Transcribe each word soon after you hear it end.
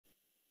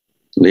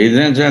Ladies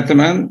and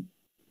gentlemen,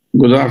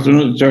 good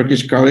afternoon,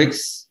 Turkish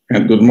colleagues,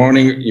 and good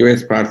morning,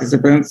 US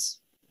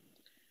participants.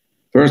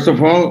 First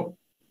of all,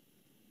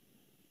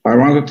 I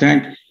want to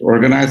thank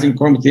organizing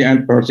committee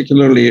and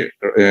particularly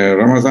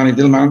Ramazan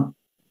Idilman,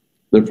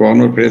 the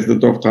former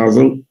president of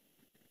TASL,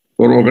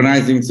 for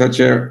organizing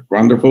such a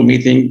wonderful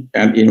meeting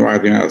and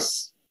inviting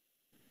us.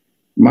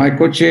 My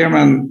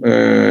co-chairman,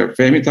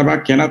 Fehmi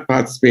Tabak, cannot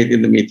participate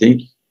in the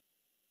meeting.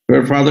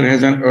 Her father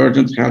has an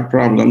urgent health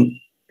problem.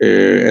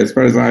 As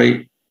far as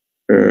I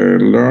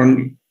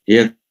learned, he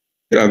has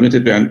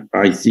admitted to an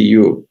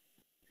ICU.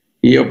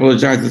 He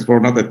apologizes for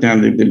not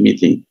attending the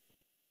meeting.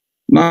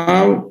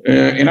 Now,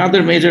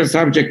 another major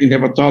subject in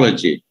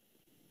hepatology,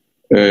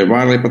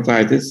 viral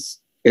hepatitis.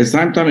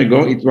 Some time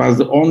ago, it was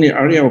the only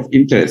area of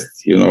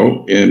interest,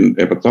 in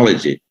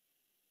hepatology.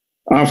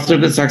 After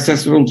the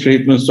successful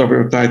treatments of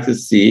hepatitis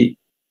C,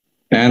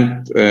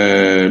 and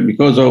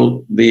because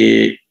of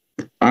the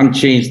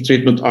unchanged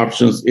treatment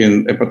options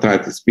in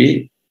hepatitis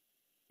B,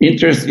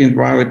 interest in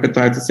viral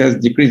hepatitis has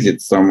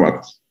decreased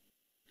somewhat.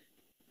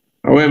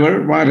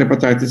 However, viral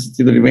hepatitis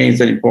still remains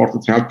an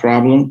important health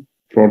problem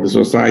for the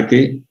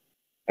society,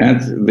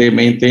 and they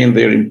maintain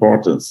their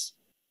importance.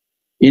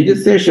 In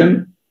this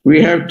session,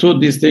 we have two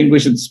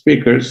distinguished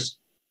speakers.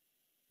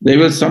 They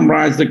will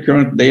summarize the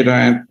current data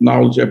and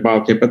knowledge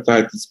about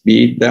hepatitis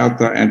B,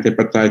 Delta, and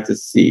hepatitis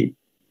C.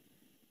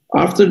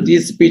 After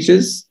these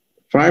speeches,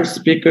 5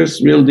 speakers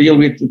will deal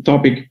with the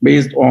topic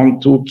based on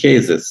 2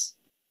 cases.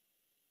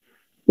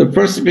 The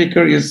first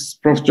speaker is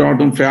Prof.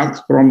 Jordan Feld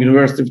from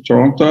University of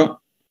Toronto,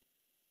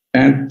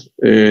 and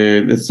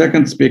the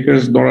second speaker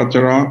is Dora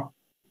Terra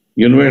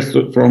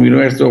from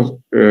University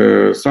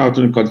of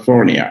Southern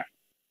California.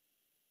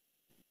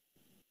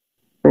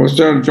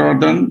 Professor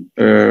Jordan,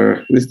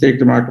 please take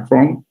the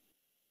microphone.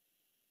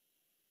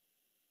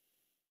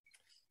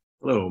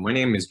 Hello, my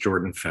name is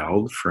Jordan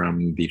Feld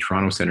from the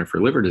Toronto Centre for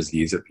Liver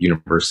Disease at the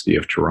University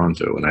of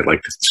Toronto, and I'd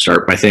like to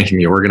start by thanking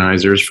the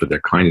organizers for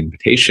their kind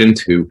invitation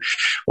to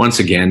once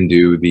again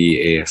do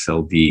the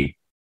ASLD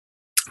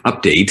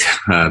update,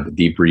 the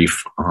debrief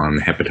on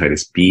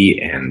hepatitis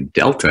B and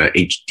Delta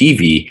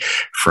HDV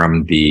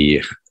from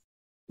the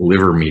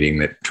liver meeting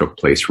that took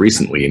place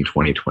recently in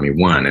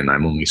 2021, and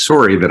I'm only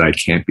sorry that I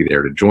can't be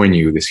there to join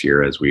you this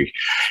year as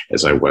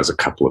I was a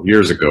couple of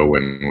years ago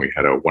when we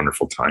had a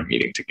wonderful time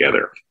meeting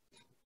together.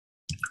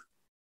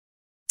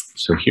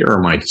 So here are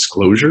my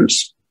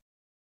disclosures.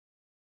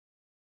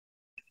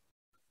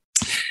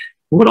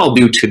 What I'll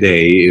do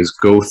today is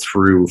go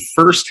through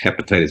first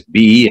hepatitis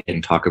B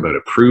and talk about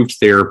approved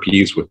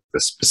therapies with a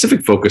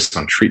specific focus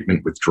on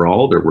treatment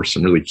withdrawal. There were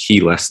some really key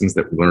lessons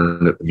that we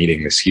learned at the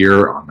meeting this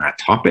year on that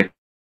topic.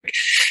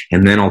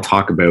 And then I'll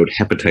talk about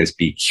hepatitis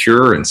B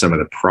cure and some of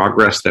the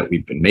progress that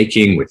we've been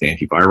making with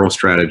antiviral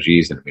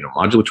strategies and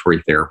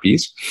immunomodulatory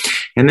therapies.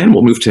 And then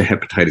we'll move to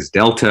hepatitis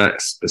Delta,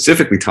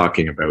 specifically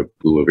talking about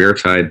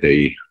bulevirtide,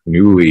 the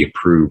newly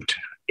approved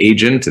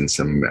agent, and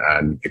some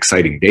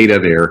exciting data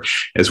there,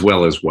 as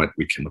well as what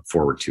we can look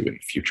forward to in the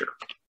future.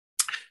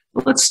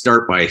 Well, let's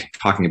start by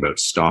talking about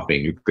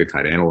stopping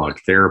nucleotide analog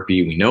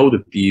therapy. We know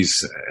that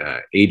these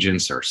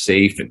agents are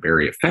safe and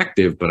very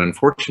effective, but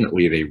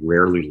unfortunately, they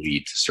rarely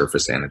lead to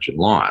surface antigen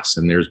loss.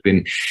 And there's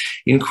been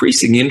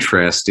increasing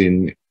interest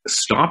in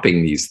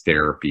stopping these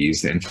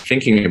therapies and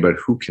thinking about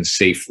who can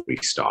safely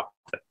stop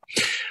them.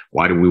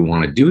 Why do we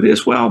want to do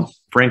this? Well,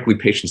 frankly,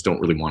 patients don't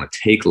really want to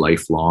take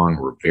lifelong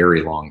or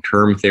very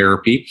long-term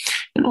therapy.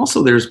 And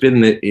also there's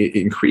been the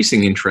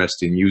increasing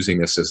interest in using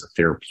this as a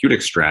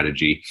therapeutic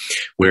strategy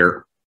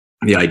where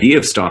the idea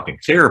of stopping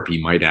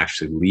therapy might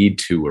actually lead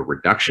to a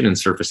reduction in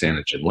surface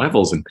antigen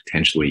levels and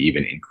potentially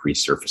even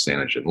increased surface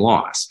antigen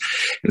loss.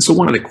 And so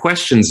one of the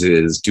questions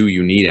is, do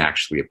you need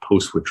actually a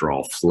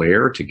post-withdrawal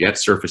flare to get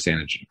surface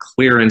antigen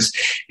clearance?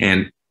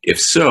 And if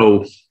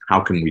so, how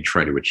can we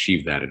try to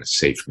achieve that in a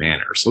safe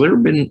manner? So there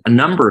have been a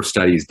number of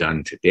studies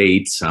done to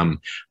date,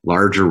 some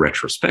larger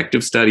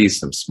retrospective studies,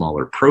 some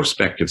smaller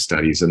prospective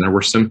studies, and there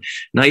were some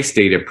nice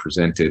data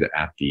presented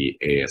at the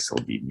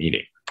ASLD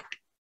meeting.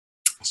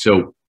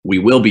 So we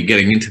will be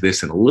getting into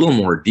this in a little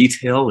more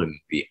detail in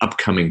the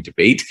upcoming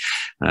debate.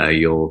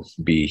 You'll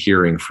be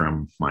hearing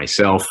from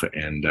myself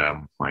and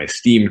my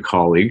esteemed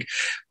colleague,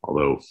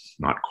 although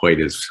not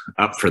quite as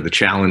up for the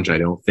challenge, I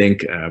don't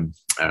think,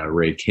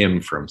 Ray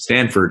Kim from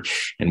Stanford,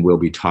 and we'll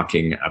be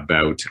talking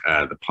about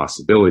the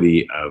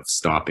possibility of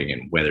stopping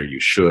and whether you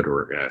should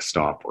or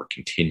stop or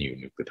continue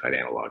nucleotide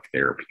analog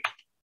therapy.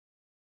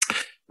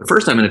 But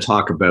first, I'm going to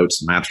talk about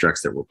some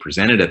abstracts that were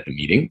presented at the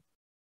meeting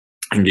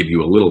and give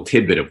you a little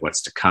tidbit of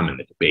what's to come in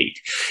the debate.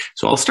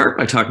 So I'll start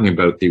by talking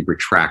about the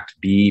Retract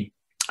B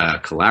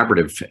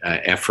collaborative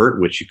effort,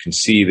 which you can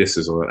see this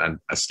is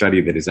a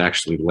study that is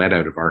actually led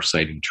out of our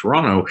site in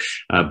Toronto,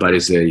 but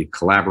is a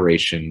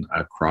collaboration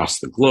across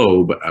the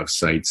globe of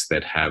sites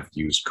that have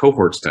used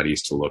cohort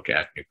studies to look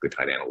at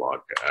nucleotide analog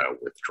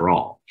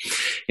withdrawal.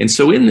 And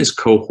so in this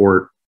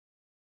cohort,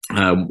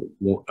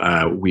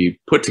 we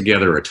put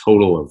together a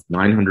total of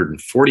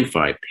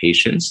 945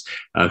 patients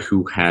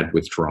who had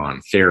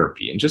withdrawn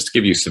therapy. And just to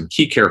give you some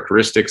key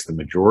characteristics, the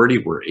majority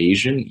were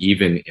Asian,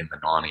 even in the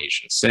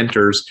non-Asian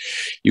centers.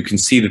 You can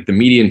see that the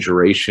median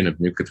duration of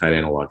nucleotide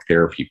analog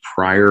therapy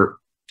prior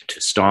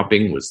to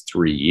stopping was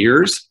 3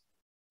 years.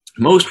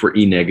 Most were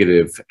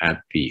E-negative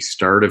at the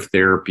start of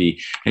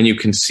therapy, and you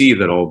can see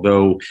that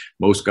although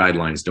most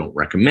guidelines don't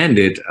recommend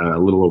it, a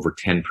little over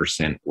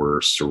 10%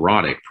 were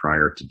cirrhotic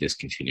prior to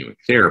discontinuing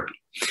therapy.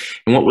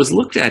 And what was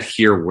looked at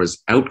here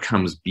was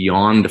outcomes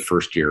beyond the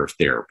first year of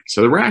therapy.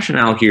 So the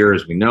rationale here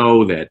is we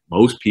know that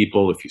most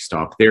people, if you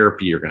stop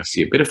therapy, you're going to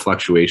see a bit of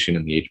fluctuation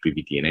in the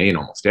HBV DNA in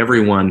almost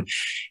everyone.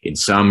 In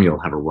some,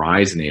 you'll have a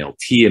rise in ALT.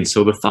 And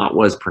so the thought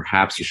was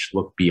perhaps you should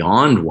look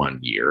beyond 1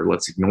 year.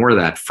 Let's ignore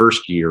that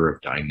first year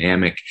of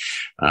dynamic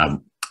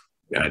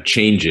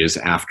changes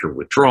after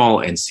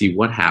withdrawal and see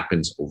what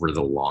happens over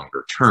the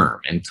longer term,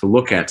 and to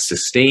look at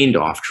sustained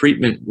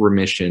off-treatment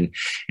remission,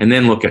 and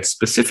then look at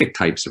specific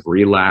types of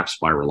relapse,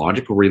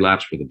 virological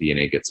relapse where the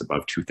DNA gets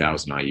above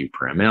 2,000 IU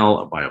per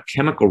ml, a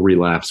biochemical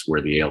relapse where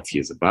the ALT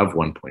is above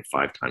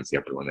 1.5 times the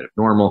upper limit of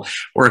normal,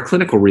 or a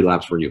clinical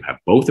relapse where you have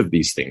both of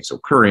these things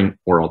occurring,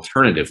 or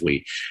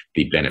alternatively,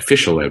 the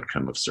beneficial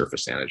outcome of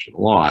surface antigen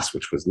loss,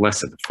 which was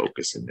less of the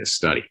focus in this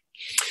study.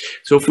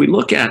 So if we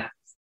look at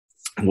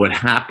what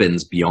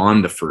happens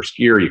beyond the first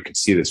year, you can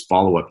see this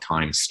follow-up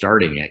time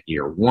starting at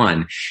year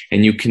 1.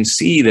 And you can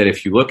see that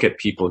if you look at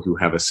people who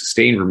have a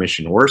sustained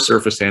remission or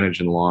surface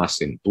antigen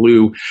loss in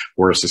blue,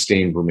 or a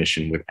sustained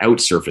remission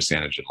without surface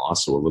antigen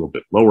loss, so a little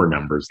bit lower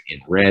numbers in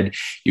red,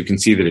 you can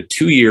see that at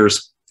 2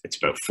 years, it's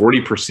about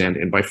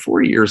 40%, and by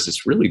 4 years,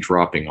 it's really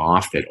dropping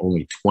off, that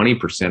only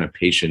 20% of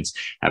patients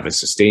have a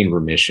sustained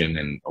remission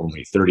and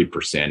only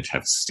 30%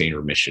 have sustained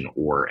remission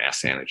or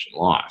S antigen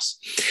loss.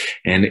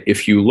 And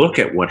if you look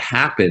at what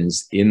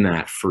happens in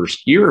that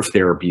first year of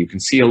therapy, you can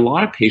see a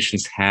lot of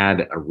patients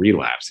had a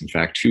relapse. In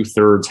fact,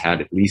 2/3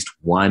 had at least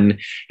one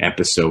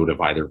episode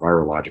of either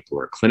virological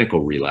or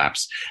clinical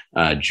relapse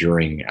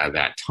during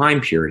that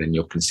time period. And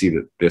you can see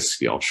that this,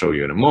 I'll show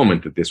you in a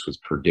moment, that this was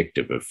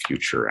predictive of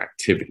future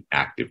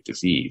active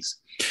disease.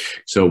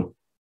 So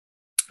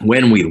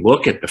when we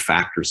look at the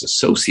factors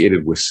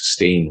associated with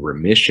sustained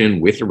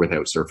remission with or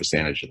without surface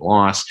antigen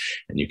loss,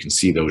 and you can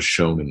see those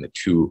shown in the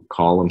 2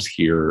 columns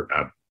here,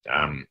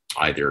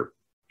 either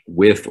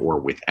with or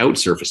without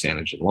surface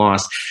antigen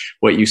loss,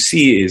 what you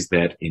see is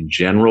that in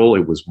general,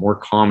 it was more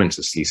common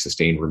to see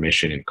sustained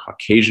remission in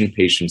Caucasian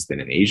patients than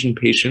in Asian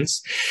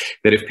patients.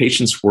 That if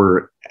patients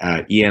were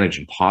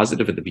e-antigen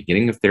positive at the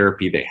beginning of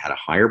therapy, they had a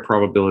higher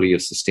probability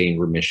of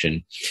sustained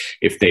remission.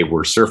 If they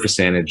were surface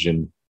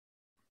antigen,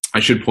 I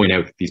should point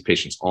out that these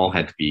patients all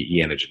had to be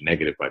e-antigen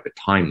negative by the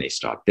time they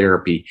stopped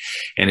therapy.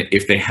 And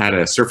if they had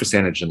a surface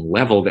antigen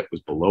level that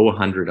was below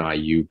 100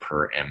 IU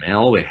per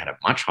ml, they had a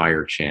much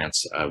higher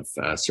chance of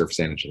surface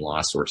antigen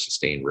loss or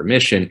sustained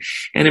remission.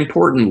 And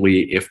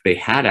importantly, if they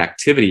had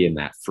activity in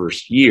that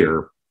first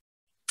year,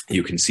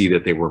 you can see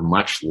that they were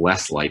much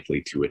less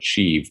likely to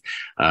achieve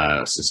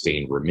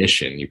sustained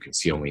remission. You can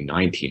see only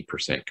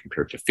 19%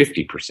 compared to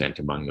 50%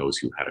 among those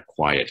who had a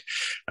quiet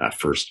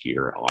first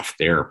year off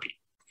therapy.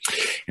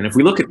 And if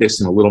we look at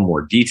this in a little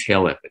more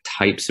detail at the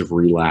types of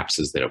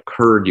relapses that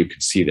occurred, you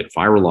can see that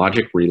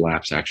virologic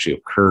relapse actually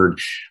occurred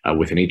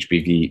with an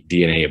HBV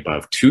DNA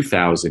above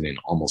 2,000 in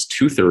almost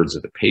 2/3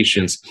 of the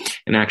patients.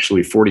 And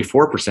actually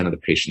 44% of the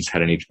patients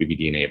had an HBV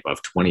DNA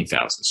above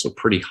 20,000. So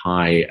pretty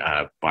high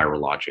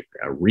virologic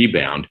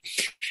rebound.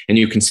 And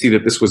you can see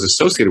that this was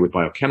associated with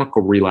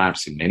biochemical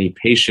relapse in many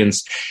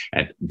patients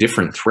at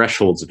different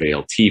thresholds of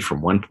ALT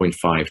from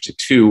 1.5 to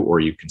 2, or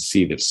you can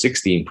see that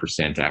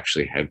 16%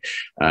 actually had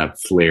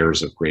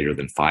flares of greater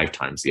than 5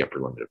 times the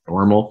upper limit of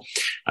normal.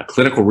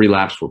 Clinical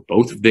relapse, where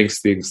both of these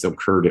things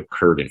occurred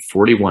in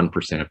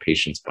 41% of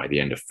patients by the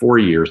end of 4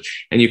 years.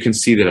 And you can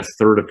see that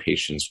 1/3 of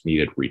patients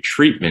needed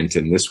retreatment,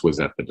 and this was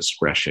at the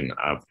discretion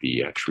of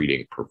the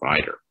treating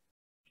provider.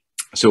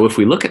 So if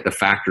we look at the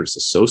factors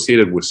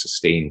associated with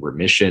sustained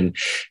remission,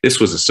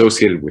 this was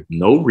associated with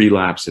no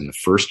relapse in the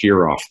first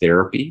year off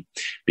therapy,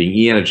 being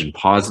e-antigen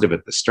positive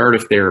at the start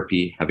of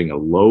therapy, having a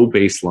low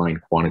baseline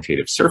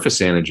quantitative surface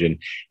antigen,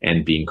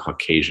 and being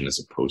Caucasian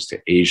as opposed to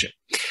Asian.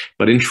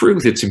 But in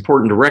truth, it's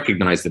important to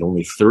recognize that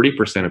only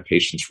 30% of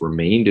patients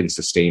remained in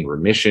sustained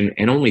remission,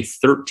 and only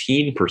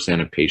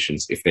 13% of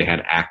patients if they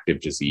had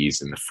active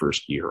disease in the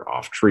first year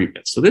off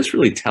treatment. So this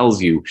really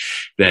tells you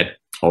that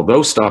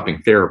although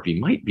stopping therapy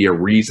might be a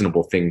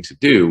reasonable thing to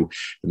do,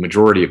 the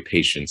majority of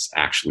patients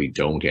actually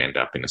don't end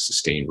up in a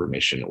sustained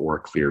remission or a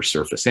clear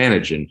surface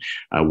antigen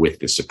with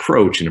this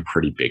approach in a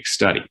pretty big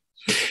study.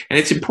 And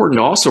it's important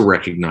to also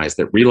recognize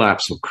that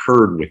relapse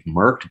occurred with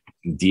marked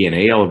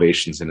DNA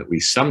elevations and at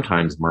least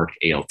sometimes marked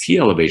ALT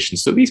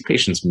elevations. So these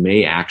patients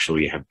may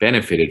actually have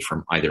benefited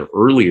from either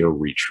earlier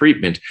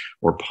retreatment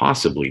or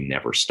possibly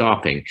never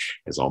stopping,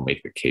 as I'll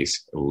make the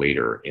case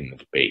later in the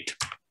debate.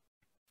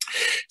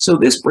 So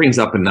this brings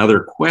up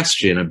another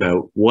question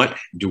about what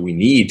do we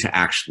need to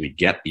actually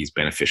get these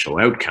beneficial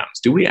outcomes?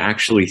 Do we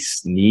actually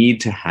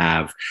need to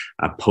have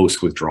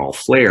post-withdrawal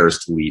flares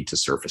to lead to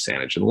surface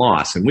antigen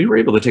loss? And we were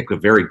able to take a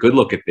very good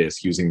look at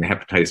this using the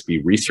Hepatitis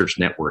B Research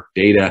Network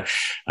data.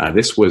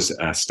 This was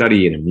a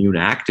study in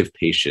immune-active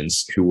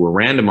patients who were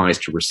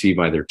randomized to receive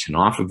either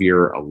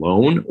tenofovir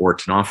alone or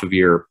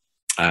tenofovir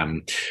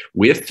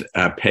with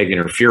PEG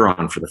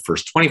interferon for the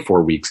first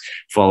 24 weeks,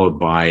 followed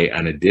by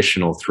an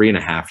additional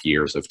 3.5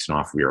 years of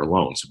tenofovir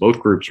alone. So both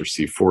groups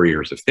received 4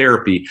 years of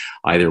therapy,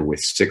 either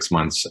with 6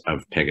 months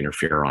of PEG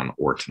interferon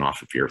or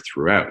tenofovir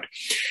throughout.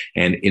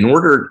 And in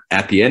order,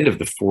 at the end of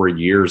the 4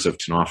 years of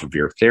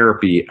tenofovir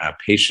therapy,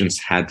 patients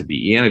had to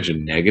be e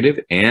antigen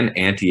negative and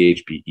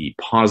anti-HBe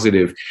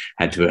positive,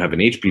 had to have an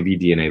HBV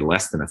DNA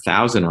less than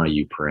 1,000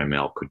 IU per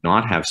ml, could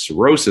not have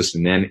cirrhosis,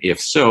 and then if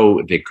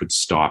so, they could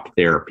stop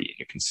therapy.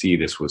 You can see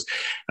this was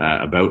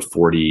about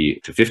 40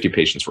 to 50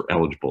 patients were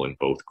eligible in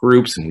both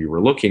groups, and we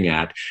were looking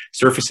at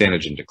surface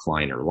antigen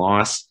decline or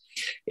loss,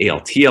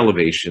 ALT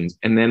elevations,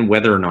 and then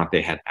whether or not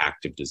they had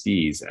active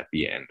disease at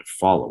the end of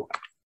follow-up.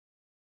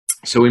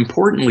 So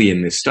importantly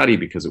in this study,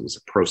 because it was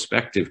a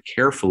prospective,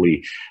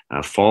 carefully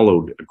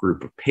followed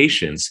group of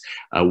patients,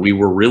 we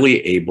were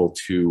really able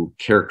to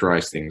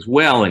characterize things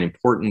well. And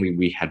importantly,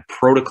 we had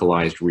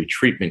protocolized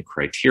retreatment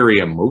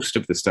criteria. Most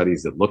of the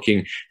studies that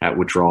looking at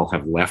withdrawal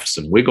have left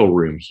some wiggle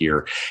room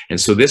here. And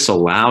so this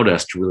allowed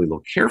us to really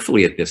look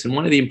carefully at this. And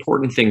one of the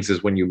important things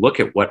is when you look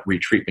at what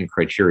retreatment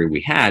criteria we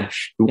had,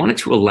 we wanted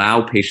to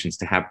allow patients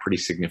to have pretty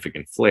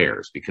significant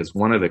flares, because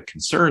one of the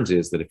concerns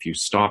is that if you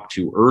stop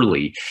too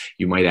early,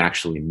 you might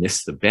actually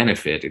miss the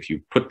benefit. If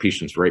you put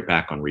patients right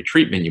back on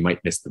retreatment, you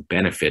might miss the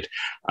benefit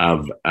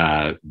of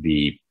a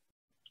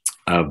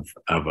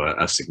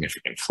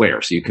significant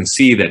flare. So you can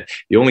see that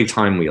the only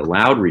time we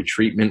allowed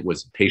retreatment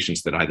was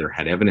patients that either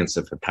had evidence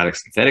of hepatic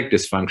synthetic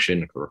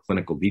dysfunction or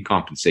clinical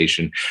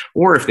decompensation,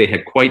 or if they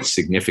had quite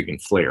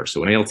significant flare.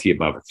 So an ALT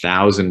above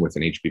 1,000 with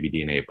an HBV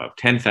DNA above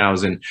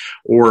 10,000,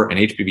 or an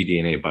HBV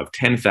DNA above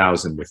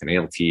 10,000 with an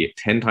ALT at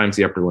 10 times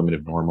the upper limit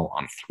of normal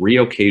on 3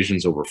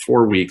 occasions over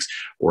 4 weeks,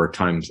 or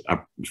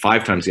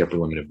 5 times the upper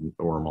limit of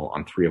normal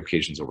on 3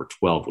 occasions over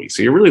 12 weeks.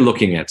 So you're really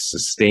looking at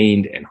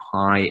sustained and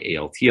high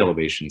ALT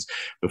elevations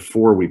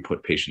before we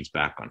put patients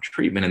back on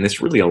treatment. And this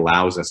really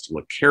allows us to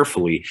look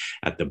carefully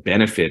at the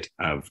benefit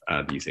of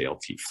these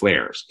ALT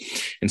flares.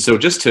 And so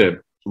just to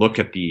look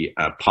at the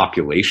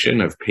population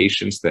of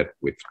patients that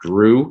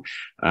withdrew,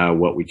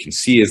 what we can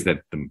see is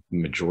that the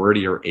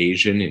majority are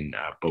Asian in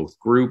both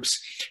groups.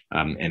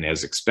 And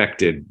as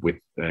expected with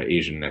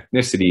Asian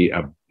ethnicity,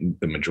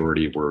 the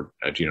majority were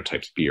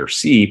genotypes B or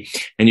C.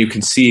 And you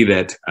can see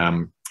that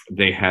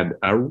they had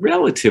a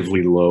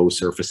relatively low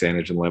surface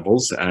antigen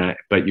levels,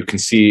 but you can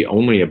see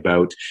only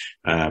about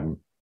 10%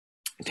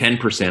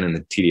 in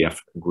the TDF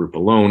group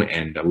alone,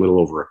 and a little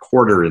over a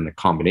quarter in the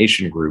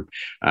combination group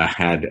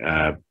had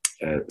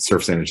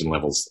surface antigen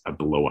levels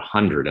below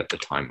 100 at the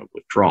time of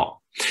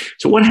withdrawal.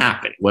 So what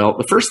happened? Well,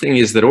 the first thing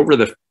is that over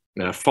the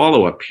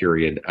follow-up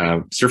period,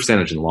 surface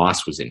antigen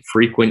loss was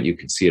infrequent. You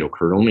can see it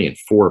occurred only in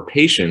 4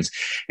 patients.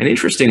 And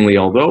interestingly,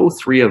 although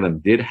 3 of them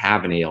did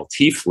have an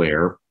ALT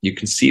flare, you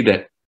can see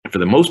that for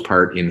the most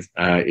part,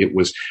 it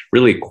was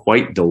really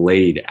quite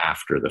delayed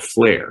after the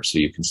flare. So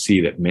you can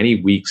see that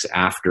many weeks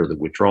after the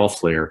withdrawal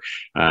flare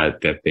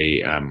that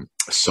they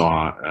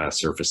saw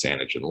surface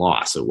antigen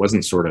loss. So it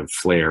wasn't sort of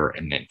flare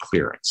and then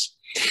clearance.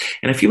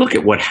 And if you look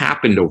at what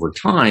happened over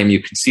time,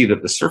 you can see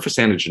that the surface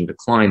antigen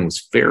decline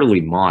was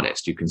fairly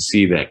modest. You can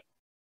see that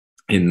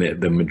in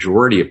the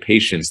majority of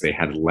patients, they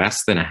had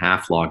less than a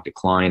half log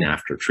decline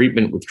after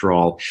treatment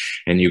withdrawal.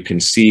 And you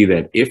can see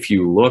that if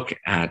you look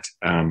at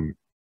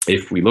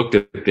if we looked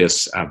at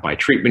this by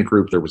treatment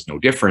group, there was no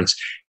difference,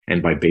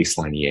 and by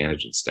baseline e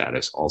antigen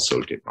status also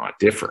did not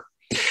differ.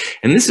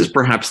 And this is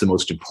perhaps the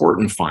most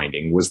important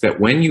finding, was that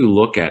when you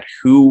look at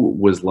who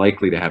was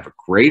likely to have a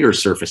greater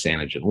surface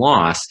antigen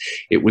loss,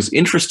 it was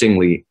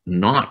interestingly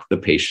not the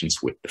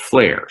patients with the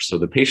flare. So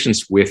the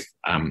patients with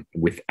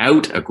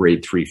without a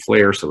grade 3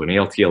 flare, so an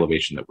ALT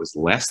elevation that was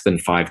less than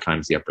 5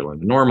 times the upper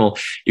limit of normal,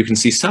 you can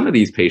see some of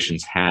these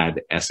patients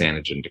had S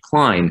antigen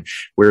decline,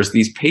 whereas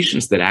these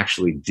patients that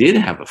actually did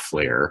have a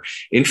flare,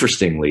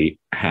 interestingly,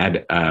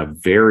 had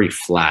very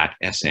flat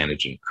S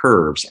antigen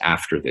curves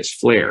after this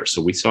flare.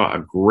 So we saw a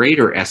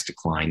greater S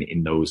decline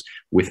in those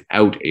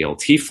without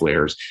ALT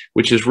flares,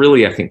 which is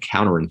really, I think,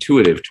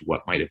 counterintuitive to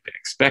what might have been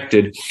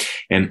expected.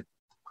 And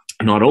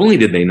not only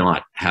did they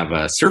not have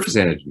a surface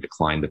antigen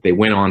decline, but they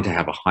went on to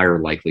have a higher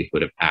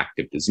likelihood of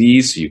active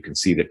disease. So you can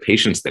see that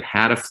patients that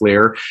had a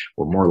flare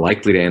were more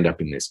likely to end up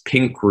in this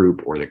pink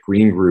group or the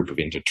green group of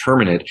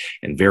indeterminate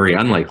and very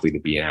unlikely to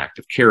be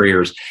inactive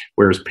carriers,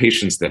 whereas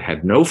patients that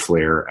had no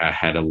flare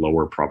had a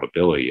lower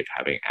probability of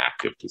having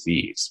active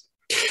disease.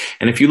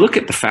 And if you look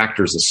at the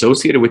factors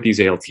associated with these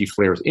ALT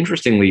flares,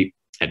 interestingly,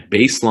 At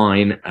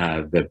baseline,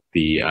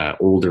 the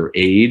older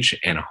age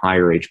and a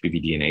higher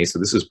HBV DNA, so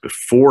this is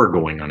before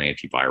going on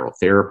antiviral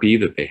therapy,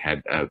 that they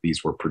had,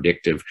 these were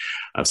predictive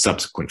of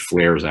subsequent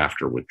flares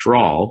after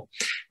withdrawal.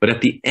 But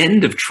at the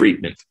end of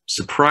treatment,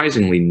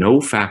 surprisingly,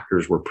 no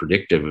factors were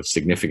predictive of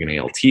significant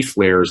ALT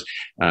flares.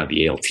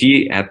 The ALT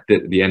at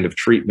the end of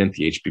treatment,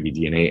 the HBV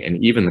DNA,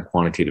 and even the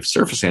quantitative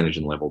surface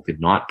antigen level did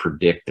not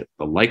predict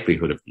the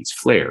likelihood of these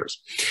flares.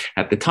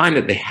 At the time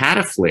that they had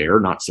a flare,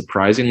 not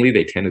surprisingly,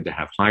 they tended to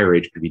have higher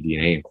HBV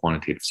DNA and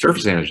quantitative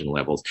surface antigen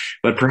levels,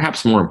 but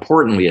perhaps more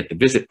importantly, at the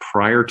visit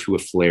prior to a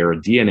flare, a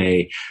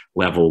DNA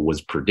level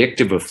was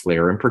predictive of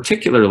flare, and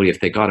particularly if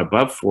they got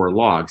above 4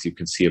 logs, you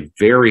can see a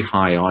very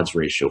high odds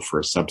ratio for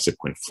a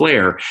subsequent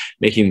flare,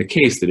 making the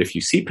case that if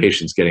you see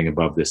patients getting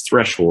above this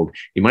threshold,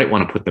 you might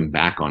want to put them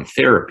back on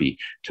therapy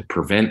to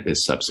prevent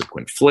this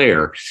subsequent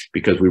flare,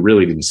 because we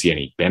really didn't see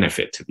any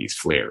benefit to these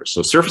flares.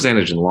 So surface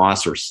antigen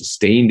loss or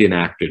sustained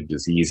inactive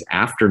disease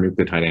after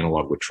nucleotide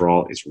analog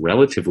withdrawal is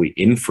relatively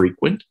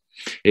infrequent.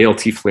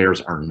 ALT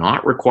flares are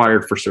not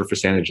required for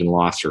surface antigen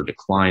loss or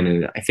decline,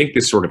 and I think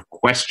this sort of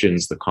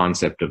questions the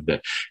concept of the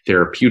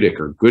therapeutic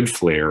or good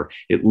flare,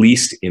 at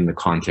least in the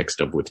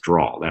context of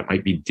withdrawal. That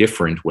might be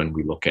different when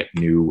we look at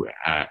new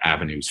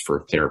avenues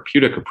for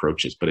therapeutic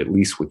approaches, but at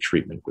least with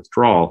treatment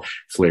withdrawal,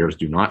 flares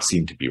do not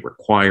seem to be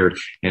required,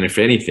 and if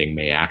anything,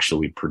 may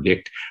actually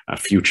predict a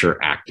future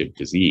active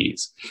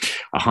disease.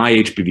 A high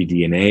HBV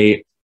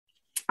DNA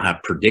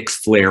predicts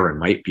flare and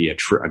might be a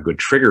good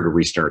trigger to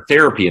restart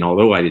therapy. And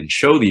although I didn't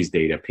show these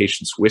data,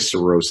 patients with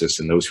cirrhosis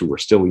and those who were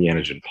still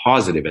e-antigen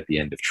positive at the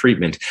end of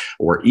treatment,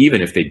 or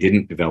even if they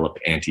didn't develop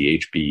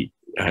anti-HBe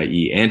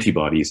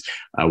antibodies,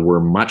 were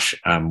much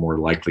more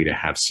likely to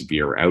have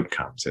severe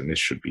outcomes, and this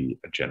should be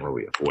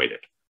generally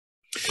avoided.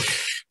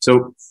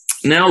 So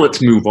now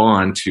let's move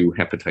on to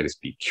hepatitis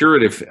B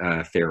curative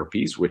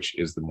therapies, which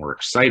is the more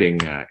exciting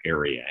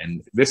area.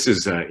 And this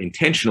is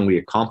intentionally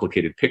a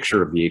complicated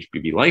picture of the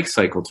HBV life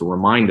cycle to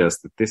remind us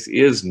that this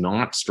is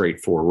not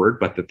straightforward,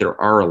 but that there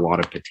are a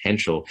lot of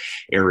potential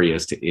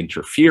areas to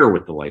interfere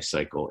with the life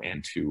cycle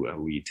and to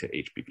lead to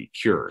HBV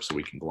cure. So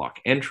we can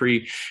block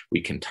entry, we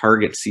can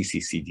target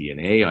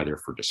cccDNA either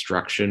for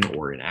destruction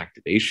or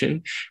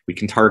inactivation. We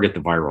can target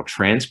the viral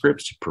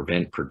transcripts to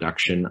prevent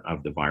production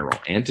of the viral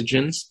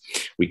antigens.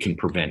 We can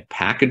prevent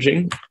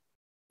packaging.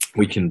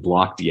 We can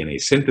block DNA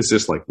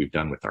synthesis like we've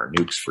done with our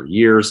nukes for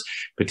years,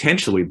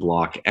 potentially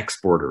block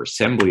export or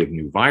assembly of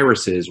new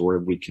viruses, or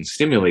we can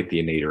stimulate the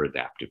innate or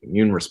adaptive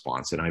immune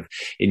response. And I've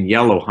in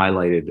yellow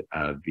highlighted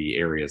the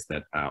areas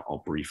that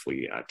I'll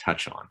briefly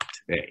touch on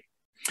today.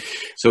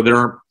 So there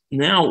are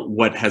now,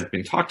 what has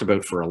been talked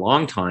about for a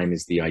long time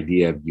is the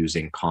idea of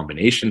using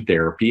combination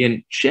therapy,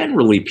 and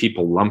generally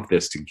people lump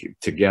this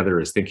together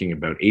as thinking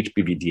about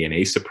HBV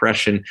DNA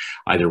suppression,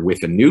 either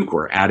with a nuke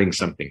or adding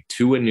something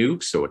to a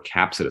nuke, so a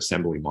capsid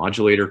assembly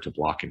modulator to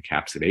block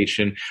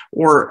encapsidation,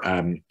 or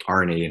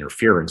RNA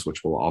interference,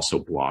 which will also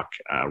block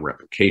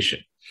replication.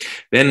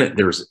 Then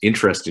there's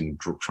interest in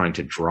trying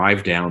to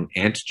drive down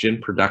antigen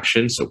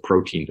production, so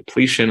protein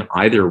depletion,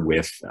 either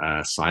with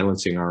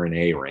silencing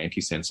RNA or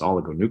antisense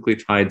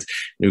oligonucleotides,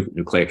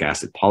 nucleic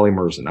acid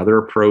polymers, another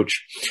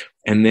approach,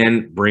 and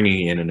then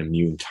bringing in an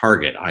immune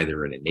target,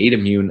 either an innate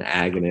immune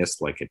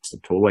agonist like a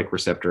toll-like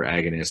receptor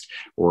agonist,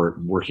 or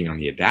working on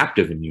the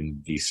adaptive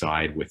immunity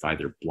side with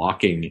either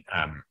blocking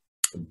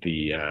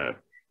the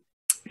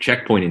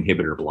checkpoint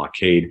inhibitor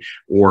blockade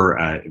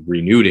or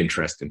renewed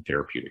interest in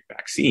therapeutic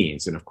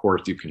vaccines. And of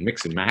course, you can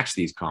mix and match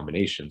these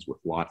combinations with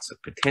lots of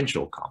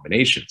potential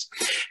combinations.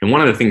 And one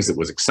of the things that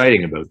was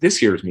exciting about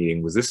this year's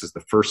meeting was this is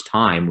the first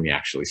time we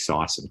actually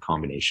saw some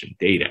combination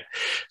data.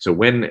 So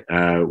when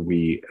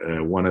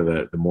one of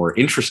the more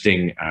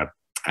interesting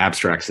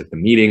abstracts at the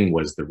meeting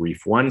was the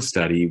REEF-1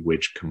 study,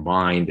 which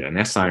combined an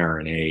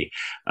siRNA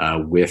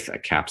with a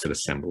capsid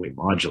assembly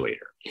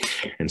modulator.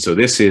 And so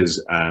this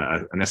is an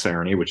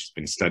siRNA which has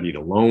been studied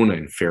alone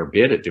in a fair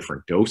bit at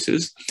different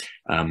doses,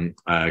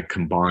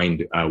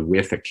 combined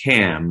with a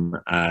CAM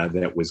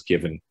that was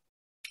given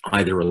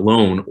either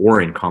alone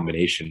or in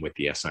combination with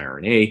the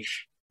siRNA.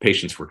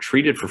 Patients were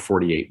treated for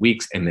 48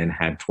 weeks and then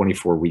had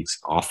 24 weeks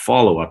off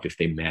follow-up if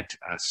they met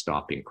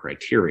stopping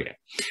criteria.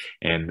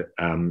 And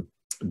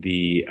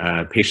the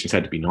patients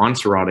had to be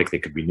non-cirrhotic, they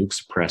could be nuke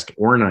suppressed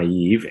or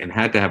naive, and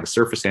had to have a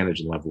surface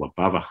antigen level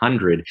above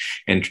 100,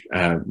 and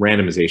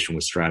randomization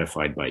was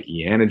stratified by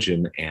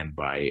e-antigen and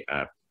by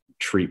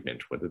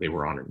treatment, whether they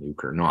were on a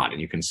nuke or not.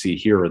 And you can see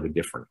here are the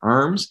different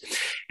arms,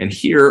 and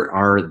here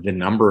are the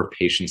number of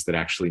patients that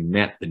actually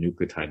met the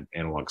nucleotide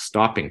analog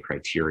stopping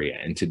criteria.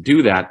 And to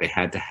do that, they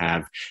had to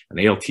have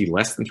an ALT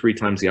less than 3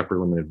 times the upper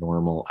limit of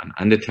normal, an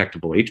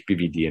undetectable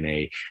HBV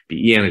DNA,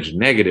 be e-antigen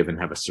negative, and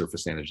have a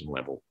surface antigen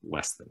level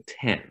less than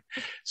 10.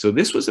 So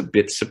this was a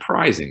bit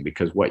surprising,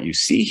 because what you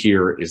see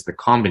here is the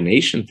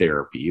combination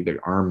therapy, the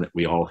arm that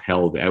we all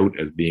held out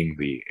as being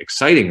the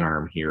exciting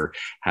arm here,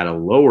 had a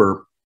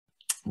lower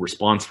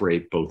response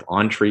rate both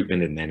on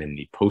treatment and then in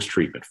the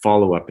post-treatment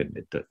follow-up in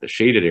the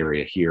shaded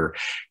area here,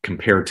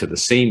 compared to the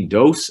same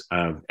dose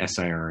of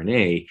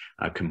siRNA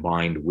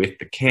combined with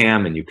the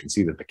CAM. And you can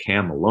see that the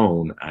CAM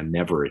alone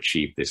never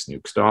achieved this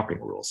nuke stopping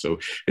rule. So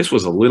this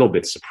was a little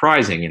bit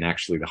surprising, and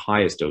actually the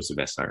highest dose of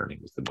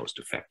siRNA was the most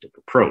effective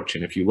approach.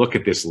 And if you look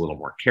at this a little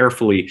more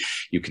carefully,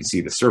 you can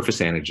see the surface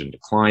antigen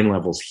decline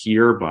levels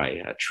here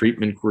by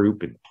treatment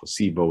group and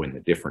placebo in the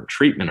different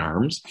treatment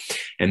arms.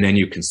 And then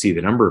you can see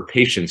the number of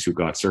patients who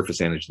got surface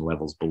antigen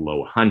levels below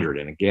 100.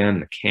 And again,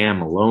 the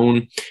CAM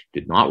alone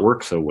did not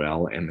work so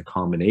well, and the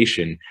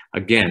combination,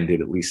 again,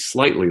 did at least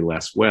slightly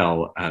less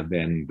well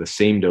than the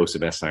same dose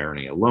of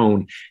siRNA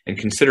alone, and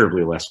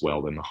considerably less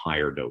well than the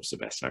higher dose of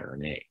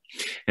siRNA.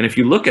 And if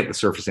you look at the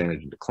surface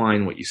antigen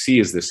decline, what you see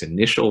is this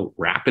initial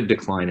rapid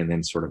decline and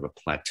then sort of a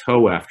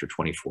plateau after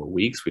 24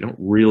 weeks. We don't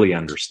really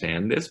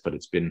understand this, but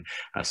it's been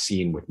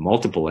seen with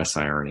multiple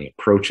siRNA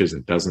approaches,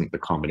 and the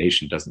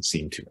combination doesn't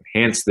seem to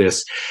enhance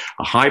this.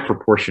 A high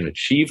proportion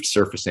achieved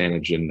surface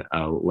antigen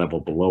level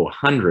below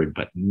 100,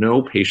 but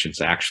no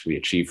patients actually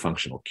achieved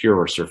functional cure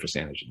or surface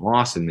antigen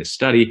loss in this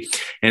study.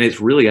 And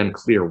it's really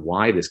unclear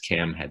why this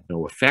CAM had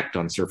no effect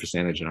on surface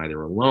antigen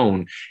either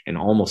alone, and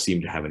almost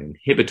seemed to have an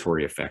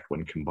inhibitory effect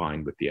when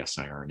combined with the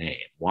siRNA. And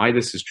why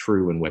this is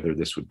true, and whether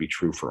this would be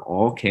true for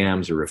all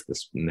CAMs, or if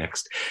this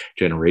next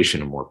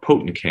generation of more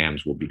potent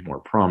CAMs will be more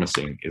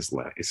promising, is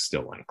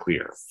still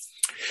unclear.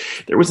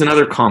 There was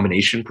another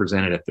combination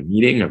presented at the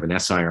meeting of an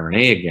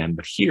siRNA again,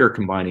 but here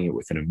combining it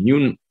with an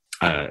immune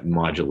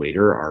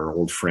modulator, our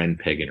old friend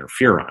PEG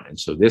interferon. And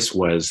so this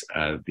was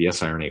the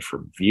siRNA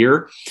from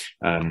Vir.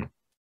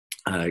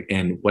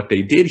 And what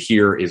they did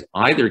here is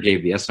either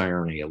gave the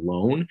siRNA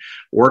alone,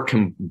 or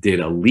did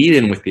a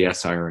lead-in with the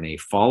siRNA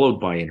followed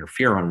by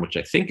interferon, which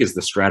I think is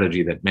the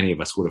strategy that many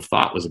of us would have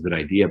thought was a good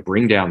idea.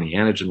 Bring down the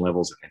antigen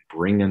levels and then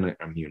bring in an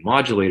immune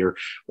modulator,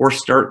 or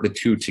start the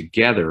two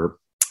together.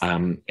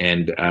 And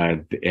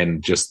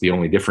just the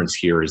only difference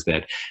here is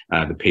that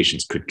the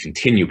patients could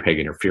continue PEG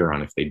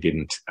interferon if they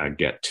didn't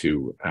get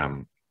to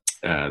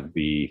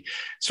the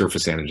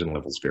surface antigen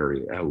levels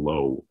very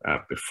low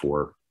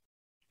before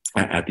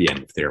at the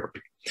end of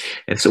therapy.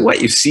 And so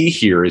what you see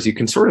here is, you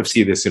can sort of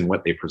see this in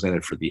what they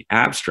presented for the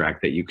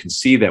abstract, that you can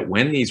see that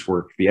when these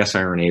work, the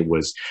siRNA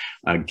was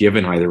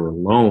given either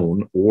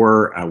alone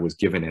or was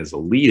given as a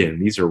lead-in.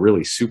 These are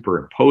really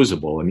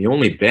superimposable, and the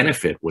only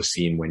benefit was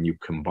seen when you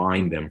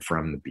combine them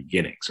from the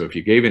beginning. So if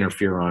you gave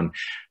interferon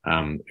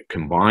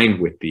combined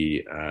with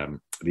the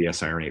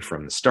siRNA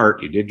from the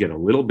start, you did get a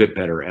little bit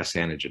better S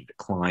antigen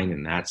decline,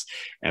 and that's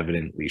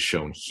evidently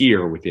shown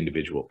here with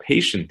individual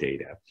patient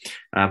data.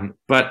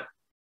 But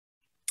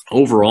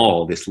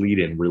overall, this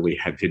lead-in really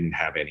didn't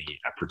have any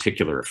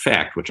particular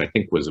effect, which I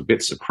think was a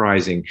bit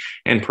surprising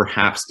and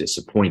perhaps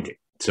disappointing.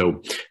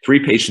 So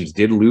 3 patients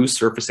did lose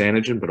surface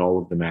antigen, but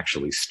all of them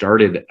actually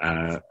started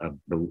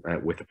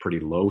with a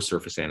pretty low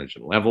surface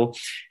antigen level.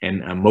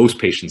 And most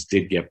patients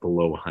did get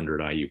below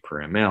 100 IU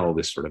per ml,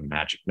 this sort of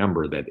magic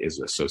number that is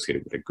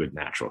associated with a good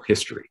natural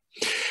history.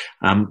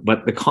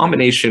 But the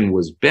combination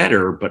was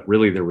better, but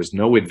really there was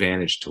no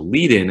advantage to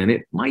lead-in. And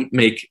it might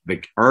make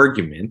the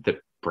argument that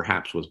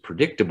perhaps was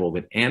predictable,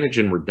 that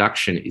antigen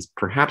reduction is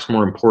perhaps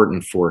more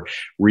important for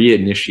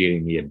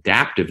reinitiating the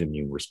adaptive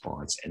immune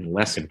response and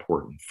less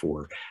important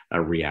for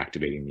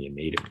reactivating the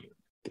innate immune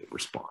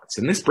response.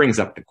 And this brings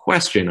up the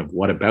question of,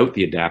 what about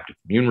the adaptive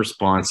immune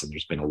response? And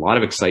there's been a lot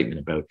of excitement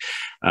about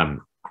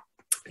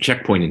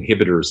checkpoint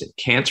inhibitors in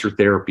cancer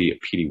therapy at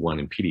PD-1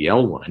 and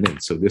PD-L1.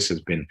 And so this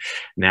has been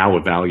now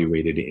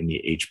evaluated in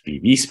the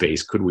HBV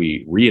space. Could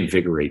we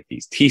reinvigorate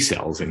these T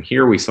cells? And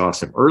here we saw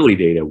some early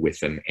data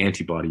with an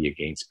antibody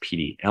against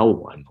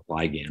PD-L1, the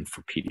ligand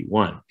for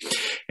PD-1.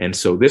 And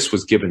so this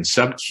was given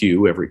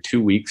sub-Q every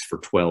 2 weeks for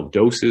 12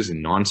 doses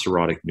in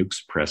non-cirrhotic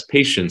nuke-suppressed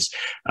patients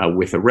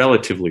with a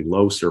relatively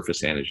low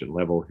surface antigen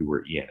level who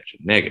were E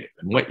antigen negative.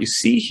 And what you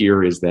see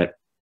here is that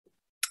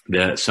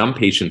some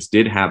patients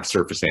did have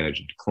surface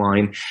antigen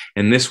decline,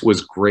 and this was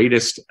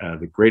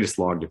the greatest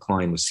log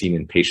decline was seen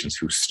in patients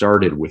who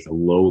started with a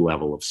low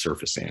level of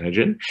surface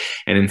antigen.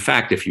 And in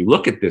fact, if you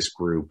look at this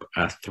group,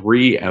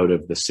 3 out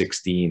of the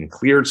 16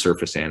 cleared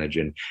surface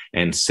antigen,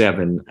 and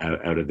 7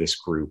 out of this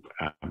group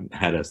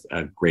had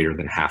a greater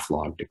than half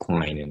log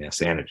decline in S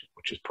antigen,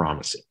 which is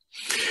promising.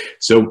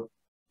 So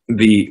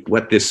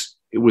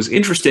it was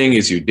interesting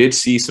is you did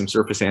see some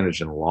surface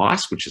antigen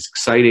loss, which is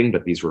exciting,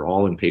 but these were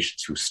all in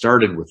patients who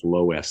started with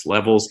low S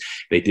levels.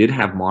 They did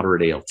have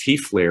moderate ALT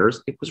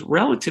flares. It was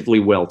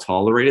relatively well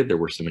tolerated. There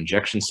were some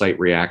injection site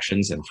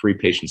reactions, and 3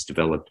 patients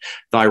developed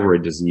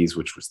thyroid disease,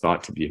 which was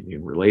thought to be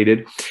immune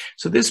related.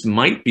 So this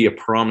might be a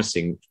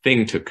promising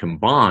thing to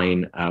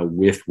combine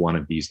with one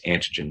of these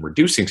antigen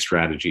reducing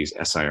strategies,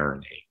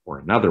 siRNA or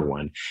another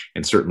one,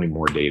 and certainly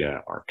more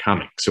data are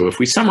coming. So if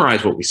we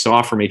summarize what we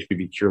saw from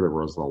HBV cure, there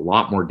was a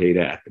lot more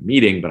data at the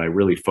meeting, but I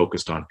really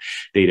focused on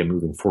data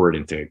moving forward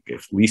into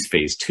at least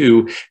phase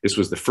 2. This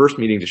was the first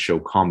meeting to show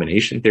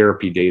combination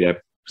therapy data.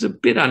 was a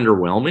bit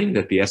underwhelming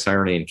that the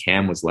siRNA in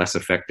CAM was less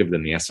effective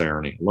than the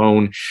siRNA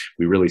alone.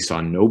 We really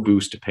saw no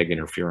boost to PEG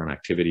interferon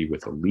activity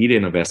with a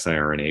lead-in of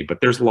siRNA, but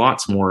there's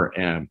lots more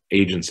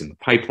agents in the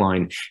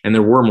pipeline, and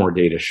there were more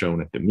data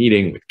shown at the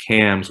meeting with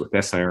CAMs, with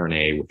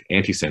siRNA, with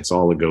antisense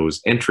oligos,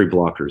 entry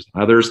blockers,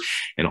 and others,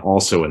 and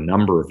also a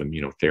number of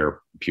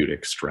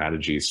immunotherapeutic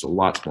strategies, so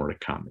lots more to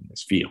come in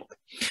this field.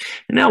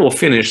 And now we'll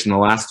finish in the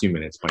last few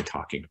minutes by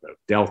talking about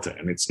Delta,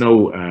 and it's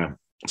no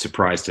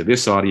surprise to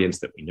this audience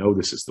that we know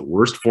this is the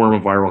worst form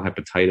of viral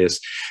hepatitis,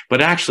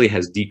 but actually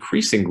has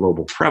decreasing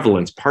global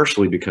prevalence,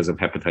 partially because of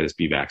hepatitis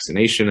B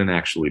vaccination and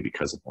actually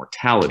because of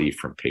mortality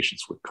from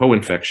patients with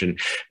co-infection,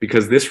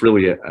 because this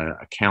really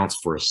accounts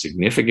for a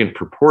significant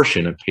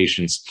proportion of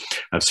patients,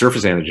 of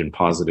surface antigen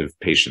positive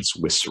patients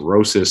with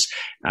cirrhosis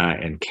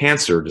and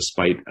cancer,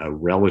 despite a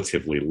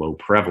relatively low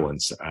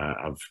prevalence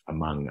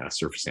among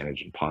surface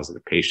antigen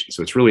positive patients.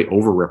 So it's really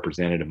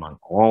overrepresented among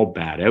all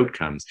bad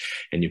outcomes,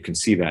 and you can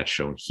see that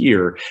shown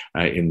here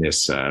in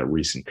this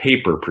recent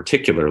paper,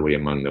 particularly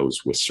among those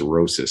with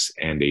cirrhosis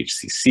and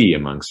HCC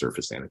among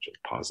surface antigen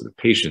positive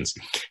patients.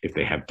 If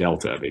they have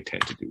Delta, they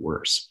tend to do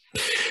worse.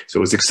 So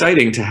it was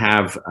exciting to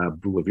have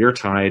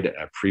bulevirtide,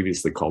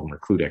 previously called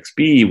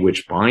Mercludex-B,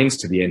 which binds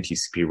to the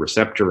NTCP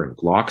receptor and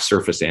blocks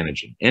surface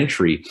antigen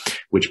entry,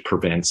 which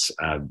prevents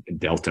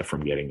Delta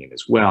from getting in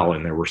as well.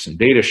 And there were some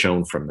data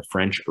shown from the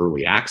French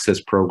early access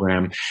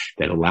program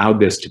that allowed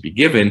this to be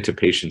given to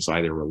patients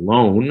either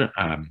alone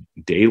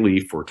daily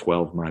for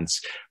 12 months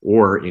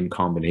or in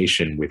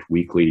combination with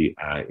weekly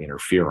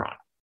interferon.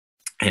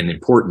 And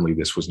importantly,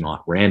 this was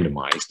not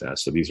randomized.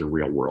 So these are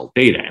real world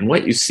data. And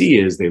what you see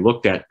is they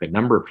looked at the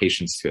number of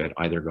patients who had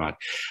either got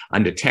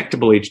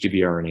undetectable HDV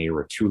RNA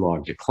or a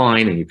 2-log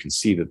decline. And you can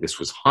see that this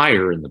was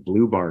higher in the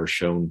blue bar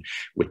shown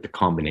with the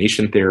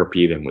combination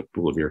therapy than with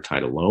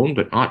bulevirtide alone,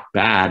 but not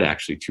bad.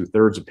 Actually,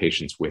 2/3 of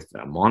patients with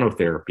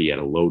monotherapy at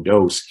a low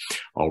dose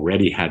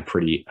already had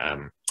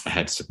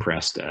had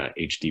suppressed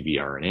HDV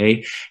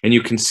RNA. And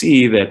you can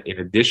see that in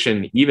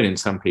addition, even in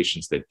some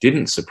patients that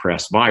didn't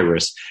suppress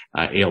virus,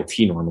 ALT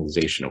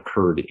normalization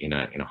occurred in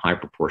a high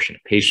proportion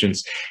of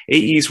patients.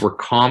 AEs were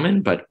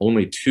common, but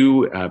only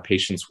 2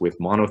 patients with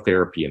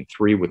monotherapy and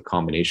 3 with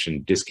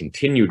combination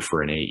discontinued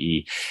for an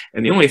AE.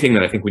 And the only thing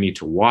that I think we need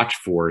to watch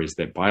for is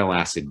that bile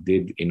acid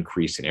did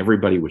increase in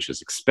everybody, which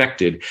is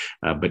expected,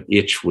 but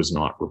itch was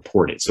not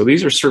reported. So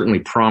these are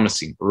certainly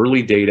promising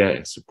early data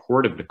in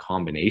support of the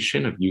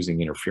combination of using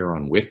interferon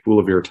with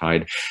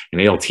bulevirtide,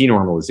 and ALT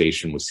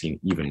normalization was seen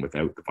even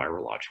without the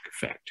virologic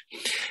effect.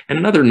 And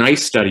another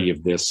nice study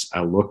of this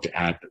looked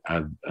at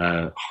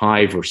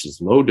high versus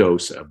low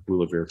dose of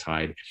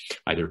bulevirtide,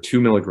 either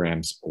 2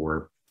 milligrams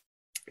or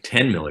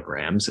 10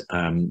 milligrams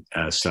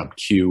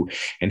sub-Q.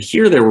 And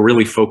here they were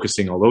really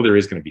focusing, although there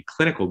is going to be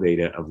clinical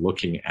data of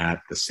looking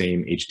at the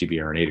same HDV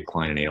RNA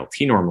decline and ALT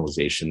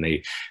normalization,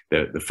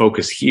 the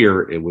focus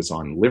here, it was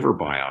on liver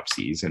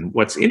biopsies. And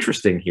what's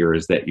interesting here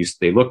is that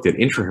they looked at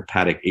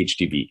intrahepatic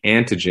HDV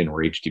antigen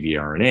or HDV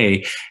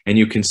RNA, and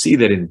you can see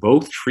that in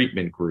both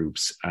treatment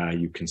groups,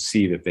 you can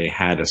see that they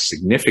had a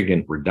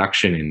significant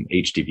reduction in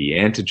HDV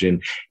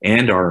antigen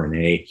and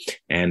RNA,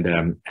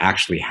 and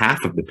actually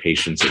half of the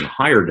patients in the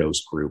higher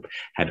dose group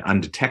had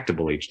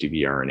undetectable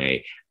HDV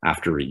RNA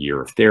after a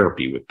year of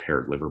therapy with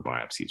paired liver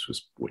biopsies,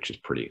 which is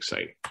pretty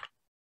exciting.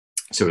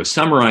 So to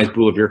summarize,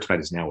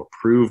 bulevirtide is now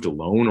approved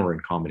alone or in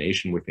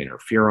combination with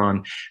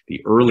interferon.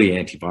 The early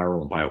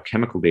antiviral and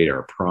biochemical data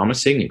are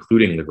promising,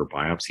 including liver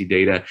biopsy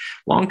data.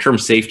 Long-term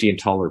safety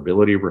and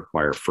tolerability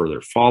require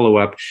further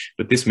follow-up,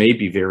 but this may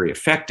be very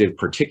effective,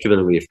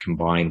 particularly if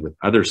combined with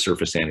other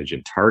surface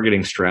antigen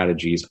targeting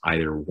strategies,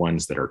 either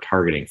ones that are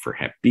targeting for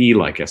Hep B,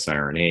 like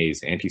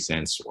siRNAs,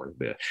 antisense, or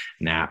the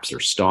NAPs or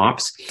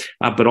STOPs,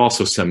 but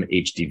also some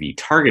HDV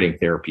targeting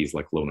therapies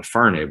like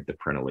lonafarnib, the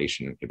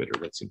prenylation inhibitor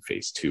that's in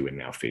phase 2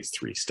 and now phase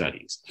 3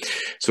 studies.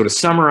 So to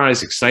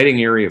summarize,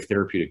 exciting area of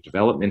therapeutic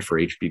development for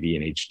HBV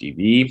and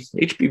HDV.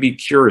 HBV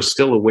cure is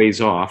still a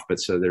ways off, but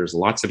so there's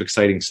lots of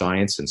exciting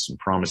science and some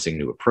promising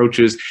new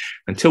approaches.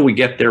 Until we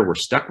get there, we're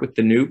stuck with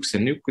the nukes,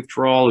 and nuke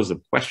withdrawal is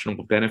of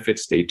questionable benefit.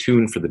 Stay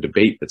tuned for the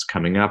debate that's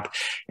coming up.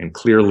 And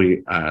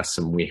clearly,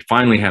 we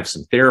finally have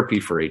some therapy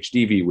for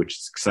HDV, which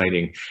is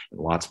exciting, and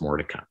lots more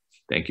to come.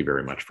 Thank you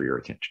very much for your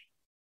attention.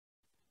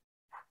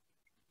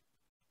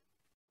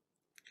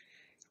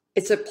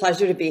 It's a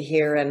pleasure to be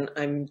here, and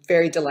I'm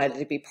very delighted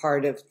to be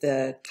part of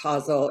the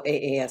TASL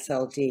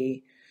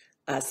AASLD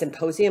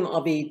symposium.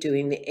 I'll be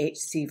doing the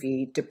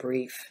HCV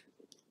debrief.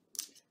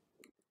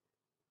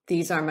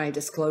 These are my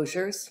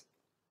disclosures.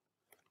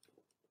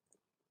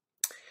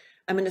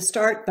 I'm going to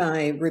start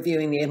by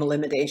reviewing the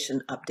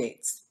elimination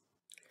updates.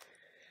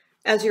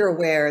 As you're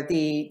aware,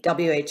 the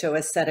WHO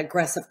has set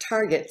aggressive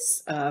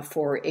targets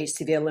for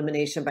HCV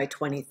elimination by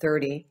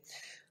 2030,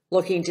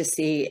 looking to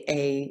see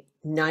a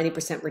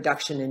 90%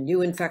 reduction in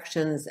new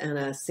infections and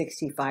a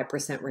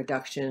 65%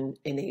 reduction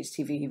in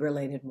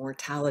HCV-related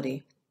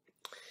mortality.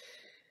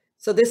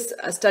 So this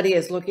study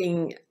is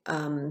looking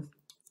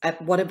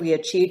at what have we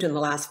achieved in the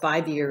last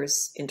 5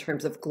 years in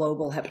terms of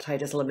global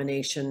hepatitis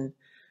elimination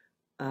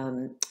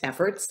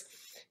efforts.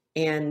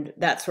 And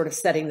that's sort of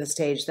setting the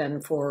stage then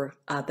for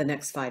the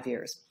next 5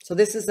 years. So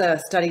this is a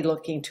study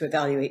looking to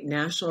evaluate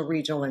national,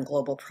 regional, and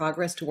global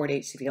progress toward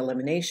HCV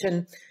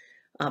elimination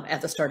at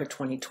the start of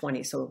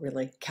 2020. So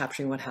really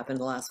capturing what happened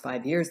in the last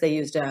 5 years. They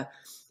used a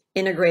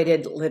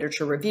integrated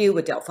literature review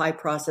with Delphi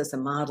process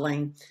and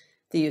modeling.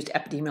 They used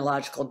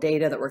epidemiological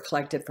data that were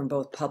collected from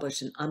both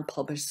published and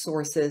unpublished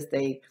sources.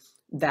 They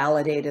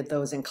validated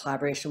those in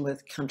collaboration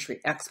with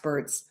country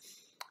experts.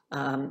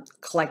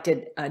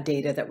 Collected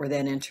data that were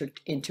then entered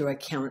into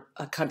account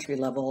a country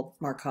level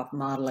Markov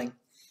modeling.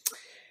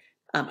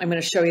 I'm going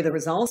to show you the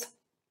results.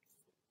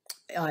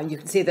 You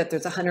can see that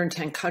there's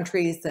 110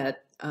 countries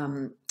that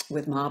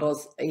with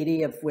models,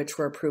 80 of which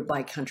were approved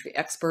by country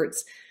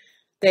experts.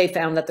 They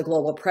found that the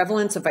global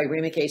prevalence of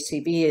viremic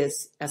HCV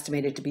is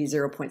estimated to be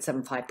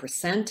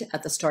 0.75%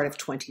 at the start of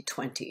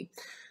 2020.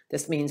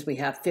 This means we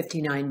have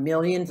 59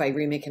 million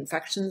viremic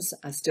infections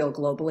still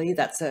globally.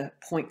 That's a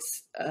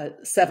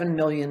 0.7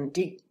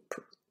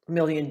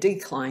 million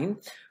decline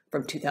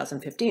from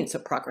 2015, so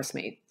progress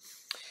made.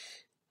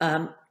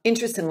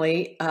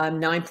 Interestingly,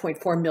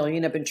 9.4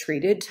 million have been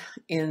treated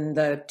in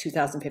the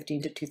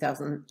 2015 to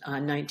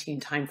 2019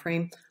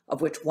 timeframe,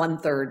 of which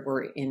 1/3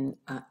 were in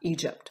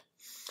Egypt.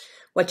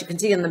 What you can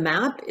see in the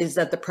map is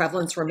that the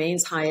prevalence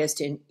remains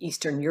highest in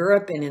Eastern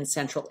Europe and in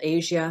Central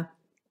Asia.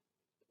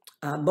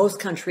 Most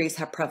countries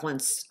have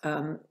prevalence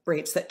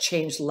rates that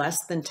change less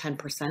than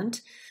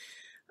 10%,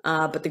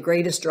 but the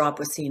greatest drop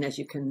was seen, as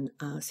you can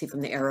see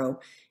from the arrow,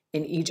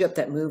 in Egypt,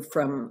 that moved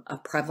from a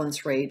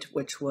prevalence rate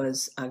which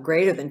was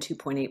greater than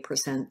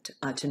 2.8%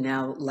 to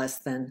now less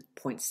than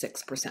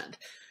 0.6%.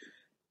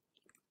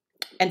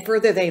 And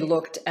further, they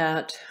looked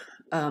at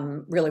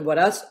really what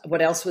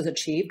else was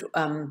achieved.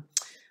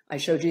 I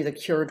showed you the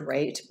cured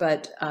rate,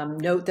 but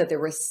note that there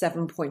were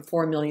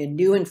 7.4 million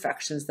new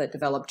infections that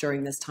developed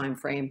during this time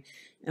frame,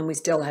 and we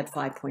still had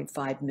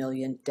 5.5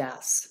 million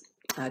deaths,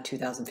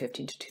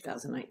 2015 to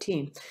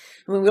 2019. And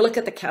when we look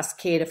at the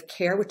cascade of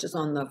care, which is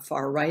on the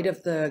far right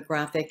of the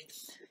graphic,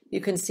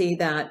 you can see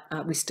that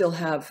we still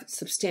have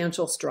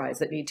substantial strides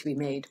that need to be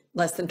made.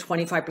 Less than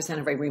 25%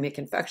 of viremic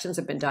infections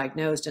have been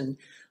diagnosed and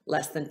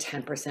less than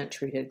 10%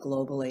 treated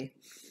globally.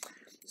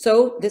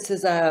 So this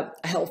is a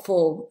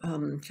helpful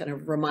kind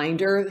of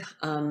reminder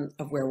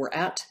of where we're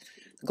at.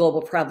 The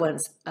global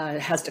prevalence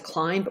has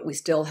declined, but we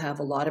still have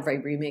a lot of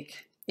viremic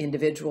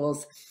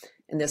individuals,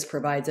 and this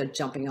provides a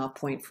jumping off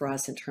point for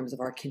us in terms of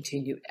our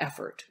continued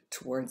effort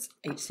towards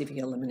HCV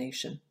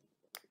elimination.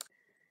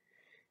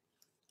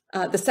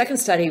 The second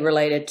study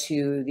related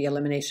to the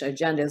elimination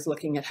agenda is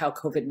looking at how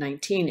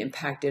COVID-19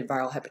 impacted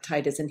viral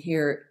hepatitis, and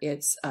here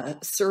it's a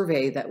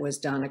survey that was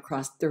done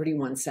across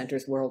 31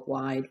 centers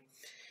worldwide.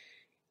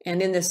 And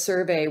in this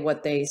survey,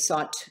 what they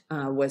sought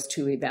was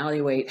to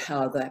evaluate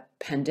how the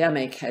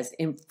pandemic has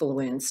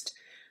influenced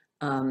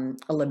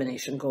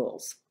elimination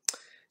goals.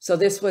 So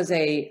this was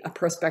a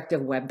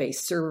prospective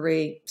web-based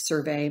survey.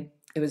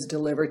 It was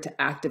delivered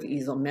to active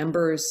EASL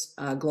members,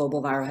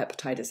 global viral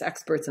hepatitis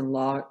experts, and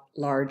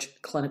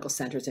large clinical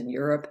centers in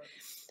Europe.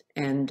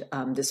 And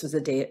this was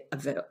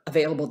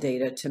available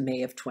data to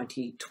May of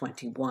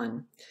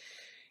 2021.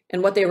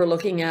 And what they were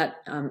looking at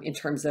in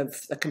terms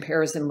of the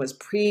comparison was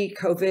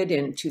pre-COVID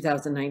in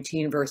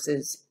 2019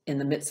 versus in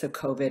the midst of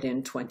COVID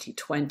in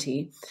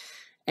 2020,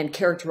 and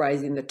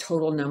characterizing the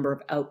total number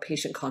of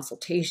outpatient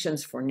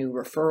consultations for new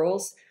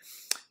referrals,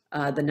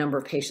 the number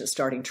of patients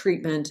starting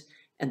treatment,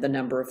 and the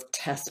number of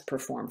tests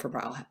performed for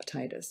viral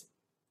hepatitis.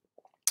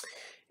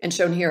 And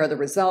shown here are the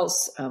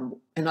results, and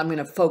I'm going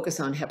to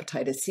focus on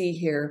hepatitis C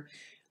here.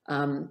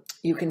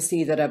 You can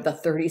see that of the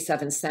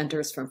 37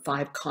 centers from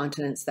 5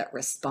 continents that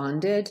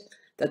responded,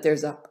 that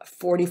there's a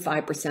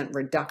 45%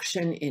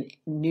 reduction in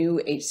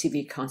new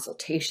HCV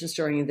consultations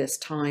during this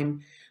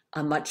time,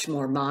 a much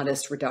more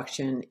modest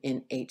reduction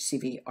in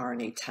HCV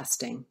RNA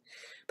testing.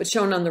 But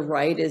shown on the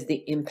right is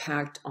the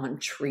impact on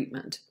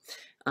treatment.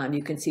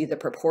 You can see the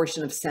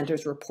proportion of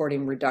centers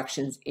reporting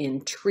reductions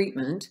in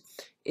treatment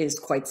is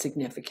quite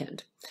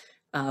significant,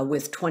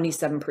 with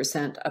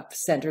 27% of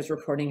centers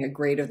reporting a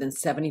greater than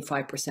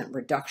 75%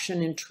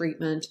 reduction in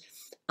treatment,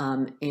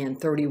 and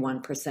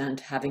 31%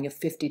 having a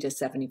 50 to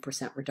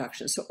 70%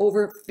 reduction. So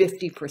over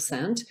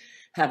 50%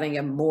 having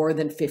a more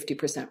than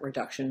 50%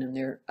 reduction in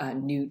their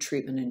new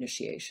treatment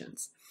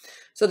initiations.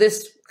 So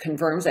this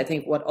confirms, I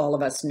think, what all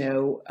of us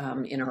know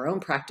in our own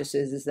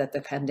practices, is that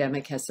the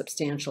pandemic has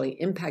substantially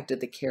impacted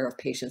the care of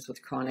patients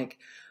with chronic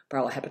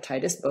viral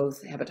hepatitis,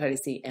 both hepatitis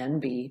C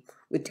and B,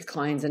 with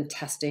declines in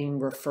testing,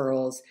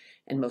 referrals,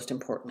 and most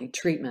importantly,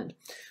 treatment.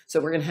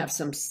 So we're going to have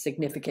some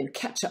significant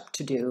catch-up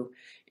to do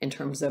in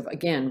terms of,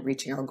 again,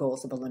 reaching our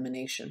goals of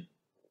elimination.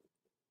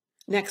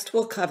 Next,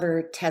 we'll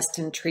cover test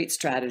and treat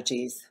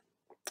strategies.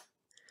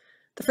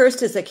 The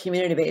first is a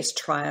community-based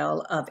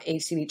trial of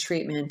HCV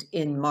treatment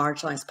in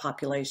marginalized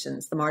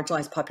populations, the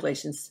marginalized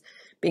populations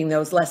being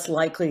those less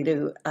likely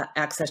to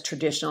access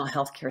traditional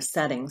healthcare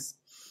settings.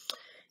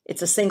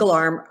 It's a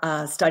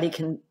single-arm study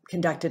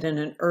conducted in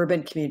an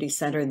urban community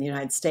center in the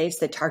United States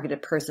that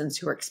targeted persons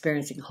who are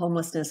experiencing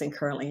homelessness and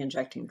currently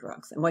injecting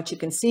drugs. And what you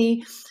can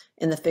see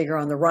in the figure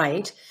on the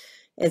right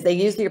is they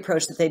used the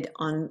approach that they,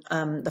 on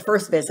the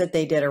first visit,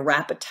 they did a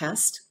rapid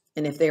test.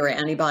 And if they were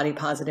antibody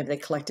positive, they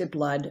collected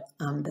blood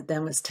that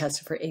then was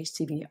tested for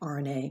HCV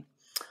RNA.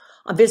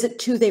 On visit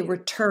 2, they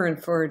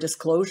returned for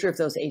disclosure of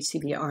those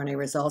HCV RNA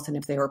results. And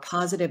if they were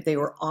positive, they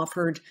were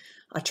offered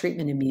a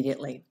treatment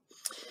immediately.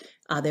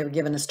 They were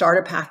given a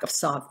starter pack of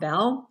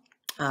Sofval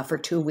for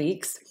 2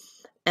 weeks.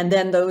 And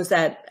then those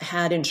that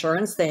had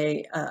insurance,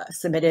 they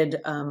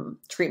submitted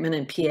treatment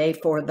and PA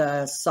for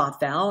the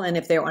Sofval. And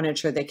if they were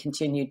uninsured, they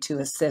continued to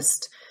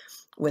assist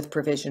with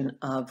provision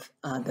of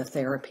the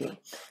therapy.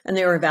 And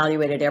they were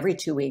evaluated every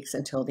 2 weeks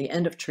until the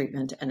end of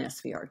treatment and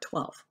SVR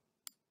 12.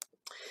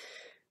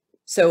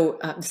 So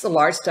this is a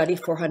large study,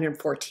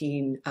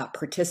 414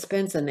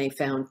 participants, and they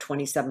found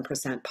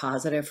 27%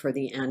 positive for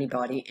the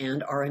antibody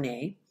and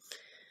RNA.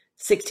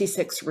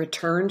 66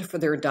 returned for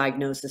their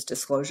diagnosis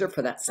disclosure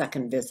for that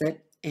second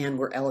visit and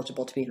were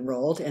eligible to be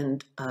enrolled,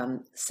 and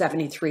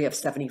 73 of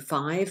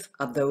 75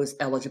 of those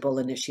eligible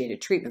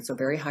initiated treatment, so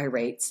very high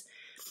rates.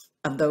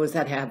 Of those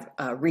that have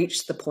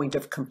reached the point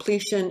of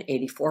completion,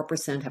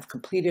 84% have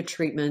completed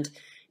treatment,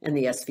 and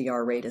the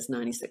SVR rate is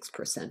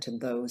 96% in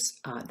those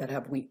that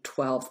have week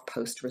 12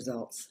 post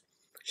results.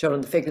 Shown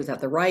in the figures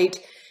at the right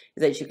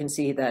is that you can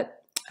see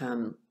that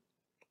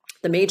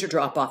the major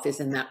drop-off is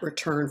in that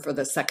return for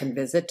the second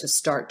visit to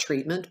start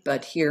treatment,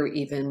 but here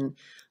even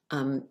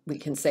we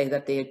can say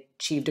that they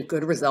achieved a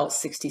good result,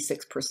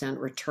 66%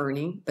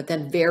 returning, but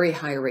then very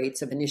high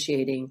rates of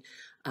initiating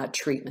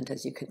treatment,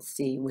 as you can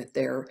see with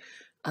their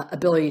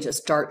ability to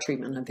start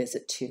treatment on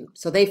visit 2.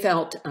 So they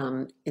felt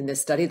in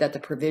this study that the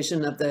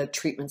provision of the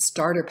treatment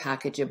starter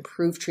package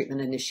improved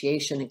treatment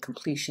initiation and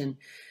completion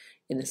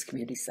in this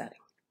community setting.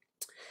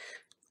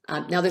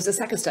 Now there's a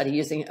second study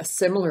using a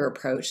similar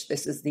approach.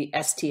 This is the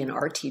ST and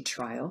RT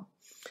trial.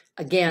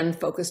 Again,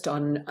 focused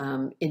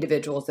on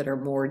individuals that are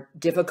more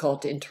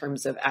difficult in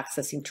terms of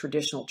accessing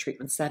traditional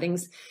treatment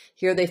settings.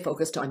 Here they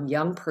focused on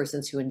young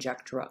persons who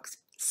inject drugs.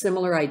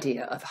 Similar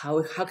idea of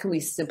how can we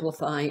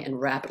simplify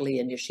and rapidly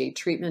initiate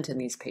treatment in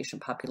these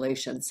patient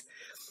populations.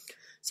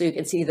 So you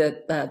can see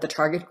that the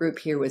target group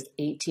here was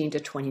 18 to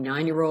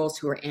 29-year-olds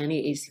who are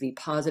anti-HCV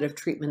positive,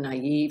 treatment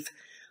naive,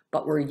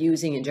 but were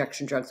using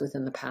injection drugs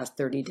within the past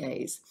 30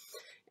 days.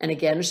 And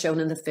again, shown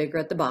in the figure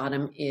at the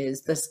bottom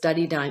is the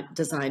study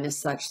design is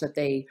such that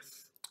they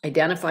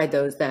identified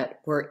those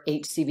that were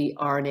HCV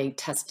RNA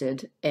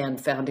tested and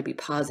found to be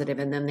positive.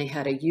 And then they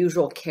had a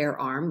usual care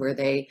arm where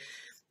they,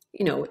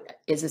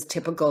 is as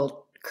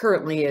typical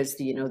currently as,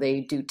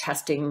 they do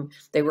testing,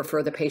 they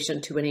refer the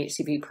patient to an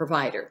HCV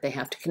provider. They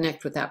have to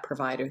connect with that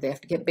provider. They have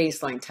to get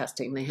baseline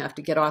testing. They have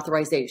to get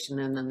authorization,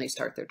 and then they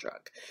start their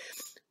drug.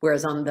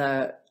 Whereas on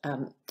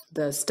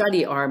the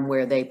study arm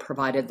where they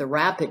provided the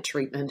rapid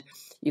treatment,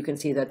 you can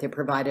see that they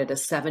provided a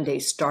 7-day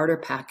starter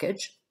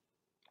package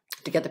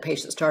to get the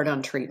patient started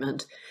on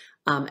treatment,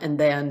 and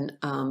then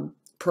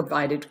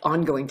provided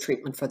ongoing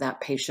treatment for that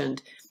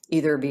patient,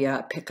 either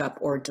via pickup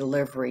or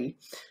delivery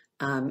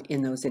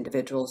in those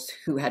individuals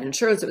who had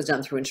insurance. It was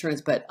done through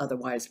insurance, but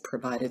otherwise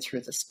provided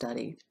through the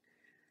study.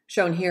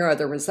 Shown here are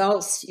the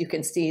results. You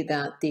can see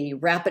that the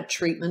rapid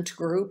treatment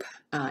group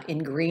in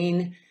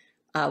green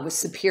was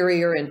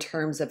superior in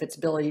terms of its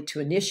ability to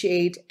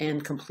initiate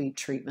and complete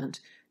treatment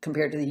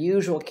compared to the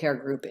usual care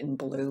group in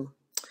blue.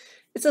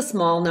 It's a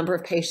small number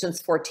of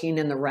patients, 14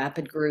 in the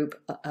rapid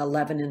group,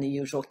 11 in the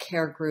usual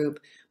care group,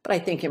 but I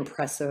think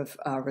impressive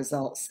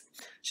results.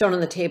 Shown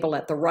on the table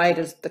at the right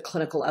is the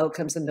clinical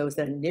outcomes in those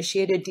that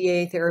initiated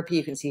DA therapy.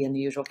 You can see in the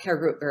usual care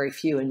group, very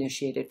few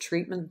initiated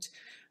treatment,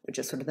 which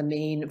is sort of the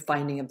main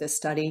finding of this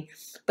study.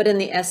 But in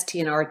the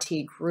ST and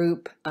RT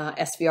group,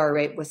 SVR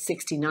rate was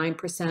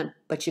 69%,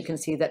 but you can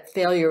see that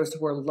failures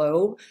were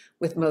low,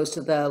 with most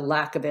of the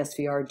lack of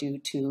SVR due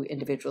to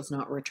individuals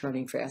not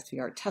returning for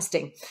SVR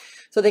testing.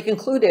 So they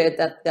concluded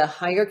that the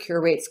higher cure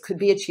rates could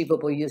be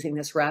achievable using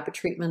this rapid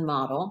treatment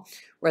model,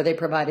 where they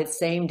provided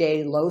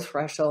same-day,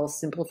 low-threshold,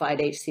 simplified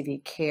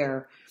HCV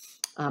care,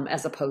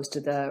 as opposed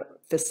to the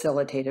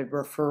facilitated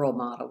referral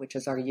model, which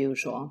is our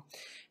usual.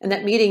 And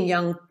that meeting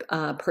young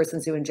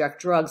persons who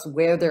inject drugs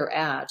where they're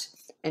at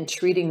and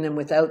treating them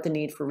without the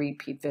need for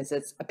repeat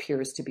visits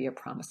appears to be a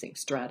promising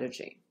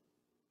strategy.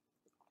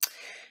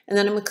 And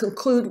then I'm going to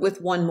conclude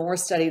with one more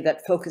study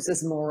that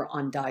focuses more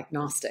on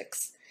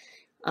diagnostics.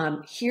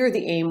 Here,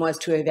 the aim was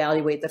to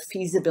evaluate the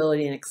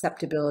feasibility and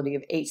acceptability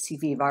of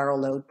HCV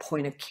viral load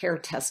point-of-care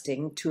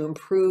testing to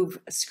improve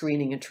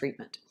screening and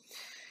treatment.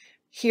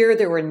 Here,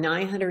 there were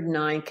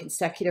 909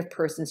 consecutive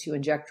persons who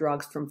inject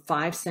drugs from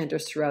 5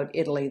 centers throughout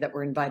Italy that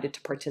were invited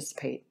to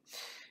participate.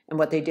 And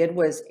what they did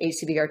was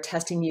HCVR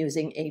testing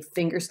using a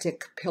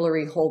fingerstick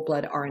capillary whole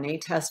blood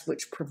RNA test,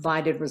 which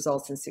provided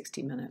results in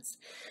 60 minutes.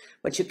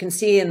 What you can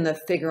see in the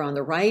figure on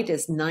the right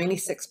is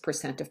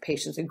 96% of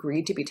patients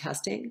agreed to be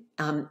testing.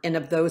 And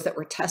of those that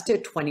were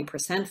tested,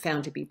 20%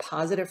 found to be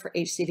positive for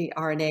HCV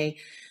RNA.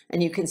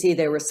 And you can see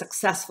they were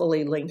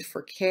successfully linked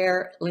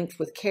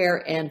with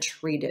care and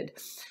treated.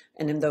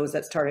 And in those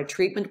that started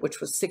treatment, which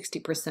was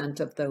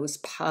 60% of those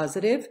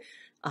positive,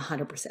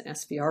 100%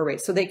 SVR rate.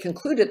 So they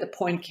concluded that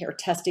point-of-care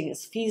testing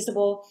is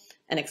feasible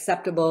and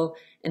acceptable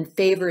and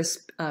favors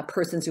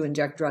persons who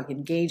inject drug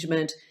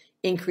engagement,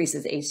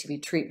 increases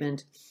HCV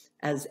treatment,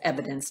 as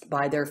evidenced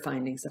by their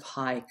findings of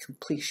high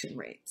completion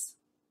rates.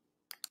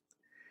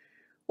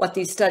 What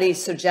these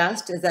studies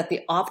suggest is that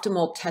the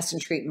optimal test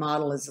and treat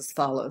model is as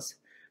follows: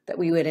 that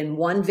we would, in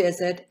one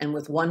visit and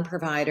with one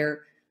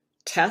provider,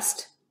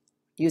 test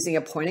using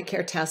a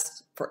point-of-care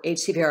test for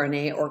HCV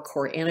RNA or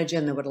core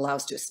antigen that would allow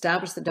us to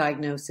establish the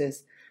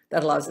diagnosis,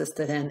 that allows us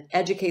to then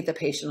educate the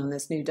patient on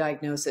this new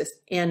diagnosis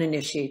and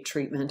initiate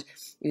treatment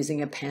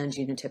using a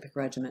pan-genotypic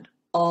regimen,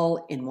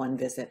 all in one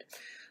visit.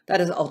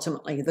 That is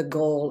ultimately the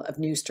goal of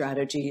new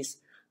strategies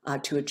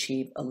to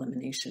achieve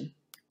elimination.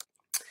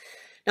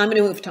 Now I'm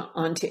going to move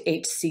on to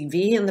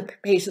HCV and the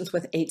patients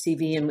with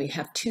HCV, and we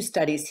have two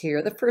studies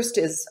here. The first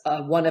is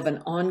one of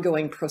an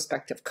ongoing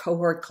prospective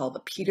cohort called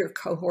the Peter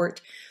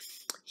cohort.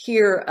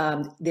 Here,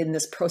 in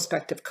this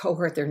prospective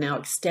cohort, they're now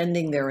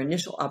extending their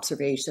initial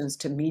observations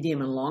to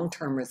medium and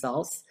long-term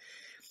results.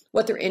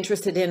 What they're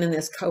interested in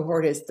this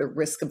cohort is the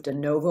risk of de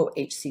novo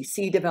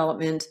HCC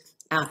development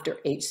after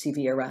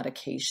HCV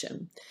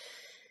eradication.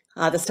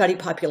 The study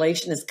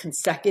population is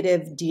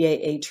consecutive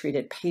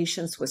DAA-treated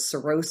patients with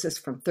cirrhosis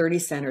from 30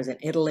 centers in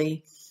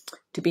Italy.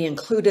 To be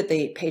included,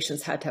 the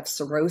patients had to have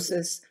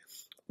cirrhosis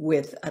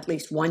with at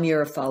least 1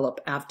 year of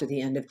follow-up after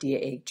the end of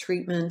DAA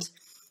treatment,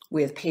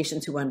 with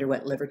patients who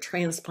underwent liver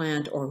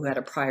transplant or who had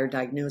a prior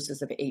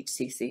diagnosis of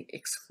HCC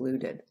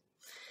excluded.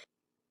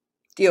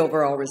 The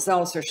overall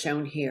results are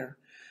shown here.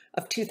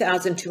 Of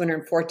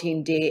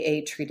 2,214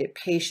 DAA-treated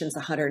patients,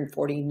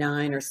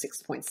 149 or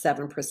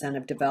 6.7%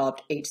 have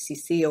developed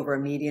HCC over a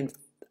median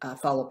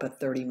follow-up of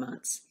 30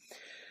 months.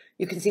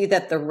 You can see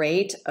that the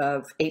rate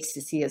of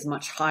HCC is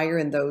much higher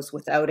in those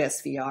without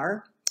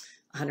SVR.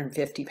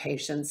 150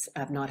 patients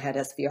have not had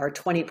SVR,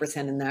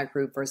 20% in that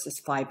group versus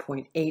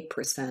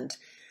 5.8%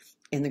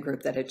 in the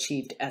group that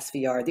achieved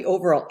SVR. The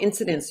overall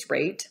incidence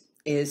rate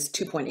is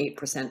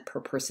 2.8% per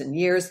person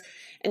years.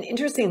 And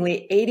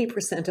interestingly,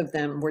 80% of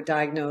them were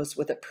diagnosed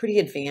with a pretty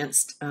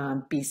advanced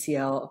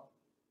BCLC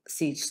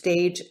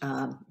stage,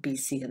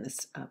 BC in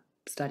this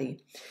study.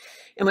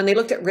 And when they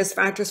looked at risk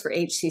factors for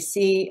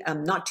HCC,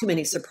 not too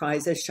many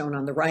surprises shown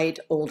on the right: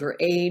 older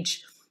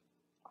age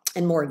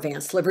and more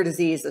advanced liver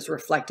disease as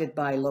reflected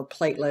by low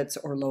platelets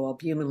or low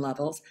albumin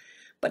levels.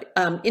 But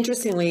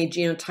interestingly,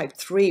 genotype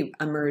 3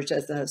 emerged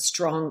as a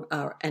strong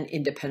and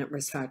independent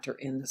risk factor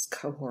in this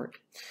cohort.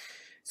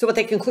 So what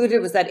they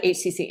concluded was that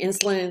HCC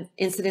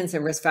incidence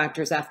and risk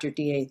factors after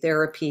DA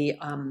therapy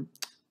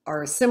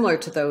are similar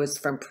to those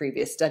from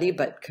previous study,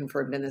 but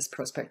confirmed in this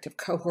prospective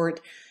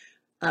cohort.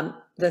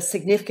 The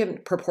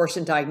significant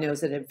proportion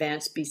diagnosed at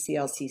advanced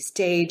BCLC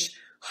stage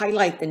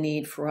highlight the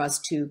need for us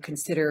to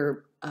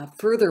consider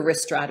further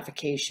risk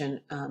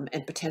stratification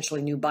and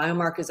potentially new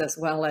biomarkers, as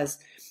well as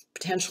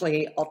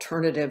potentially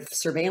alternative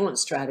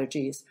surveillance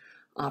strategies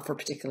for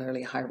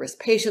particularly high-risk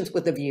patients,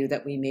 with the view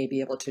that we may be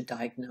able to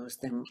diagnose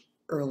them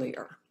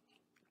earlier.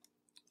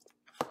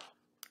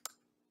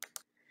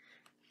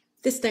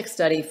 This next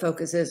study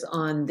focuses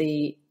on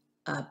the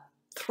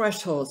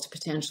thresholds to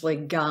potentially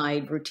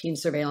guide routine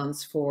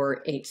surveillance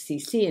for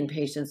HCC in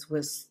patients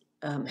with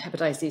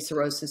hepatitis C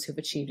cirrhosis who've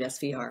achieved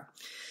SVR.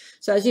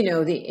 So as you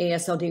know, the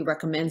AASLD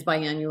recommends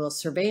biannual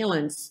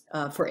surveillance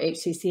for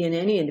HCC in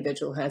any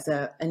individual who has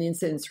an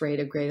incidence rate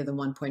of greater than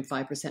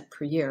 1.5%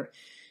 per year.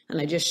 And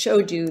I just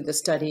showed you the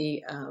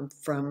study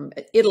from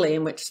Italy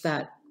in which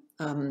that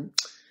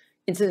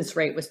incidence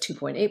rate was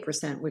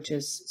 2.8%, which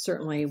is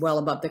certainly well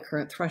above the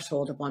current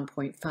threshold of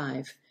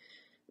 1.5.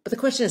 But the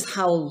question is,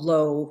 how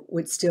low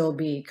would still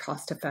be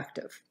cost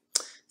effective?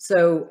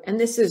 So, and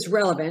this is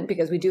relevant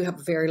because we do have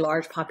a very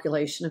large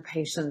population of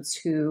patients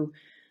who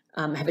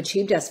have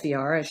achieved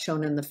SVR, as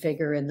shown in the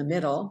figure in the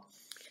middle,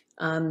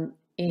 and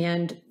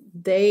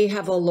they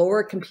have a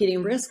lower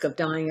competing risk of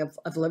dying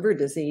of liver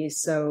disease.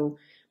 So,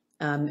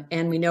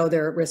 and we know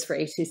their risk for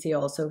HCC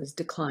also has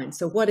declined.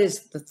 So what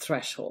is the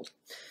threshold?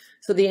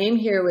 So the aim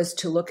here was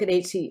to look at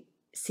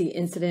HCC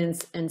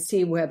incidence and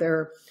see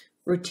whether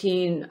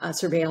routine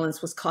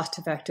surveillance was cost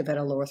effective at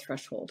a lower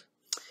threshold.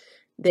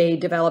 They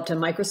developed a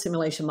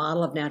microsimulation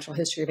model of natural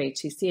history of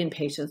HCC in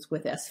patients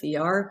with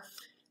SVR.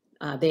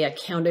 They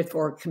accounted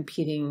for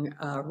competing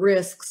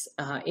risks,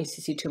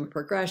 HCC tumor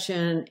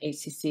progression,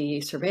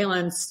 HCC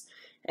surveillance,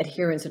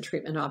 adherence and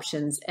treatment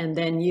options, and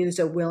then used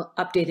a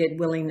updated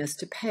willingness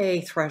to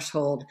pay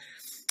threshold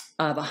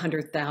of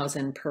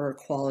 100,000 per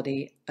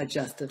quality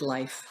adjusted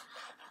life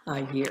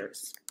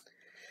years.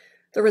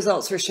 The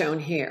results are shown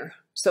here.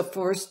 So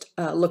first,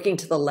 looking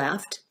to the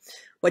left,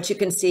 what you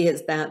can see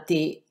is that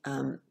the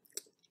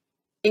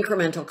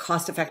incremental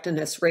cost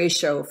effectiveness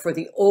ratio for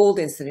the old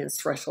incidence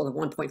threshold of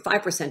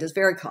 1.5% is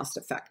very cost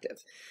effective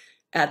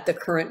at the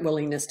current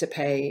willingness to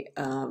pay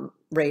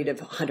rate of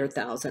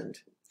 100,000.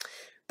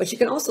 But you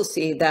can also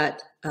see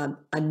that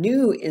a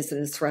new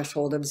incidence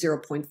threshold of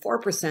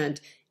 0.4%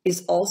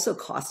 is also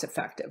cost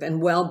effective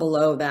and well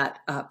below that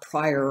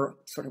prior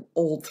sort of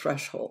old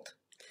threshold.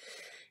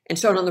 And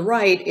shown on the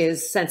right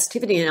is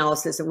sensitivity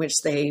analysis in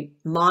which they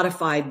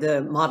modified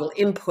the model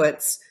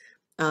inputs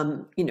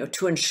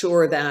to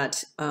ensure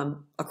that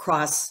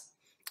across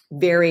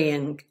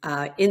varying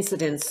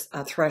incidence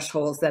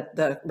thresholds that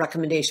the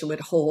recommendation would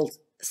hold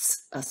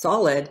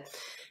solid.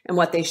 And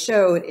what they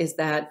showed is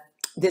that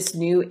this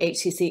new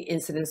HCC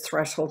incidence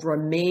threshold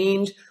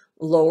remained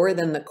lower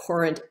than the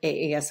current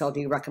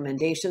AASLD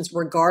recommendations,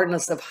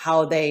 regardless of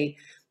how they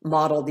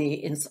model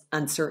the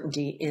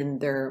uncertainty in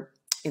their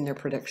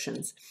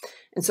predictions.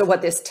 And so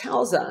what this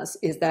tells us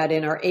is that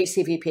in our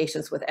HCV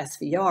patients with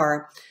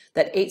SVR,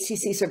 that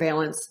HCC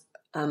surveillance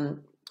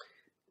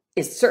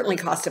is certainly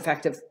cost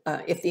effective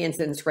if the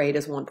incidence rate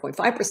is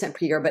 1.5%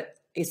 per year, but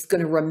it's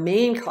going to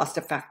remain cost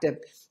effective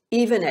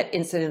even at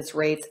incidence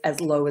rates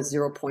as low as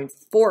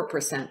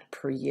 0.4%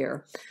 per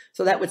year.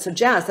 So that would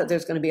suggest that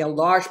there's going to be a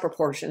large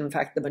proportion, in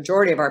fact, the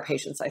majority of our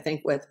patients, I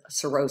think, with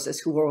cirrhosis,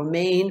 who will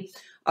remain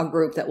a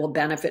group that will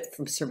benefit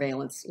from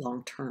surveillance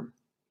long term.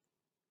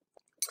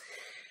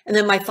 And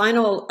then my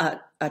final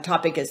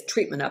topic is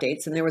treatment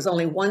updates. And there was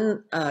only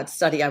one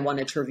study I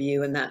wanted to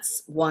review, and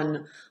that's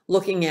one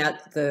looking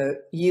at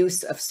the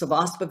use of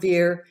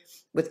sofosbuvir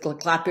with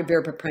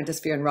glecaglipir,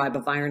 beprentasvir, and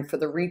ribavirin for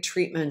the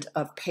retreatment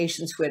of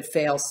patients who had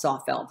failed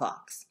soft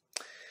Valvox.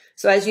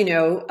 So as you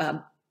know,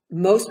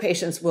 most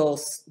patients will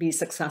be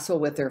successful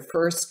with their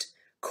first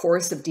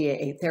course of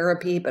DAA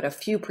therapy, but a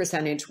few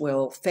percentage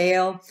will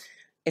fail.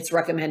 It's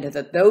recommended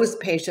that those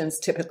patients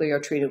typically are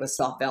treated with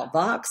soft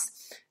Valvox.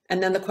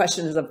 And then the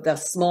question is of the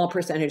small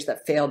percentage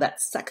that fail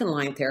that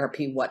second-line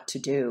therapy, what to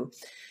do.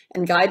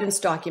 And guidance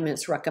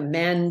documents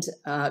recommend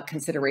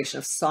consideration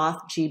of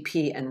soft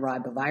GP and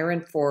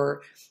ribavirin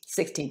for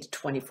 16 to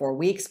 24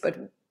 weeks,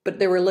 but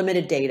there were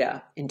limited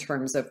data in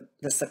terms of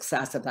the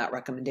success of that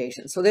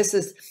recommendation. So this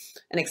is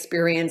an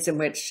experience in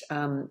which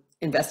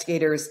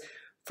investigators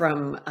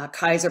from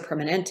Kaiser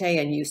Permanente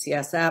and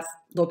UCSF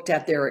looked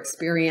at their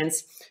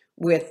experience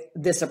with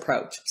this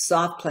approach,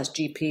 soft plus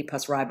GP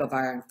plus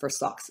ribavirin for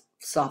soft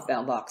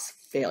Valvox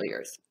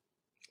failures.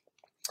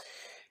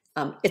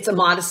 It's a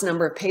modest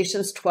number of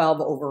patients,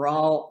 12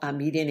 overall,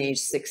 median age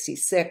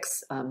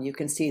 66. You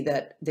can see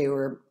that they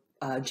were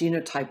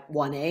genotype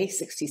 1A,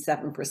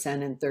 67%,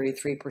 and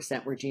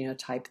 33% were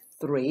genotype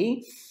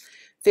 3.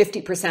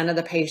 50% of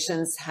the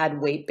patients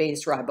had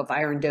weight-based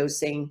ribavirin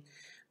dosing.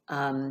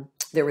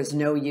 There was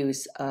no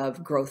use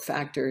of growth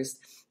factors.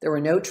 There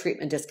were no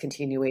treatment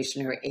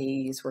discontinuation or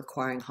AEs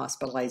requiring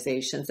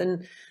hospitalizations.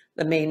 And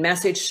the main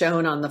message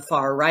shown on the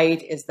far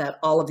right is that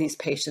all of these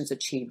patients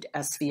achieved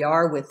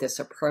SVR with this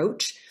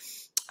approach,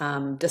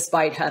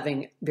 despite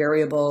having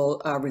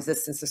variable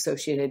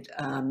resistance-associated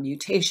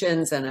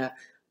mutations and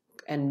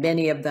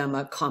many of them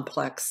a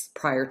complex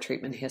prior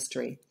treatment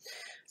history.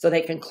 So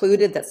they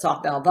concluded that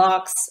soft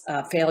Valvox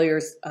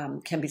failures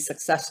can be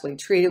successfully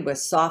treated with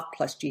soft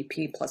plus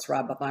GP plus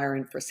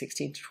ribavirin for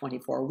 16 to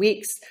 24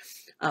 weeks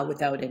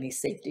without any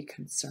safety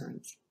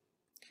concerns.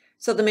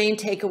 So the main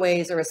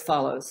takeaways are as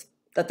follows: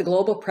 that the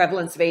global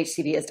prevalence of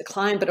HCV has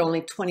declined, but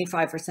only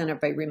 25% of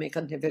viremic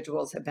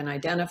individuals have been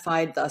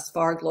identified thus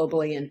far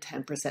globally and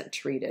 10%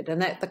 treated.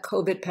 And that the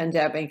COVID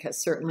pandemic has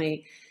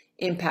certainly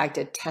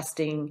impacted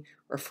testing,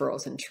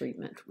 referrals, and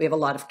treatment. We have a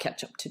lot of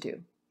catch up to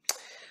do.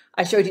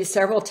 I showed you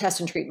several test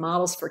and treat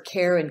models for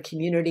care in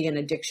community and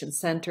addiction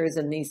centers,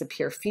 and these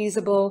appear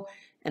feasible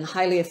and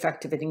highly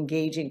effective at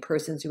engaging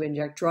persons who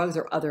inject drugs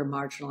or other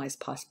marginalized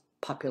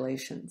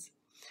populations.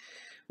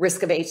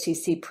 Risk of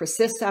HCC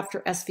persists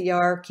after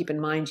SVR. Keep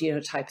in mind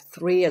genotype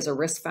 3 as a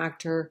risk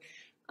factor.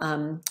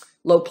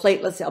 Low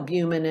platelets,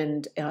 albumin,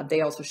 and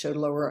they also showed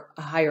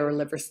higher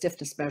liver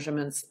stiffness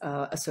measurements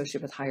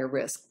associated with higher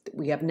risk.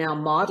 We have now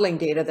modeling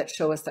data that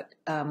show us that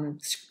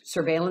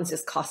surveillance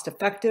is cost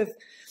effective,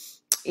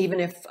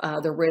 even if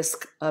the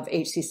risk of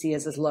HCC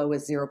is as low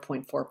as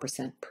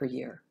 0.4% per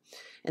year.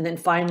 And then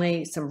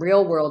finally, some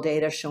real world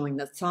data showing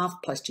that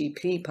soft plus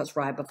GP plus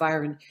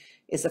ribavirin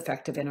is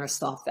effective in our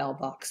soft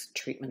Valvox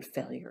treatment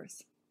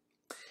failures.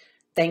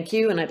 Thank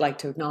you, and I'd like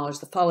to acknowledge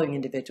the following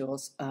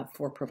individuals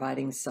for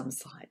providing some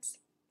slides.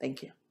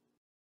 Thank you.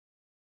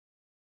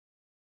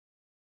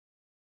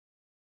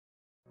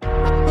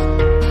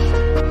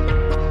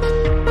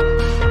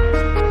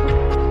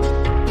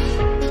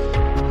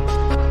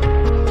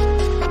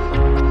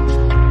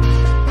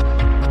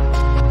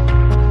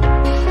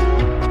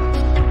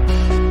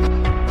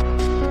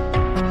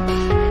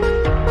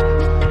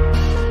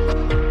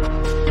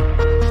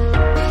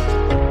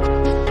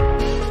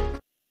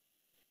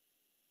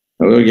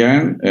 Hello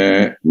again.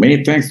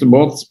 Many thanks to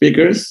both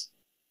speakers.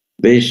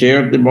 They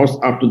shared the most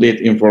up-to-date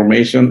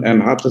information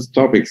and hottest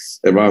topics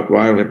about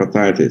viral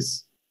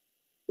hepatitis.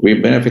 We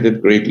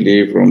benefited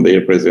greatly from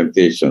their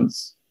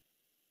presentations.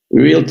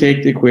 We will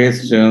take the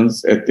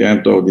questions at the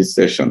end of this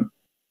session.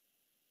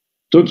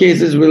 Two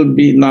cases will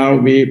now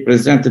be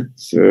presented,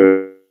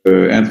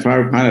 and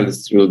 5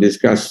 panelists will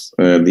discuss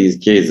these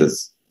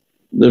cases.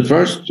 The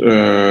first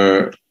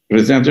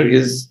presenter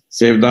is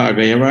Sevda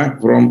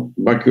Agayeva from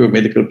Baku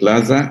Medical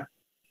Plaza.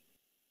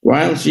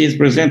 While she is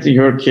presenting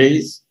her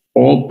case,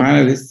 all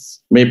panelists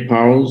may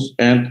pause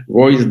and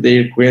voice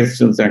their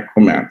questions and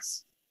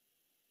comments.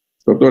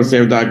 Dr.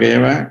 Sevda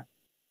Agayeva.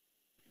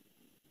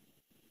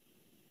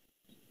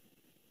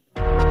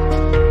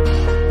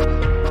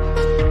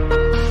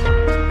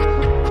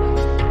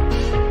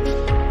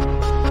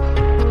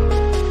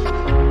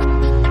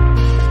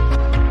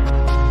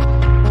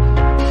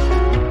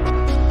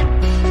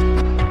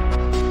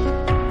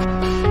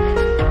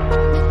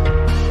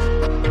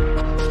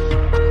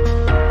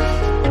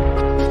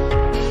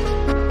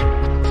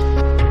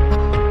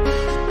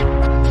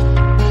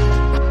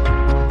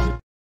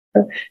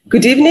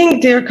 Good evening,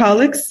 dear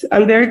colleagues.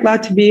 I'm very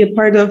glad to be a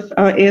part of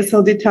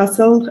ASLD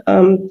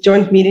TASL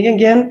joint meeting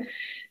again.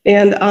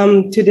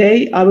 And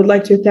today I would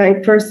like to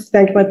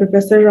thank my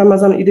professor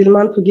Ramazan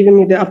İdilman for giving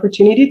me the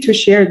opportunity to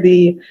share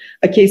the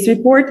case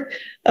report.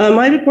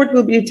 My report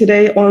will be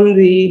today on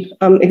the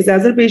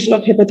exacerbation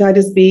of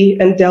hepatitis B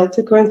and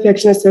Delta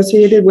co-infection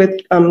associated with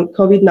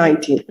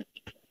COVID-19.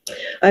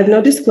 I have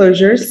no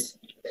disclosures.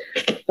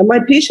 My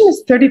patient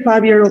is a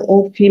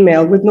 35-year-old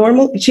female with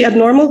she had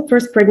normal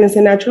first pregnancy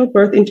and natural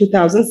birth in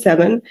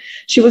 2007.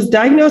 She was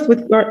diagnosed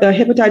with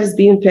hepatitis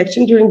B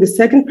infection during the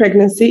second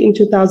pregnancy in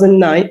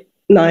 2009.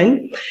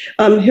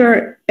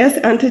 Her S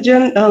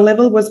antigen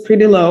level was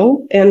pretty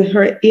low, and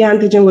her E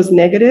antigen was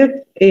negative,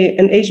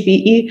 and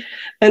HBe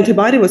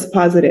antibody was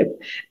positive.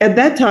 At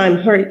that time,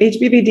 her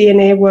HBV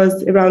DNA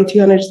was around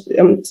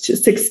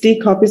 260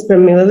 copies per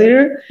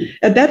milliliter.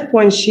 At that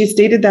point, she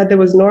stated that there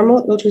was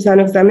normal ultrasound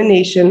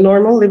examination,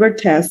 normal liver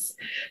tests.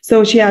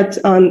 So she had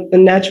a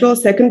natural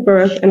second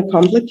birth and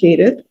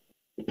complicated.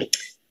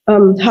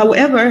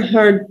 However,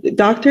 her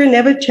doctor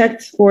never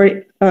checked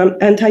for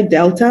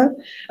anti-Delta,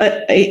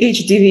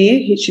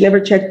 HDV. She never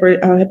checked for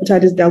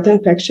hepatitis Delta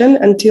infection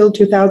until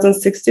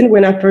 2016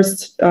 when I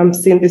first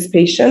seen this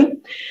patient.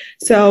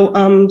 So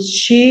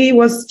she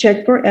was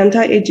checked for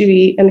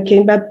anti-HDV and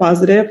came back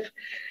positive.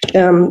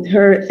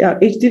 Her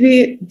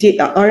HDV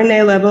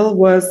RNA level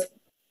was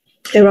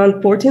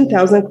around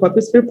 14,000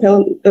 copies per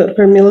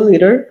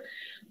milliliter.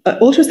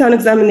 Ultrasound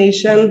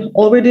examination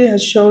already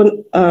has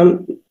shown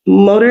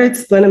moderate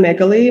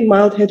splenomegaly,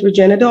 mild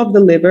heterogeneity of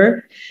the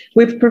liver.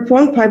 We've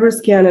performed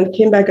fibroscan and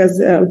came back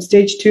as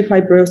stage 2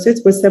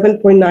 fibrosis with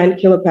 7.9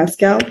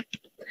 kilopascal.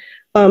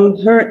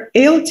 Her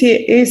ALT,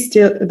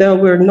 still though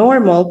were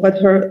normal, but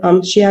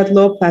she had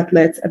low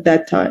platelets at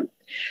that time.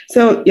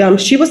 So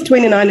she was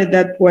 29 at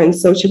that point,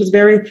 so she was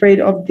very afraid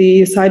of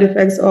the side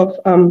effects of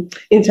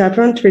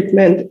interferon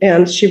treatment,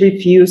 and she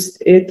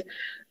refused it.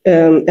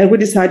 And we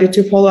decided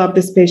to follow up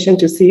this patient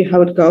to see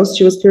how it goes.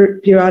 She was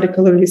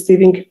periodically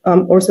receiving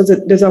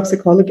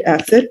desoxycholic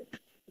acid.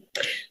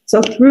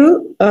 So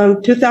through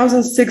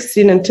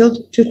 2016 until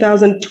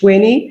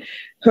 2020,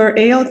 her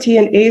ALT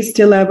and AST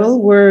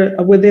level were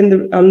within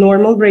the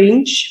normal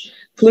range,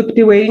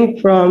 fluctuating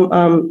from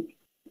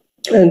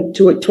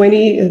to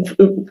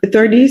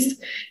 30s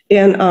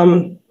and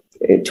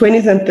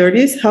 20s and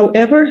 30s.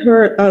 However,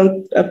 her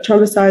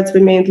thrombocytes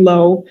remained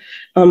low,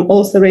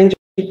 also ranging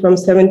from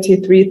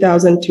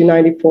 73,000 to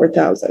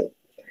 94,000.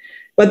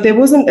 But there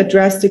wasn't a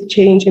drastic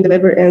change in the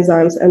liver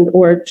enzymes and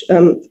or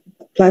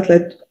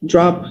platelet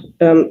drop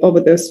over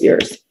those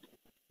years.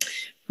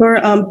 Her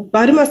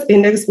body mass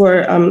index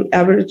were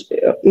average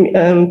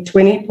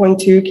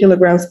 20.2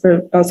 kilograms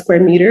per square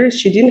meter.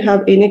 She didn't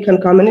have any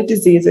concomitant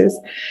diseases.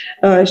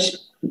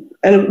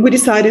 And we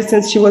decided,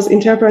 since she was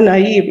interferon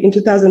naive in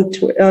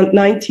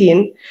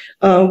 2019,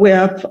 we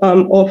have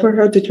offered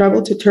her to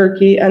travel to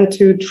Turkey and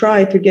to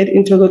try to get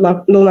into the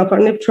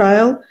lolnafarnib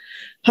trial.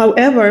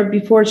 However,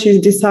 before she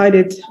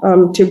decided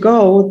to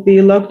go, the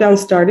lockdown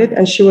started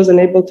and she was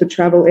unable to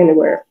travel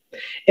anywhere.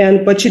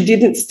 But she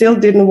still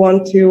didn't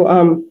want to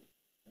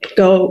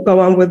go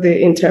on with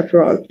the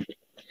interferon.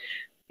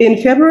 In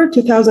February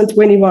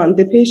 2021,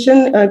 the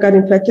patient got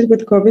infected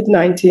with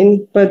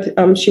COVID-19, but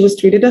she was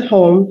treated at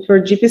home. Her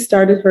GP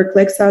started her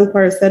Clexane,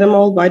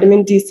 paracetamol,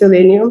 vitamin D,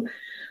 selenium.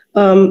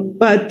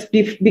 But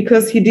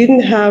because he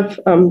didn't have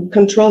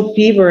controlled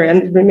fever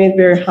and remained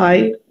very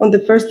high, on the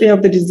first day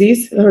of the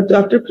disease, her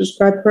doctor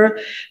prescribed her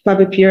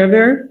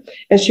favipiravir,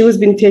 and she was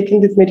been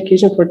taking this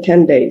medication for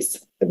 10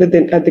 days at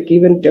the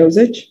given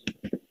dosage.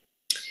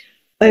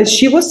 And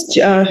she was,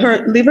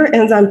 her liver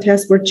enzyme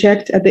tests were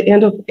checked at the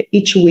end of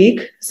each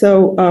week.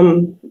 So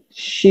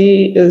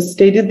she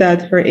stated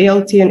that her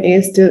ALT and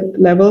AST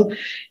level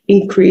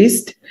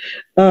increased,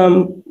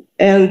 and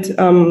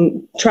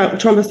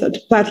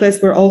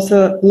platelets were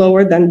also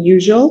lower than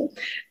usual.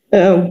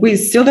 We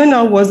still don't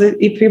know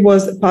if it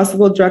was a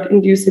possible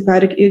drug-induced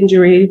hepatic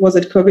injury, was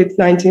it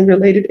COVID-19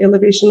 related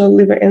elevation of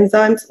liver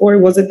enzymes, or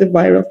was it the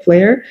viral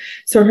flare?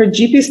 So her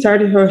GP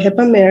started her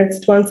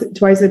Hepameds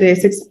twice a day,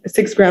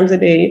 6 grams a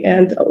day,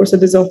 and also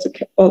dissolved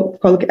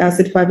alcoholic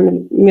acid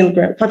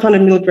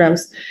 500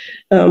 milligrams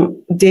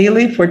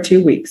daily for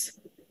 2 weeks.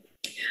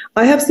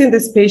 I have seen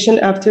this patient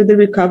after the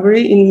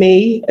recovery in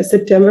May,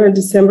 September, and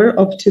December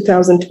of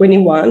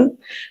 2021.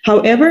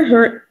 However,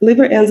 her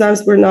liver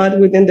enzymes were not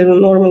within the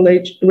normal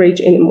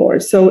range anymore.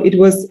 So it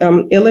was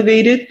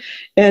elevated.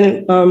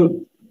 And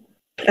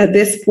at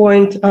this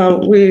point,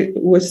 we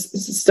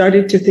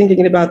started to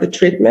thinking about the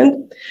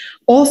treatment.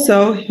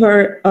 Also,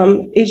 her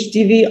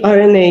HDV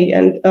RNA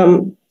and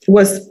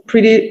was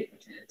pretty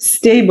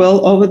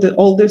stable over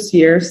all those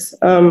years.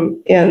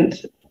 And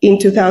in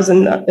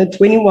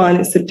 2021,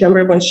 in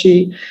September, when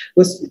she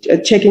was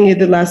checking it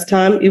the last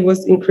time, it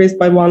was increased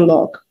by 1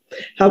 log.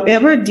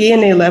 However,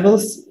 DNA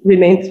levels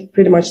remained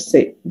pretty much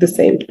the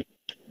same.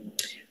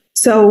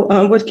 So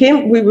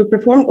we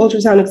performed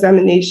ultrasound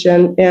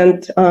examination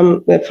and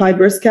a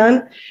fiber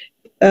scan.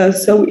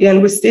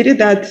 And we stated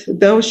that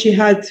though she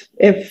had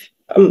stage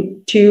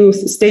 2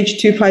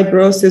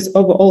 fibrosis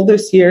over all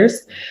those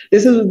years,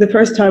 this is the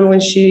first time when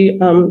she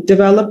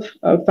developed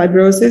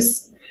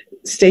fibrosis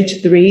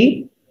stage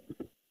 3.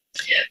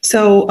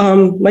 So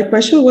my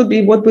question would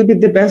be, what would be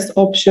the best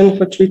option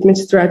for treatment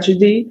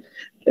strategy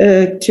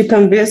to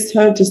convince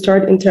her to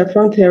start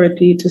interferon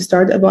therapy, to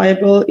start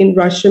available in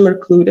Russia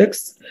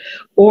Mercludex,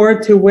 or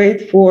to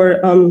wait for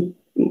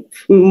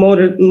more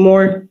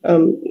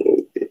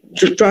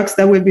drugs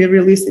that will be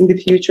released in the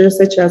future,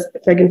 such as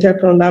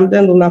interferon lambda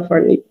and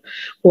lunafarnib,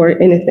 or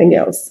anything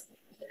else?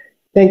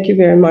 Thank you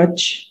very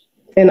much.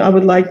 And I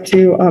would like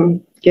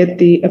to get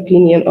the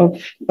opinion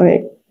of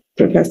my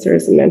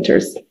professors and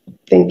mentors.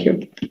 Thank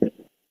you.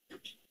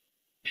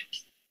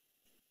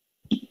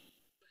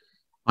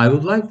 I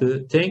would like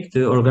to thank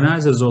the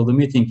organizers of the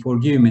meeting for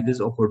giving me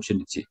this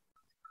opportunity.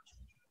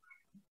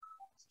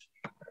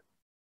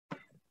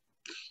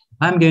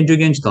 I'm Genco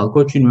Gençtal,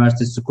 Koç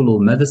University School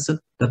of Medicine,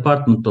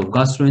 Department of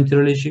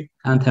Gastroenterology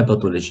and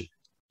Hepatology,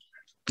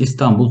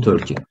 Istanbul,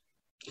 Turkey.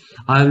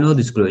 I have no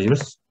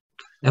disclosures.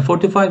 A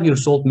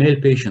 45-year-old male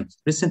patient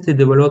recently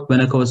developed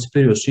vena cava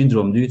superior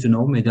syndrome due to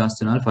no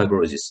mediastinal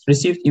fibrosis.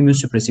 Received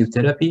immunosuppressive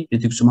therapy,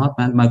 rituximab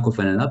and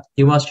mycophenolate.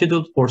 He was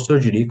scheduled for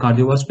surgery,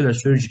 cardiovascular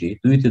surgery,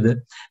 due to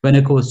the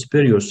vena cava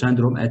superior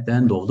syndrome at the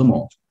end of the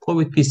month.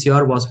 COVID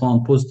PCR was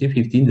found positive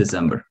 15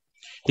 December.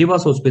 He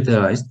was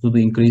hospitalized due to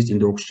increase in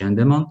the oxygen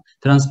demand,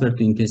 transferred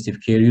to intensive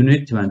care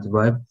unit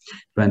 25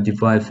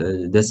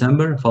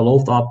 December,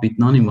 followed up with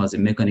non-invasive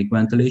mechanic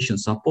ventilation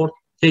support,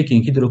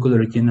 taking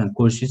hydrochloroquine and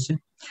colchicine,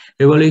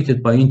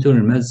 evaluated by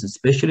internal medicine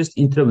specialist.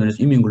 Intravenous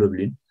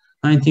immunoglobulin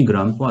 19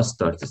 grams was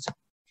started.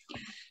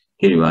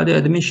 Here are the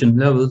admission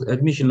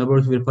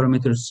laboratory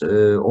parameters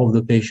of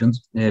the patient.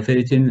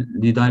 Ferritin,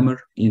 D-dimer,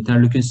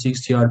 interleukin-6,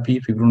 CRP,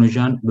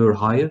 fibrinogen were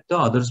higher. The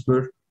others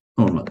were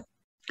normal.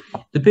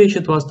 The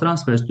patient was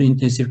transferred to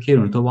intensive care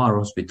unit of our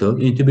hospital,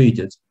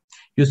 intubated.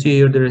 You see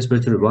here the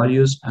respiratory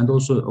values and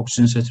also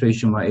oxygen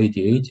saturation by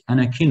 88,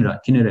 and a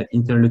Kineret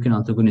interleukin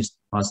antagonist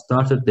was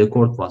started, the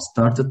court was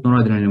started,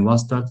 noradrenaline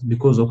was started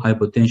because of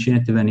hypotension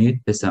at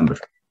 28 December.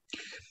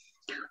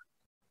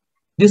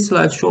 This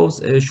slide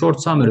shows a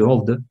short summary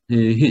of the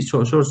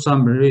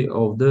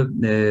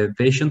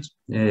patient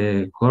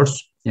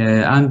course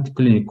and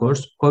clinic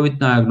course. COVID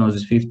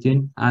diagnosis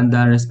 15, and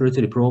then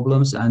respiratory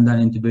problems, and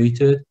then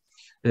intubated,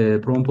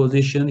 prone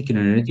position,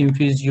 Kineret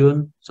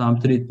infusion, some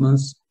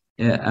treatments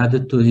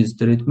added to his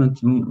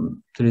treatment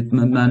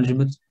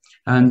management,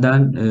 and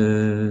then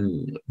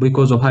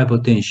because of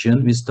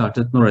hypotension, we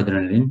started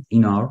noradrenaline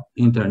in our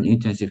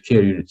intensive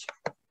care unit.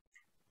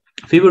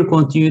 Fever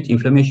continued,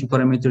 inflammation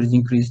parameters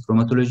increased,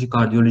 rheumatology,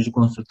 cardiology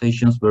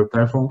consultations were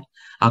performed.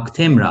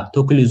 Actemra,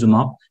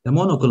 tocilizumab, a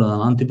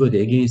monoclonal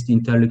antibody against the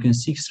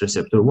interleukin-6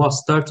 receptor was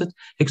started.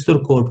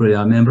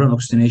 Extracorporeal membrane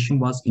oxygenation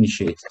was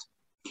initiated.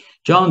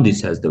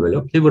 Jaundice has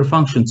developed, liver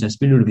function tests,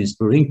 bilirubins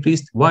were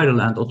increased,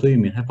 viral and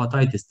autoimmune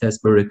hepatitis tests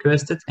were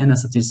requested, and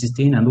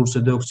acetylcysteine and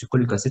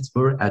ursodeoxycholic acids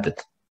were added.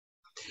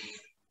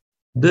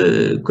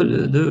 The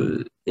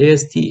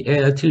AST,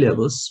 ALT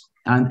levels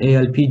and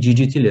ALP,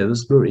 GGT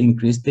levels were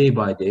increased day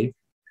by day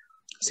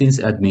since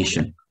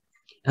admission.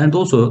 And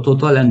also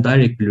total and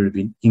direct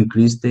bilirubin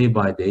increased day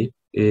by day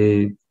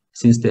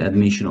since the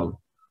admission of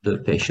the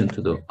patient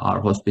to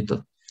our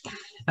hospital.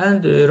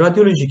 And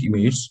radiologic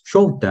images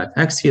showed that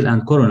axial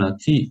and coronal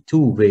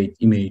T2-weight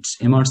image,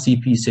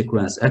 MRCP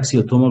sequence,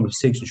 axial tomography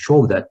section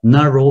showed that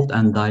narrowed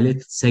and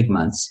dilated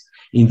segments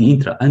in the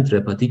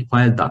intrahepatic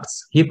bile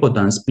ducts,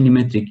 hypodense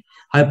millimetric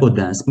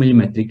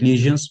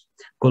lesions,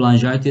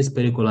 cholangitis,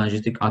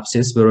 pericholangitic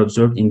abscess were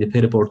observed in the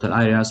periportal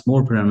areas,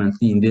 more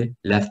prominently in the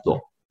left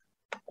lobe.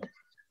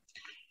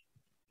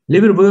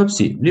 Liver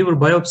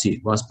biopsy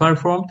was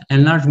performed.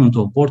 Enlargement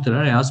of portal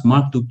areas,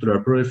 marked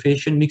ductal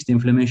proliferation, mixed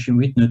inflammation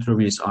with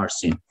neutrophils are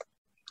seen.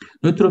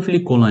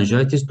 Neutrophilic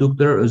cholangitis,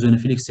 ductal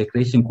eosinophilic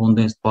secretion,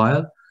 condensed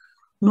bile,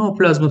 no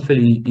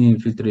plasmaphilic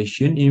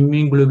infiltration,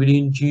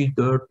 immunoglobulin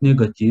G3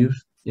 negative,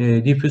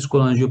 diffuse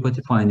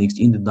cholangiopathy findings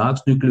in the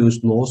ducts, nucleus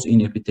loss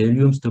in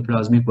epithelium,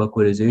 cytoplasmic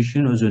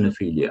vacuolization,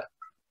 eosinophilia.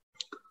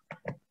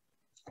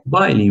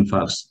 Bile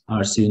infarcts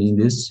are seen in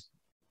this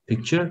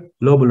picture,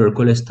 lobular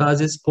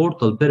cholestasis,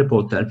 portal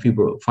periportal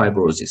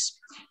fibrosis.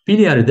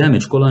 Biliary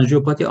damage,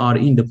 cholangiopathy are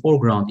in the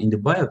foreground in the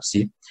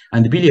biopsy,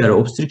 and biliary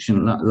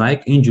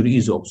obstruction-like injury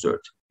is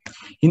observed.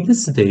 In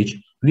this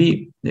stage,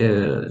 we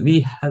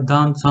have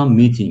done some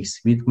meetings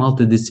with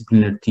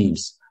multidisciplinary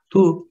teams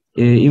to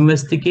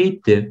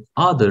investigate the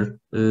other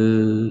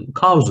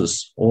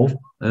causes of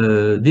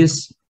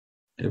these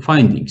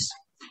findings.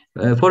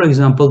 For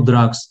example,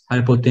 drugs,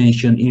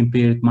 hypotension,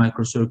 impaired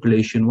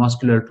microcirculation,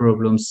 vascular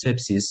problems,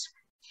 sepsis.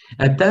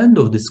 At the end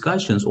of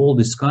discussions, all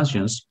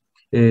discussions,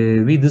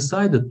 we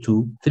decided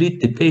to treat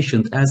the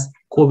patient as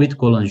COVID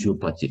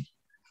cholangiopathy.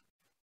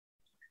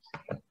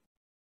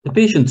 The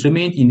patient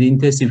remained in the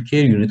intensive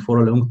care unit for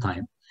a long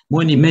time.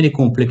 Many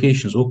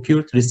complications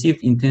occurred,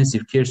 received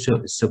intensive care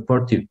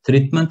supportive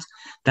treatment.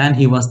 Then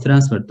he was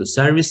transferred to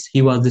service.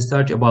 He was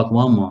discharged about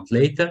 1 month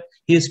later.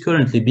 He is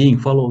currently being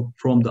followed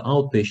from the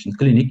outpatient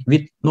clinic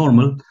with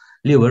normal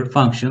liver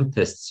function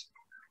tests.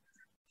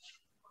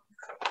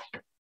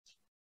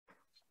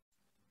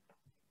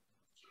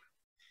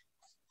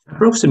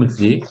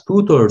 Approximately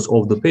 2/3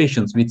 of the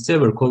patients with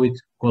severe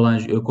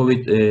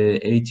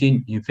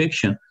COVID-19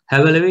 infection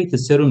have elevated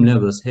serum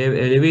levels, have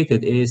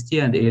elevated AST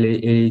and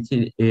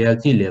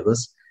ALT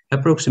levels,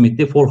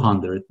 approximately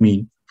 400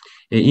 mean.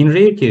 In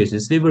rare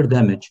cases, liver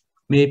damage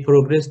may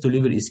progress to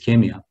liver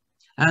ischemia.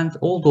 And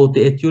although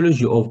the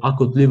etiology of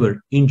acute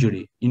liver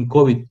injury in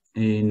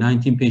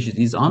COVID-19 patients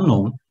is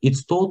unknown,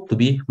 it's thought to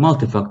be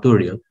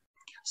multifactorial.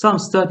 Some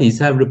studies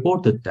have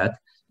reported that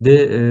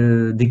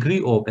the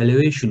degree of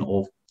elevation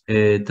of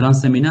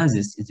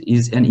transaminases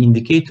is an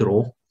indicator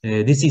of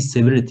disease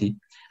severity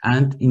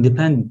and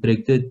independent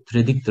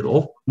predictor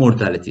of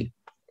mortality.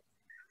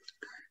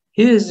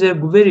 Here is a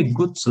very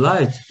good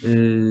slide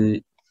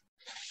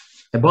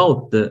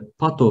about the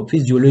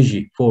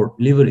pathophysiology for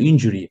liver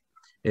injury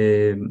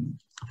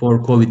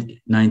for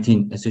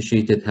COVID-19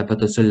 associated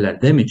hepatocellular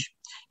damage.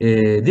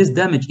 This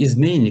damage is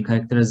mainly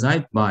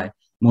characterized by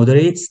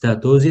moderate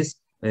steatosis,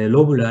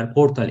 lobular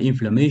portal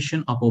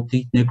inflammation,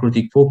 apoptic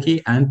necrotic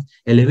foci, and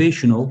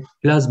elevation of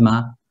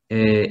plasma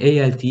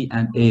ALT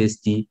and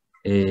AST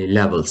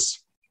levels.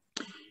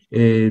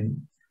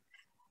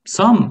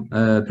 Some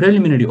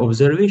preliminary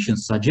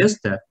observations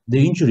suggest that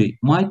the injury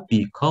might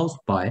be caused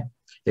by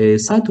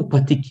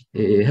cytopathic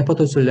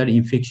hepatocellular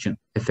infection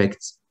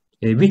effects,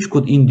 which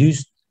could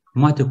induce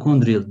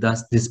mitochondrial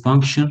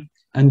dysfunction,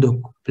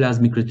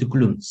 endoplasmic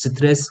reticulum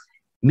stress,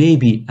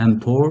 maybe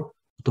mTOR,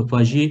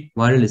 autophagy,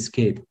 viral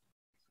escape.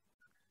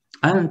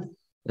 And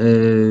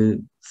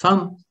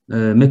some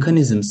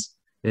mechanisms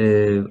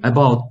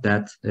about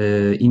that,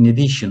 in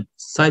addition,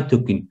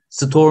 cytokine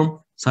storm,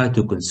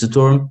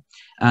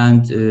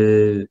 and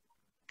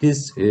this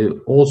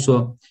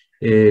also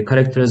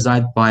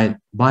characterized by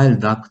bile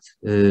duct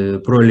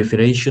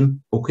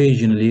proliferation,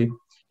 occasionally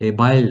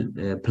bile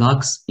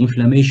plaques,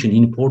 inflammation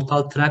in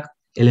portal tract,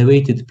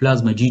 elevated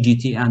plasma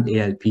GGT and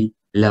ALP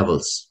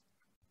levels.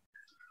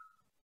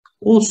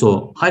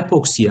 Also,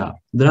 hypoxia,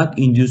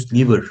 drug-induced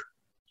liver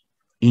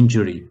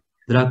injury,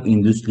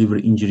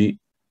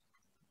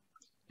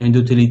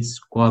 endothelitis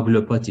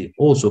coagulopathy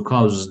also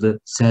causes the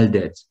cell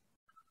death.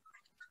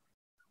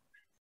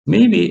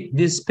 Maybe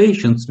these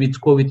patients with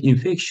COVID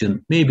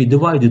infection may be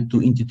divided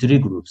into 3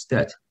 groups: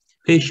 that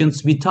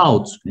patients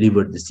without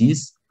liver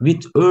disease,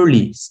 with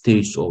early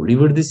stage of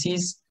liver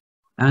disease,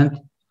 and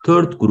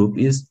third group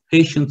is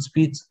patients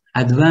with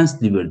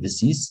advanced liver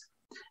disease.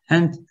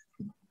 And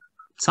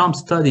some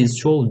studies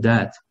show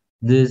that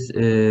this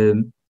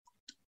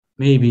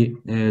maybe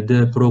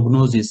the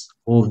prognosis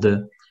of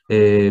the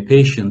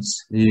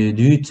patients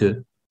due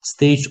to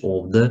stage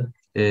of the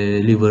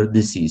liver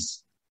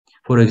disease.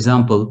 For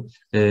example,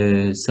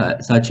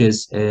 such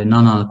as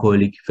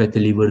non-alcoholic fatty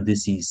liver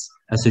disease,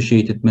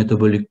 associated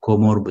metabolic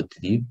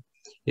comorbidity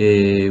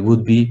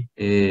would be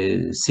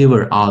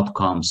severe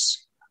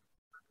outcomes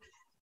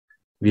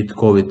with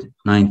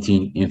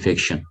COVID-19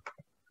 infection.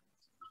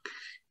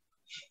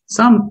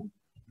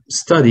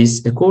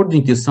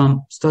 According to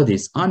some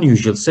studies,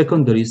 unusual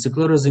secondary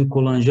sclerosing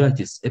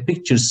cholangitis, a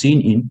picture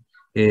seen in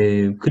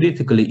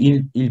critically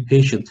ill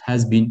patient,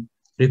 has been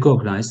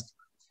recognized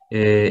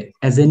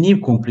as a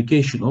new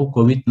complication of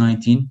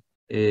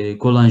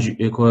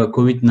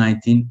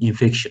COVID-19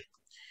 infection.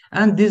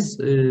 And this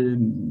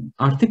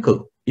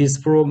article is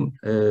from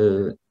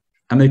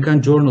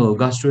American Journal of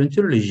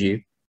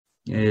Gastroenterology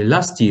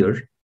last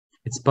year.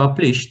 It's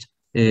published.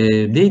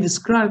 They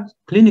described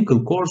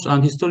clinical course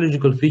and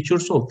histological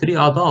features of 3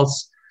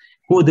 adults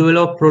who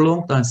developed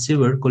prolonged and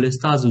severe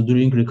cholestasis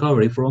during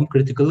recovery from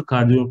critical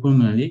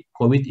cardiopulmonary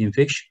COVID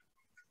infection.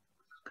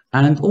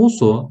 And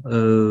also,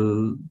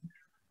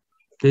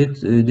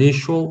 they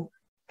show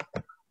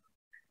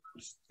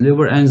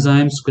liver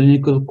enzymes,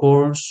 clinical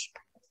course,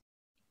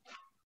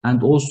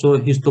 and also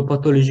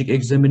histopathologic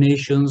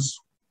examinations,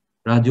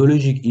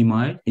 radiologic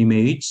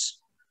images,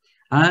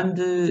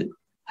 and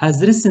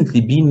has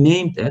recently been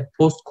named as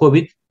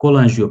post-COVID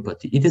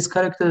cholangiopathy. It is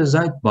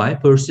characterized by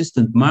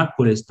persistent marked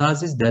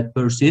cholestasis that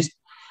persists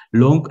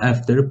long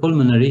after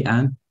pulmonary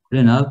and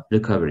renal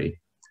recovery.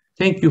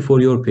 Thank you for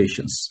your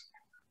patience.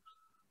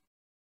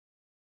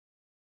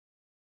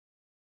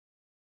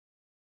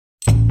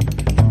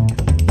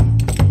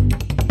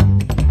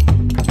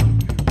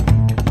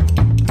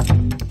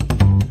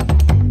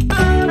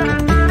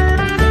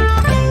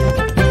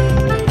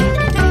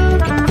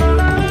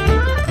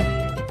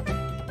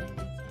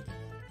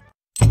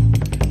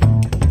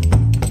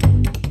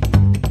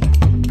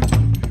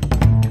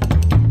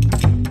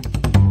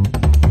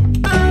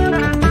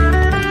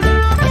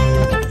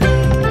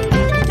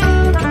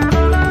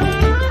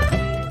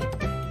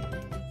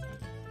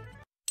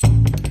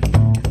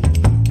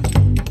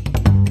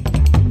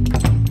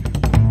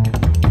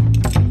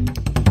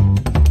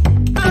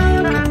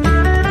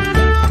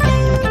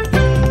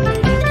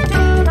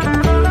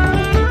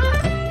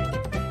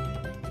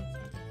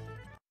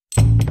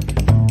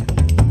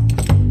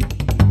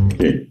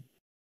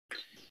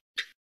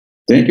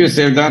 Thank you,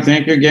 Sevda.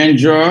 Thank you again,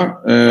 Joe.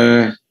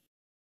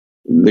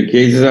 The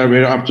cases are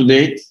very up to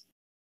date.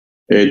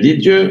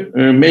 Did you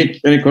make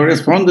any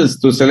correspondence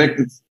to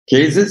selected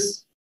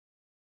cases?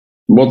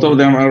 Both of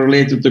them are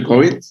related to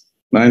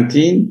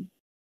COVID-19.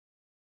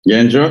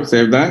 Genco,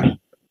 Sevda.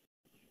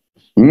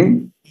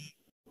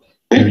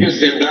 Thank you,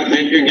 Sevda.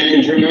 Thank you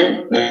again,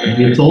 Joe.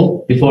 You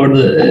told before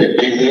the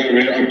cases are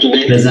very up to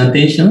date.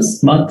 presentations,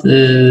 but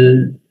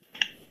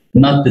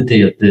not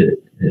detailed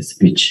the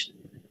speech.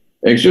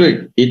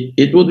 Actually,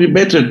 it would be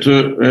better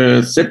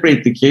to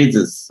separate the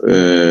cases,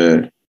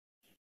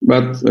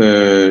 but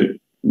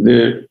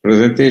the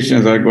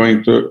presentations are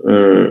going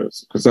to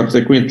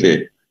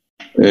subsequently.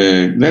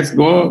 Let's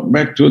go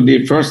back to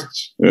the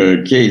first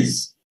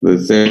case, the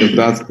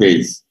Sevda's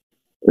case.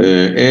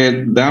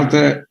 A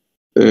Delta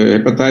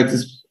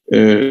hepatitis,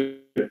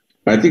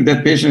 I think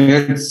that patient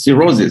had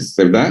cirrhosis,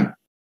 Sevda?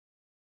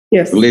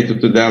 Yes.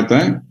 Related to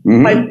Delta.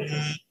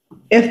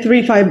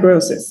 F3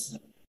 fibrosis.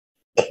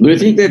 Do you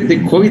think that the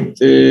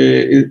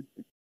COVID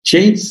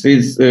changed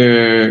his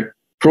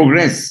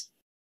progress?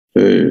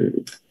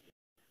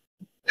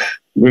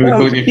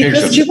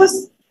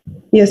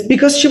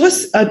 Because she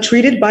was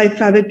treated by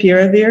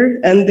favipiravir,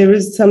 and there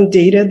is some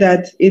data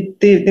that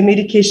the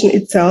medication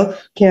itself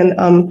can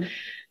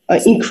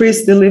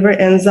increase the liver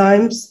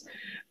enzymes.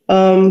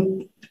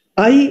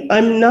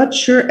 I'm not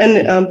sure, and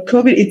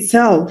COVID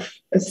itself,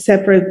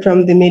 separate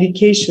from the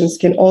medications,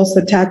 can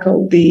also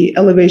tackle the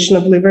elevation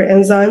of liver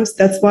enzymes.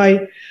 That's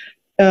why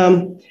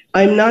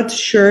I'm not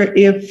sure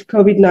if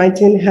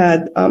COVID-19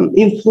 had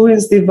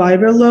influenced the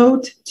viral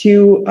load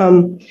to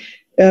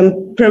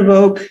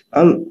provoke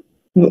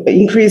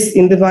increase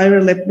in the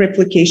viral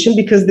replication,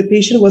 because the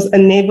patient was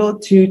unable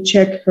to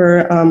check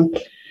her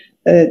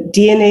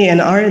DNA and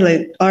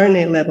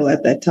RNA level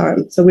at that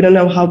time. So we don't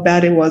know how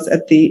bad it was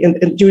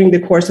during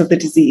the course of the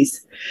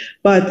disease.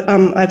 But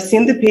I've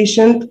seen the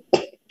patient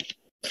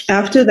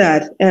after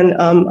that, and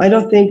I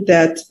don't think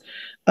that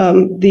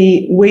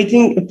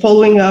the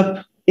following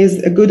up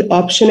is a good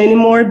option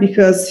anymore,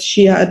 because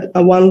she had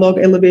a 1 log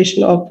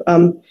elevation of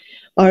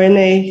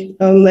RNA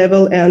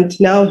level, and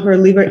now her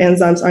liver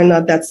enzymes are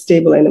not that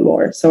stable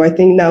anymore. So I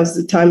think now is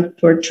the time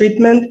for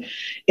treatment.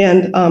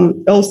 And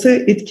also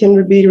it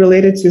can be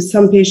related to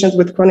some patients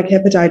with chronic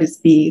hepatitis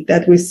B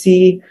that we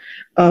see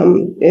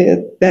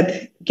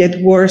that get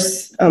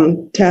worse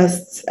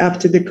tests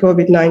after the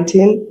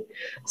COVID-19.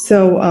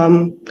 So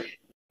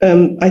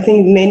I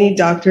think many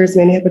doctors,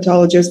 many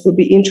hepatologists would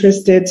be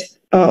interested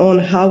on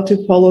how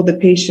to follow the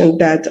patient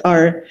that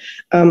are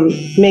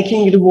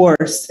making it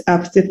worse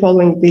after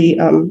following the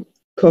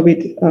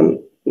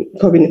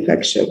COVID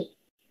infection.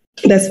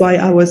 That's why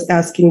I was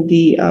asking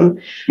the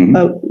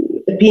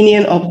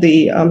opinion of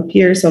the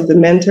peers, of the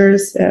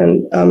mentors,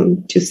 and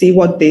to see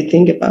what they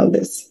think about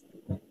this.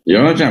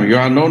 Hocam, you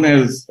are known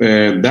as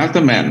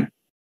Delta Man.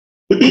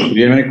 Do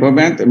you have any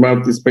comment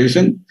about this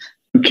patient?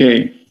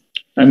 Okay,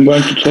 I'm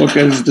going to talk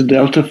as the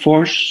Delta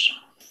Force.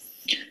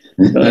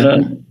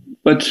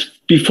 But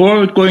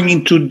before going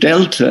into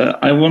Delta,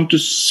 I want to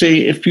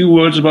say a few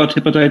words about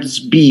hepatitis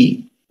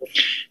B.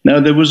 Now,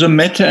 there was a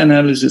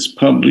meta-analysis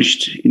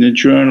published in a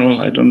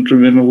journal, I don't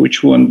remember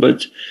which one,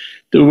 but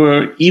there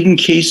were even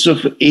cases of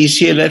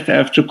ACLF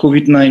after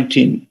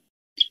COVID-19,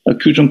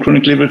 acute and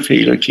chronic liver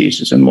failure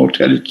cases and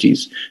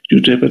mortalities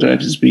due to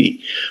hepatitis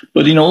B.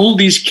 But in all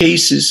these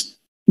cases,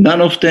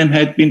 none of them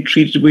had been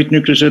treated with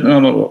nucleoside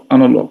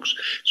analogs.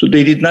 So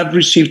they did not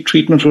receive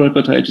treatment for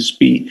hepatitis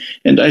B.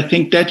 And I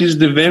think that is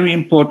the very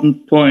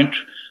important point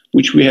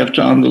which we have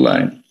to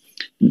underline.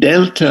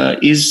 Delta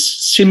is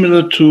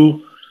similar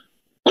to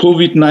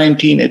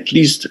COVID-19, at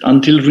least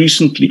until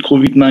recently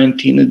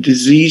COVID-19, a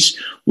disease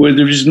where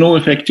there is no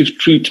effective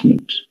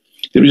treatment.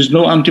 There is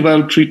no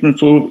antiviral treatment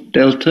for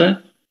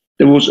Delta.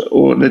 There was,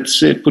 or let's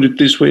say, put it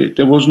this way,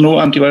 there was no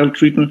antiviral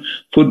treatment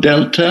for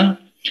Delta,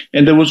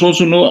 And there was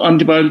also no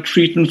antiviral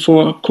treatment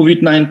for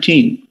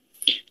COVID-19.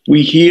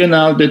 We hear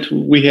now that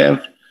we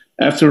have,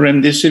 after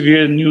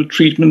remdesivir, new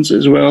treatments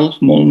as well,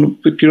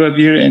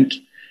 molnupiravir and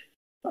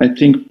I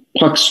think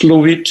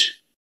Paxlovid.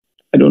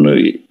 I don't know.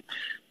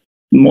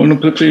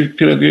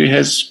 Molnupiravir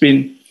has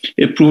been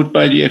approved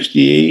by the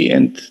FDA,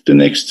 and the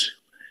next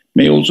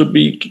may also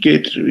be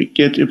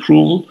get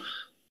approval.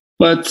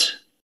 But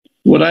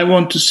what I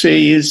want to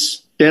say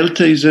is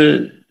Delta is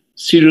a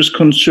serious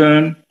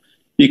concern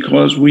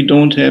because we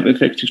don't have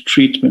effective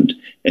treatment.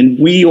 And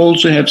we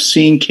also have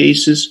seen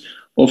cases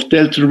of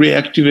Delta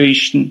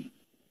reactivation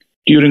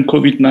during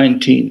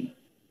COVID-19.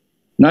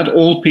 Not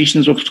all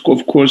patients, of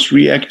course,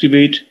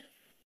 reactivate,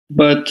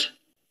 but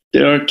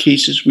there are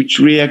cases which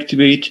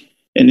reactivate.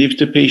 And if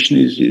the patient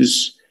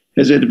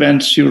has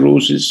advanced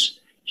cirrhosis,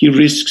 he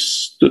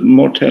risks the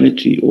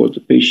mortality, or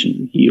the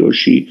patient, he or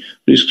she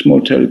risks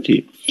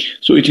mortality.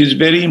 So it is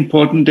very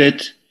important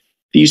that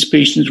these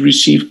patients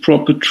receive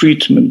proper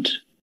treatment.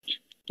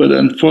 But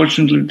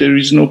unfortunately, there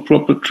is no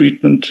proper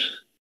treatment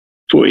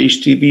for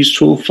HTV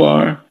so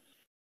far.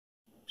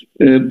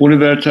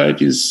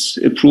 Bulevirtide is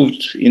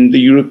approved in the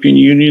European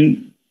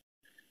Union,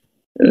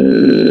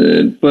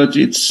 but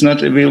it's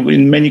not available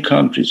in many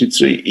countries.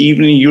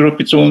 Even in Europe,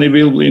 it's only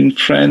available in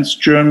France,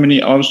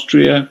 Germany,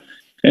 Austria,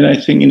 and I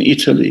think in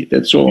Italy.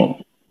 That's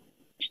all.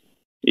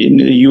 In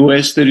the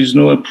US, there is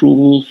no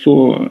approval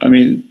for. I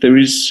mean,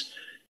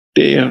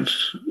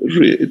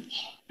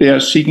 they are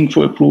seeking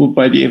for approval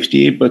by the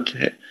FDA, but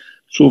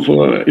so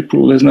far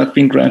approval has not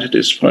been granted,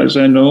 as far as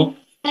I know.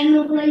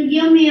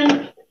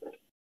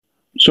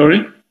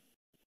 Sorry?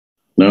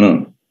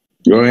 No.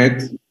 Go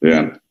ahead.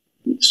 Yeah.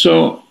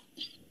 So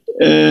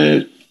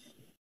this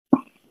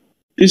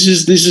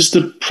is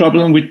the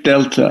problem with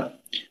Delta.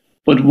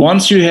 But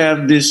once you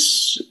have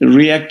this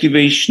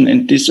reactivation,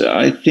 and this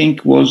I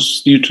think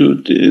was due to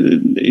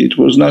it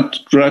was not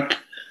drug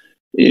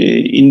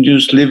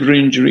induced liver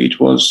injury, it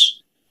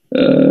was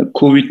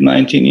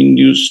COVID-19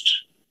 induced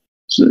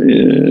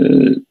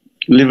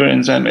liver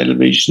enzyme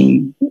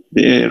elevation,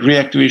 the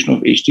reactivation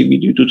of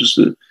HTV due to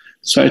the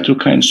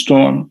cytokine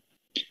storm,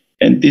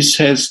 and this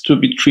has to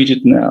be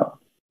treated now.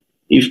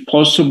 If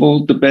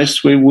possible, the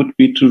best way would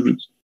be to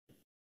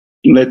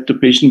let the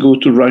patient go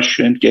to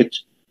Russia and get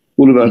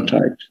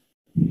bulevirtide,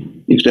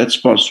 if that's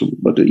possible.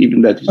 But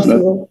even that is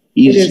not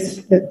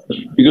easy,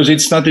 because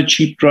it's not a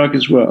cheap drug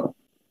as well.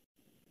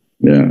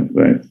 Yeah,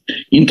 right.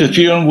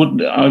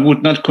 Interferon I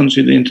would not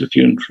consider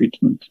interferon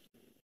treatment.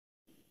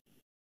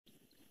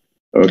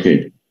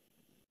 Okay.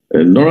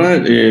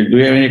 Nora, do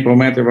you have any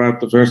comment about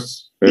the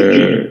first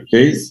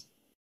case?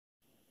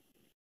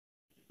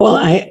 Well,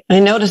 I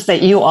noticed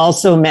that you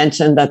also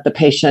mentioned that the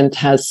patient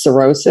has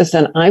cirrhosis,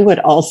 and I would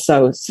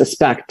also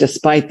suspect,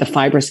 despite the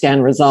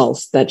FibroScan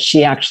results, that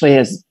she actually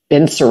has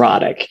been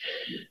cirrhotic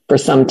for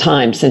some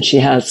time, since she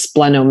has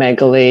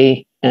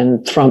splenomegaly and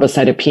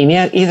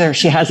thrombocytopenia. Either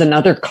she has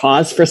another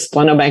cause for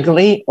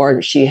splenomegaly,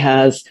 or she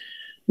has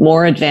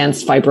more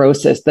advanced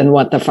fibrosis than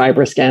what the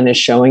FibroScan is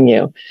showing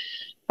you.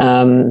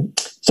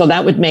 So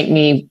that would make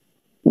me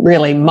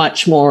really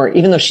much more,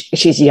 even though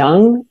she's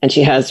young and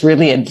she has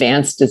really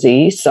advanced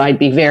disease. So I'd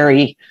be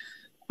very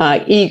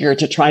eager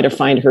to try to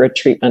find her a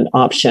treatment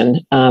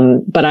option.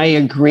 But I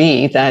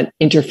agree that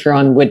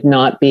interferon would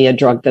not be a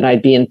drug that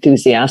I'd be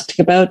enthusiastic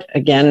about.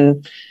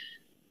 Again,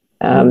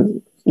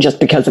 just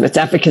because of its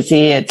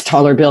efficacy, its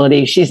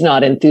tolerability, she's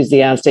not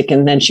enthusiastic.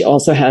 And then she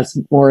also has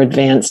more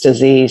advanced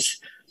disease.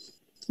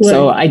 Right.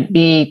 So I'd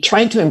be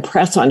trying to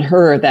impress on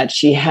her that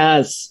she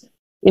has,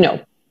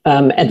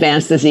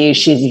 advanced disease.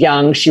 She's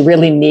young. She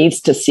really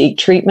needs to seek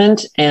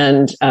treatment,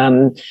 and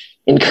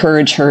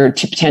encourage her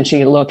to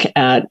potentially look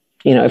at,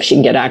 if she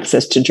can get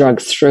access to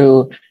drugs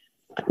through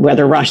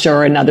whether Russia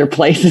or another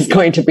place is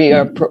going to be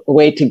a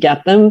way to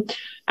get them,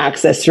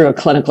 access through a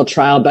clinical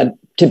trial, but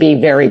to be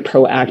very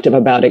proactive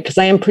about it, because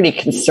I am pretty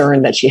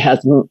concerned that she has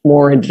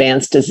more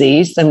advanced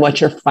disease than what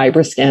your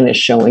FibroScan is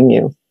showing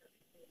you.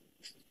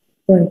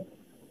 Right.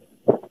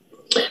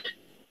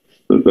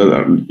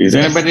 Is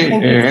anybody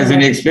has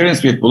any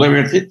experience with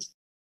bulevirtide?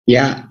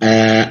 Yeah,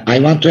 I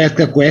want to ask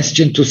a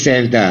question to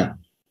Sevda.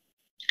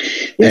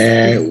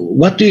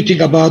 What do you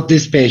think about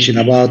this patient,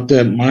 about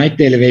the mild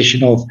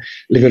elevation of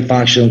liver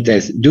functional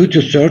tests due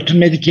to certain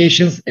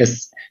medications,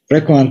 as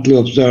frequently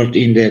observed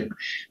in the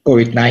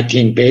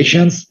COVID-19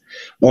 patients,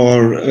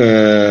 or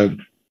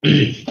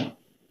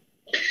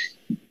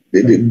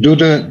due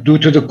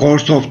to the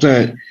course of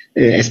the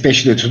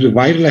especially to the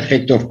viral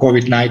effect of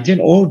COVID-19,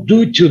 or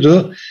due to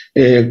the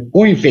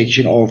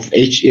co-infection of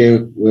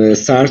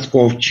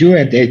SARS-CoV-2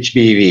 and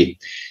HBV?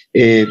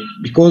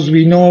 Because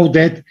we know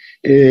that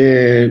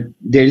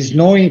there is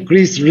no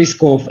increased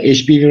risk of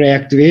HBV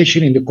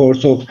reactivation in the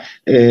course of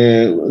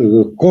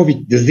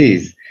COVID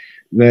disease.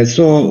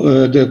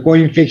 So the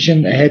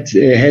co-infection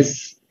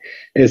has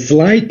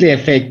slightly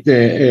affect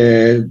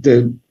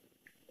the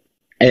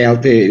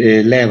ALT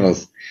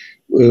levels.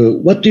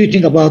 What do you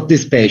think about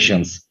these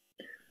patients?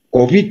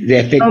 COVID, the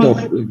effect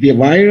of the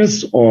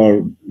virus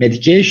or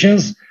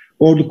medications,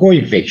 or the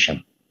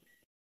co-infection?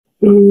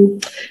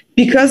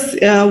 Because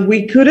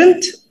we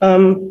couldn't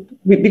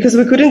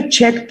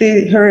check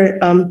her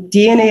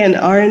DNA and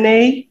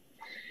RNA.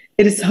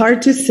 It is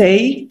hard to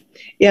say.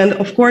 And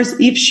of course,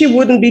 if she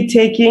wouldn't be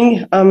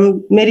taking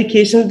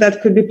medications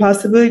that could be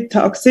possibly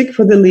toxic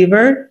for the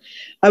liver,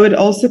 I would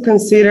also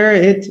consider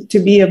it to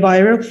be a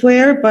viral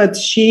flare, but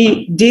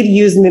she did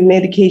use the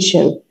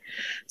medication.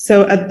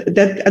 So at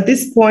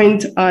this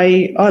point,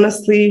 I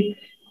honestly,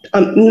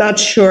 I'm not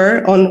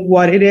sure on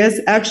what it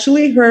is.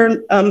 Actually,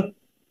 her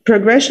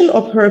progression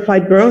of her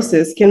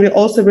fibrosis can be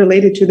also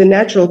related to the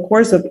natural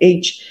course of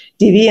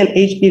HDV and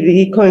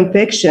HBV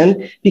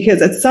co-infection,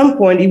 because at some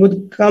point it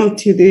would come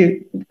to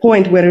the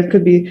point where it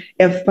could be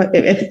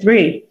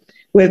F3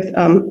 with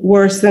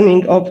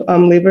worsening of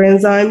liver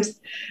enzymes.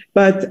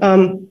 But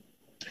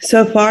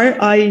so far,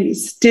 I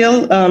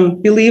still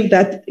believe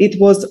that it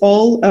was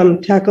all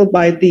tackled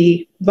by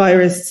the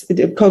virus,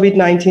 the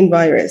COVID-19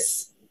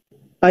 virus.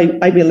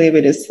 I believe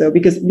it is so,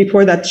 because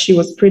before that, she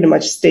was pretty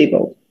much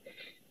stable.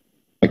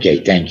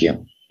 Okay, thank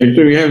you.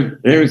 Actually,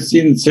 we have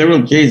seen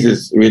several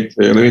cases with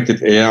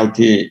elevated ALT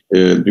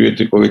due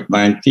to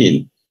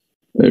COVID-19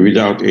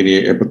 without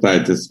any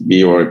hepatitis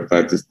B or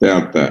hepatitis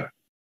delta.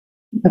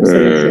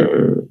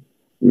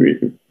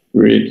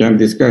 We can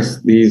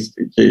discuss these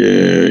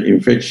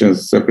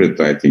infections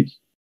separately, I think.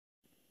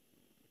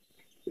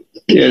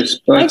 Yes.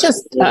 I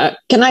just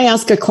can I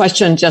ask a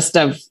question? Just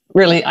of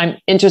really, I'm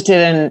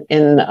interested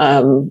in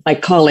my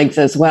colleagues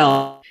as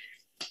well.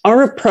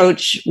 Our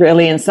approach,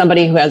 really, in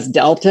somebody who has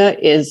Delta,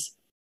 is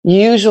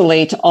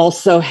usually to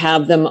also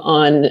have them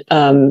on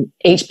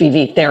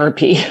HBV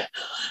therapy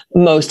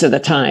most of the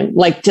time,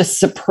 like to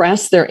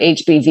suppress their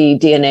HBV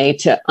DNA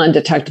to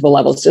undetectable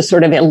levels, to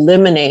sort of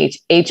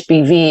eliminate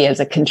HBV as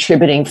a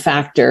contributing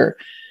factor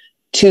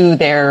to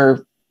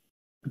their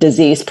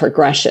disease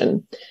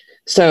progression.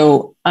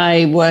 So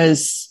I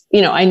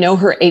know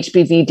her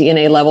HBV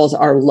DNA levels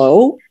are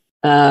low,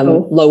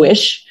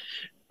 lowish,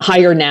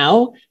 higher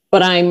now,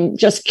 but I'm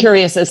just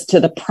curious as to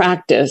the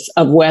practice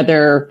of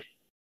whether,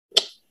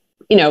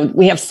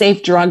 we have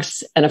safe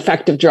drugs and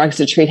effective drugs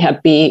to treat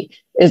Hep B.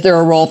 Is there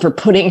a role for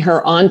putting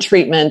her on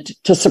treatment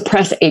to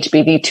suppress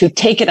HBV, to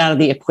take it out of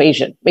the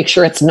equation, make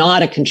sure it's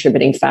not a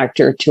contributing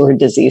factor to her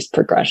disease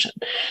progression?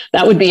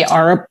 That would be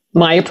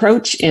my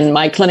approach in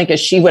my clinic, as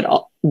she would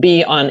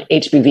be on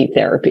HBV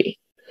therapy.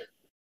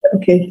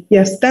 Okay,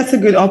 yes, that's a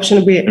good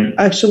option. We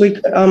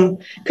actually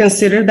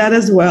considered that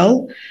as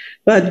well.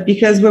 But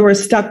because we were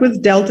stuck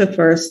with Delta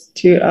first,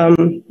 she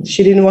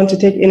didn't want to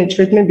take any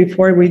treatment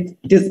before we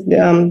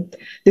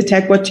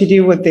detect what to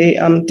do with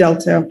the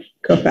Delta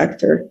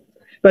cofactor.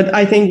 But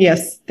I think,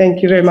 yes,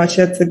 thank you very much.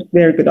 That's a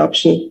very good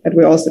option that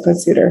we also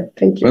consider.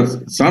 Thank you.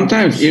 But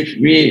sometimes if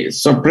we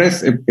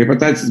suppress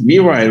hepatitis B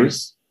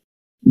virus,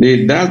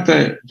 the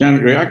Delta can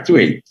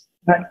reactivate.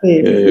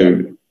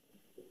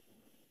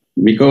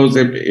 Because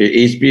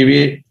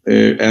HPV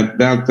and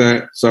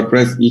Delta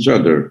suppress each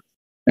other.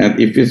 And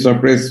if you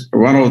suppress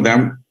one of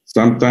them,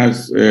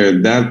 sometimes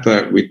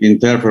Delta with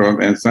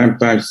interferon and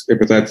sometimes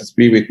hepatitis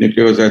B with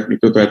nucleoside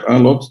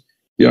analogs,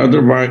 the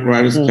other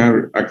virus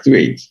can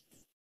activate.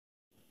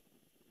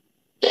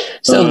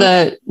 So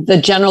the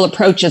general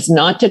approach is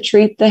not to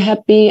treat the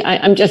Hep B.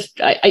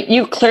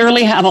 You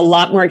clearly have a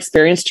lot more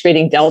experience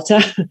treating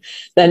Delta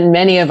than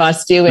many of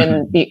us do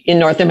in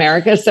North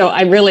America. So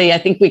I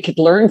think we could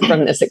learn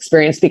from this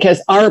experience, because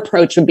our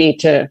approach would be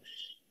to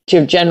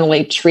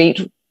generally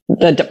treat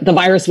the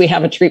virus we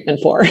have a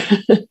treatment for.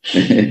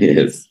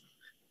 Yes.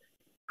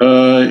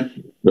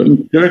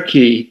 In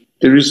Turkey,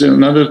 there is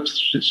another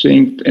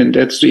thing, and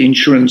that's the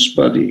insurance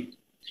body.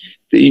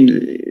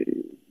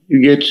 You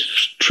get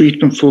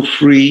treatment for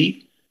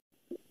free.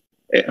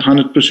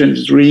 100%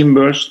 is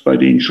reimbursed by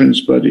the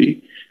insurance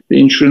body. The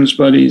insurance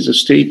body is a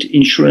state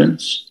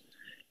insurance.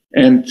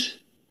 And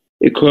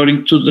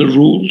according to the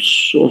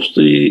rules of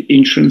the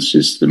insurance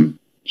system,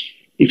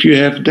 if you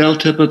have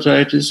Delta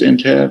hepatitis and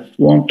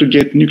want to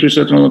get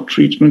nucleoside analog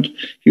treatment,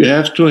 you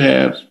have to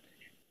have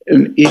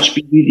an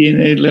HBV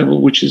DNA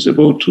level, which is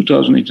about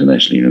 2,000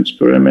 international units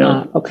per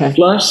ml,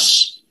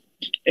 plus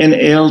an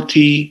ALT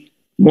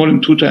more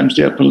than 2 times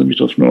the upper limit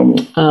of normal.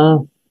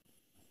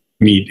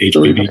 Meet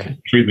HBV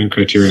treatment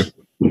criteria.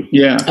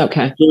 Yeah.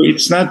 Okay. So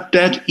it's not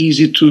that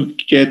easy to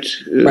get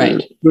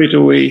straight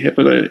away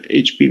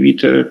HBV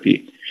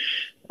therapy.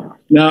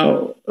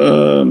 Now,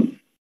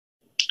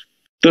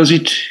 does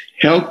it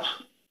help?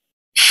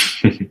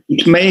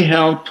 It may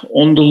help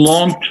on the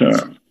long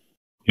term.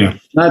 Yeah.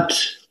 Not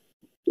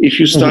if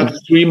you start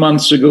 3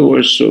 months ago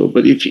or so,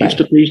 but if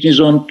the patient is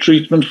on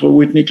treatment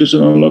with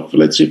nucleoside analog for,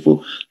 let's say,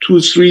 for 2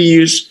 or 3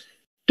 years,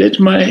 that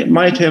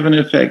might have an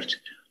effect.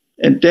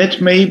 And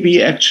that may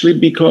be actually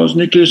because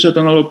nucleoside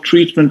analog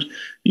treatment,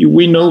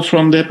 we know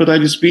from the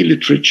hepatitis B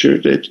literature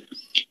that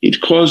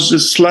it causes a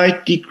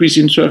slight decrease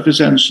in surface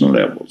antigen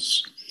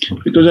levels.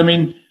 Because,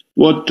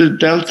 what the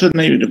Delta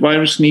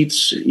virus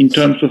needs in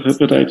terms of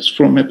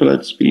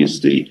hepatitis B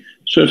is the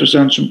surface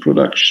antigen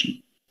production.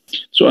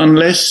 So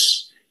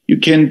unless you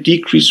can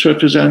decrease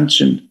surface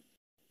antigen,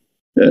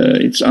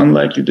 it's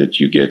unlikely that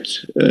you get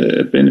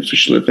a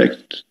beneficial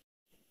effect.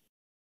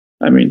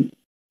 I mean,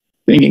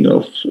 thinking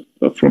of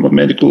from a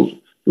medical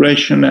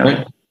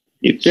rationale.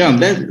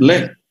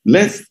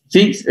 Let's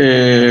think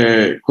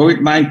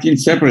COVID-19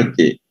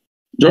 separately.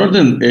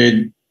 Jordan,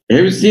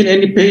 have you seen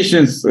any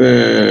patients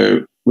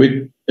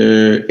with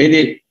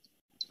any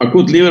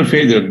acute liver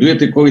failure due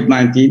to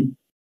COVID-19?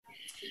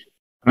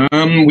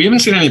 We haven't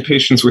seen any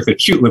patients with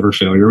acute liver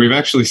failure. We've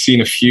actually seen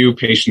a few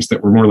patients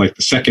that were more like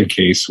the second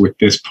case with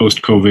this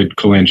post-COVID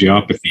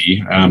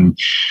cholangiopathy.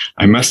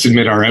 I must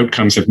admit our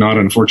outcomes have not,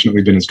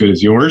 unfortunately, been as good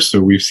as yours.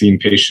 So we've seen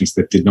patients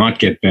that did not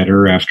get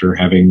better after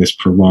having this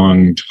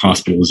prolonged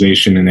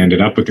hospitalization and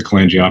ended up with the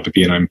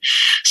cholangiopathy. And I'm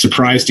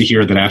surprised to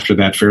hear that after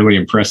that fairly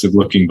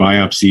impressive-looking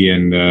biopsy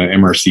and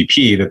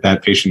MRCP,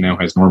 that patient now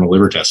has normal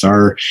liver tests.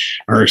 Our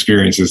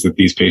experience is that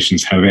these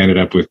patients have ended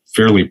up with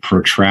fairly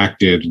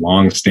protracted,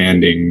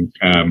 long-standing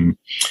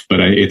but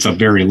it's a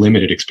very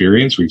limited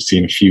experience. We've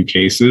seen a few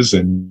cases,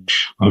 and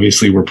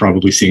obviously we're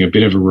probably seeing a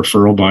bit of a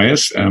referral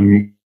bias.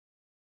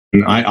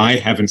 I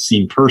haven't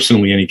seen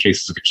personally any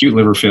cases of acute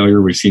liver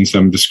failure. We've seen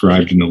some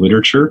described in the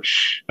literature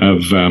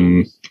of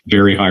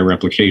very high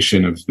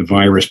replication of the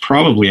virus,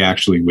 probably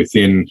actually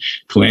within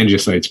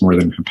cholangiocytes more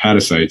than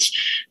hepatocytes,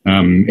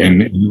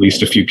 and at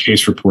least a few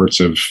case reports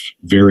of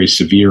very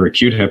severe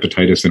acute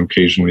hepatitis and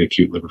occasionally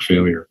acute liver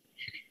failure.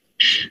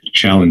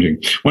 Challenging.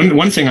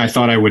 One thing I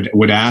thought I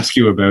would ask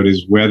you about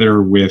is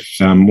whether with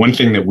one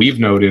thing that we've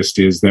noticed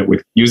is that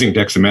with using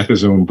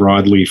dexamethasone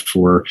broadly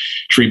for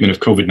treatment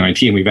of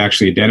COVID-19, we've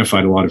actually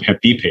identified a lot of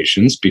Hep B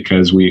patients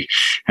because we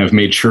have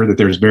made sure that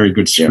there's very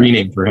good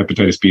screening for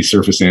hepatitis B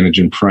surface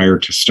antigen prior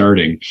to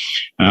starting.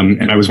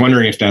 And I was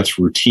wondering if that's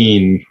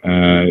routine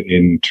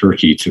in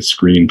Turkey to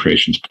screen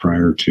patients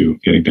prior to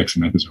getting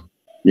dexamethasone.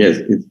 Yes,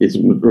 it's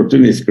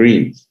routinely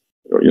screened,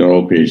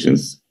 all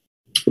patients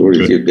who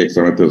receive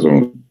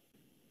dexamethasone.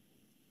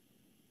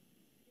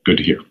 Good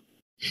to hear.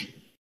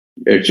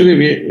 Actually,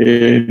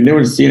 we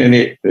never seen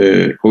any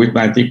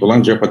COVID-19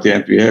 cholangiopathy,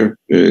 and we have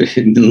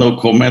no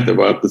comment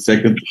about the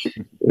second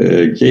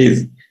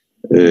case.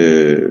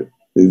 Is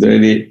there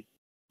any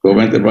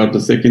comment about the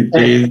second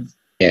case?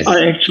 Yes.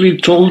 I actually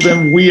told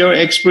them we are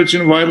experts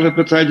in viral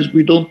hepatitis.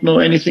 We don't know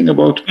anything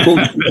about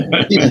COVID.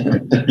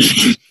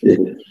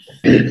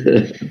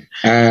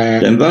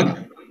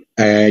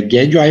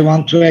 Genjo, I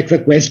want to ask a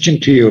question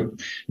to you.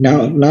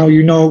 Now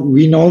we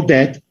know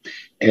that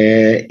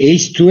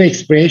H2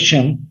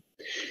 expression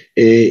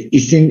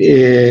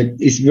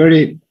is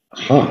very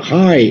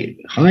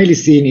highly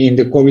seen in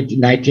the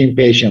COVID-19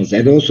 patients,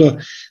 and also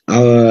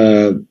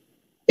our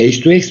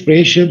H2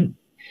 expression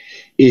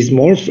is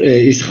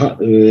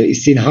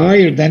seen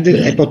higher than the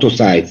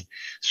hepatocytes.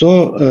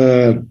 So,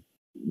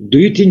 do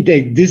you think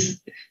that this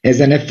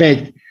has an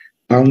effect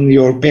on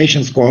your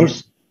patient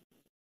scores?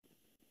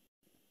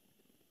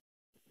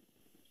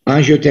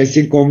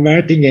 Angiotensin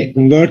converting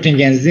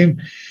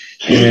enzyme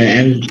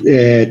and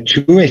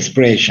 2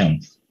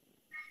 expressions.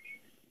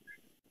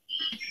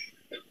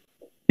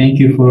 Thank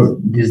you for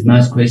this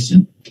nice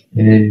question.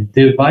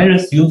 The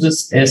virus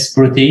uses S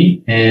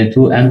protein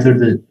to enter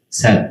the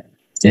cell,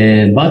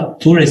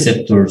 but 2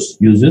 receptors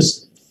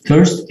uses.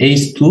 First,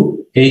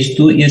 ACE2.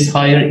 ACE2 is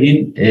higher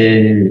in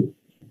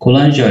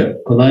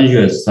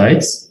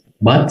cholangiocytes,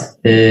 but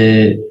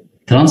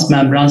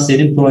transmembrane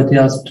serine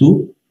protease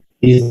 2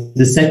 is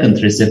the second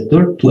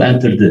receptor to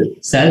enter the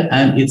cell,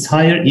 and it's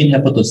higher in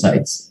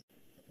hepatocytes.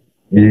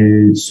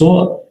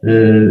 So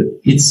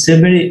it's a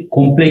very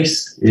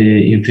complex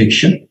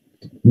infection.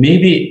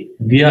 Maybe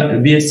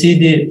we see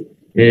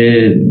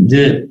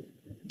the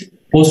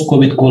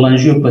post-COVID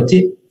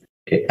cholangiopathy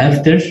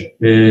after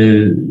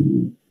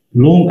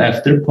long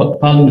after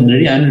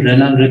pulmonary and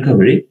renal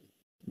recovery.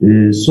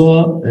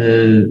 So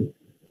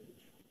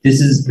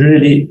this is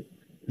really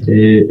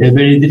a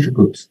very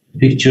difficult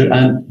picture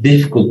and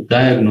difficult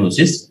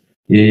diagnosis.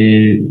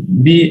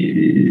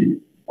 We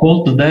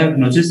called the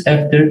diagnosis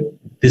after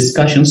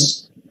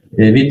discussions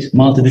with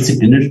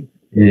multidisciplinary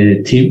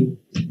team.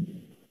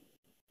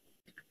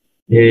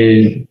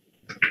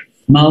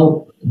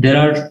 Now there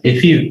are a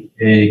few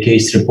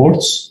case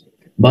reports,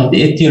 but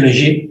the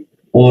etiology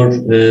or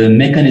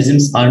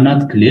mechanisms are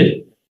not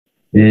clear.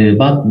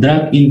 But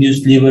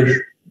drug-induced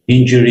liver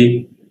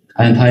injury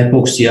and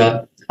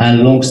hypoxia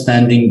and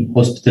long-standing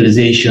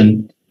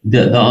hospitalization,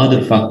 the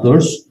other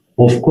factors,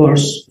 of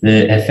course,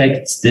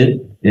 affects the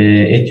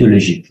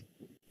etiology.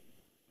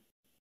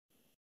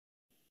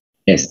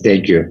 Yes,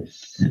 thank you.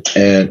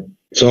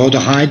 So the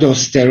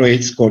high-dose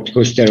steroids,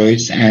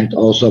 corticosteroids, and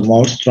also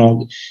more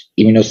strong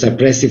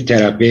immunosuppressive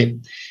therapy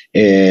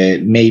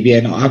may be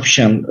an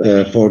option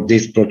for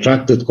this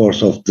protracted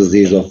course of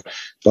disease of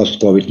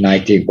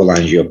post-COVID-19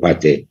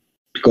 cholangiopathy,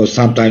 because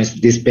sometimes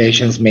these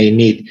patients may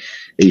need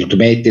to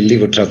make the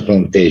liver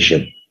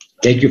transplantation.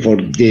 Thank you for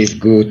this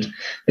good,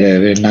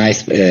 very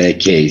nice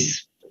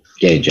case,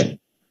 Genjo.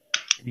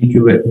 Thank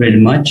you very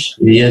much.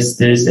 Yes,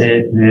 there is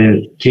a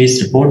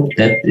case report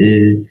that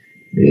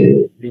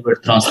liver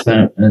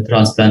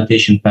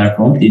transplantation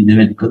performed in the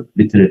medical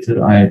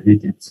literature. I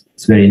read it.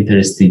 It's very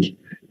interesting.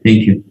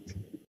 Thank you.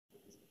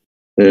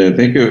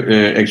 Thank you.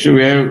 Actually,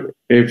 we have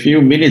a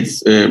few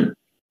minutes.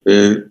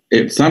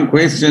 Some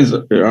questions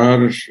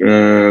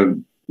are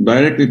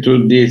directly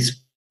to the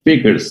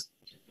speakers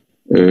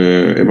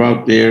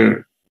about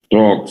their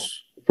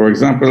talks. For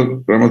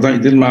example,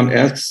 Ramazan İdilman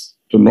asks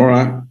to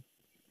Nora,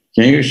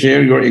 can you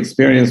share your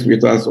experience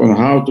with us on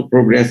how to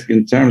progress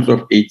in terms of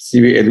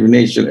HCV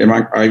elimination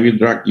among IV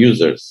drug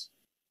users?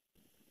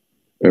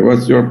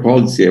 What's your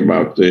policy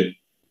about the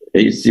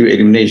HCV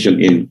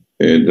elimination in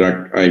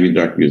IV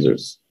drug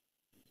users?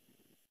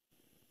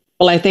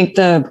 Well, I think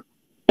the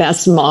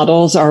best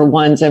models are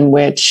ones in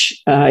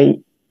which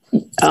I,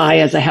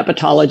 as a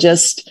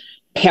hepatologist,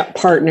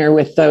 partner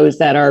with those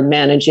that are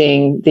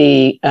managing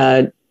the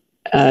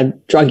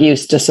drug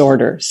use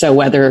disorder. So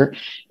whether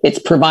it's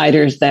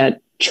providers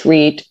that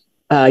treat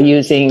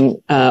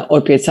using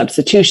opioid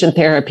substitution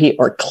therapy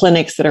or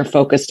clinics that are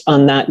focused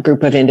on that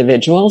group of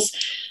individuals,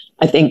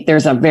 I think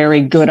there's a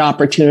very good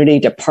opportunity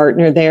to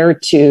partner there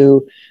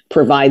to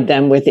provide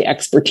them with the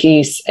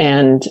expertise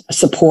and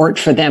support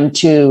for them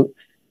to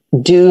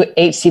do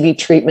HCV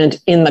treatment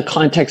in the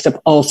context of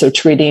also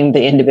treating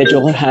the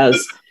individual who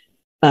has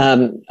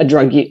a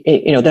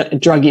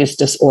drug use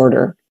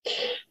disorder.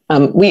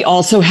 We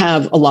also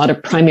have a lot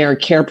of primary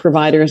care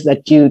providers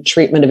that do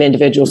treatment of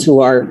individuals who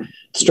are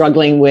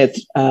struggling with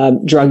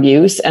drug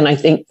use. And I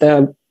think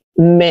the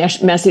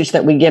message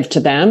that we give to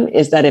them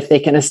is that if they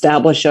can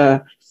establish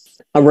a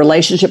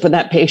relationship with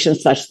that patient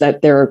such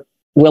that they're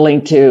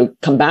willing to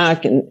come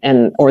back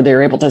and or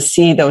they're able to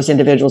see those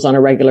individuals on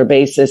a regular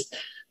basis,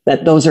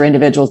 that those are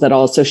individuals that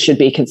also should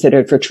be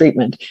considered for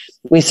treatment.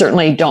 We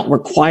certainly don't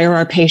require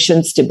our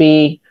patients to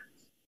be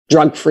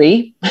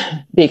drug-free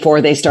before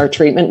they start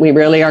treatment. We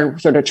really are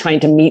sort of trying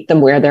to meet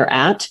them where they're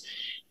at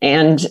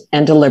and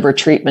deliver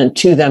treatment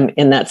to them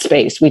in that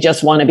space. We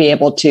just want to be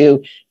able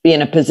to be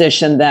in a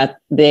position that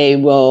they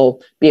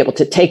will be able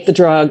to take the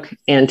drug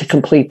and to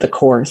complete the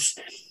course.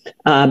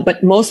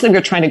 But mostly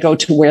we're trying to go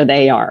to where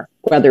they are,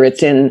 whether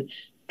it's in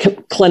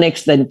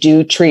clinics that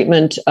do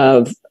treatment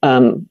of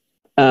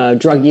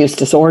drug use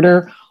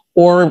disorder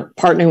or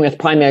partnering with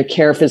primary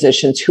care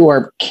physicians who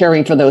are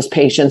caring for those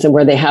patients and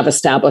where they have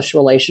established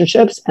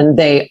relationships and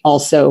they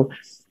also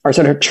are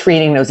sort of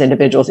treating those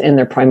individuals in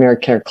their primary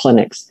care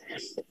clinics.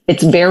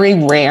 It's very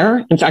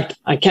rare. In fact,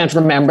 I can't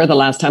remember the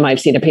last time I've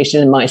seen a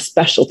patient in my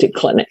specialty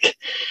clinic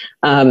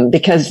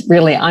because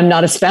really I'm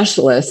not a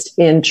specialist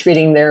in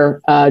treating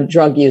their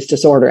drug use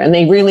disorder. And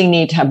they really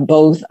need to have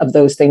both of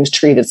those things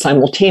treated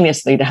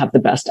simultaneously to have the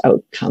best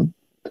outcome.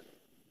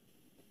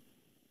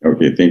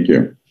 Okay, thank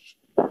you.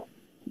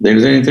 There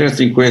is an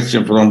interesting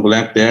question from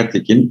Bülent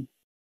Değertekin.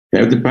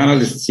 Have the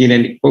panelists seen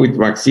any COVID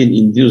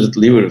vaccine-induced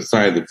liver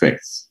side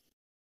effects,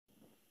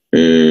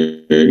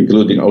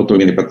 including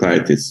autoimmune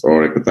hepatitis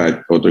or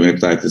autoimmune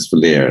hepatitis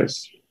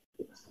flares?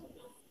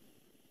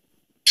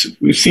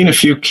 We've seen a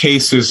few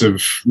cases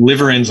of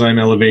liver enzyme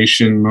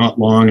elevation not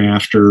long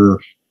after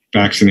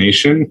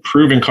vaccination.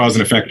 Proving cause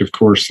and effect, of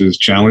course, is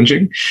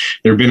challenging.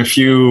 There have been a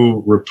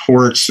few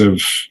reports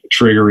of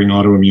triggering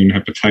autoimmune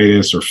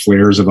hepatitis or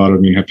flares of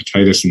autoimmune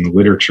hepatitis in the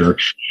literature.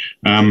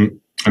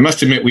 I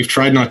must admit, we've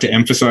tried not to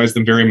emphasize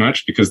them very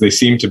much because they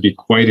seem to be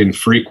quite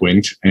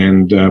infrequent.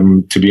 And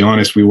to be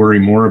honest, we worry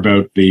more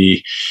about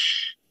the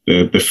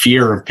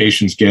fear of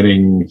patients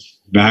getting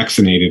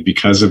vaccinated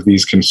because of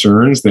these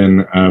concerns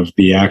than of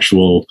the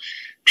actual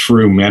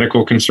true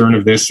medical concern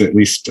of this. At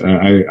least,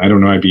 I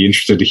don't know, I'd be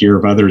interested to hear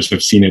if others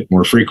have seen it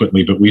more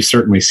frequently, but we've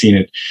certainly seen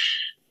it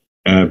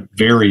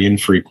very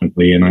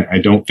infrequently. And I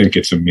don't think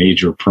it's a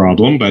major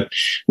problem, but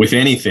with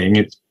anything,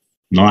 it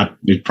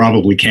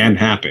probably can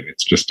happen.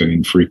 It's just an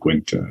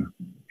infrequent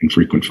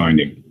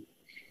finding.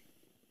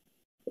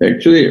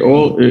 Actually,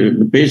 all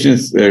the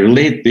patients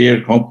relate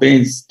their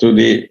complaints to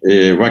the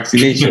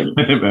vaccination.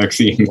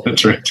 Vaccine,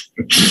 that's right.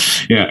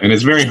 Yeah, and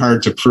it's very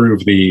hard to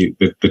prove the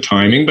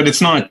timing, but it's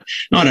not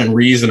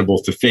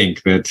unreasonable to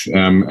think that,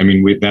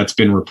 that's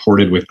been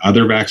reported with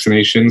other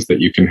vaccinations, that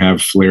you can have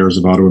flares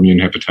of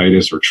autoimmune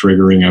hepatitis or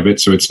triggering of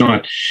it. So it's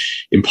not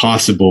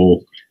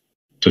impossible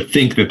to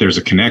think that there's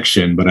a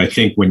connection, but I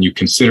think when you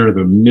consider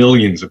the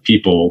millions of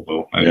people,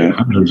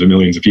 hundreds of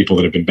millions of people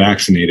that have been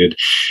vaccinated,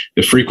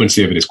 the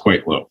frequency of it is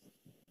quite low.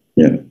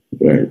 Yeah,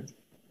 right.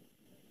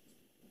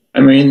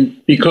 I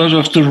mean, because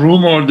of the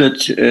rumor that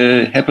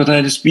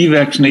hepatitis B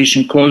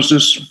vaccination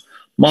causes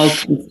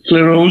multiple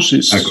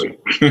sclerosis.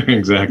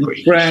 Exactly.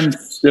 In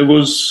France, there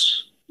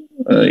was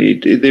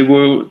they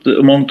were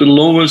among the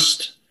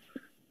lowest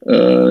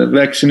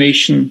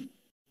vaccination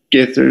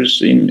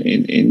getters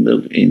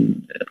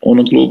on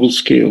a global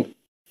scale.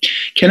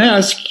 Can I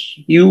ask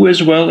you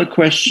as well a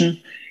question?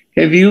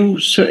 Have you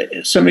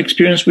some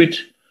experience with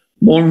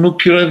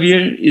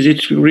molnupiravir? Is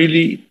it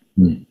really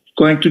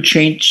going to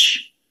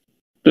change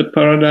the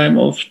paradigm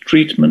of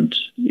treatment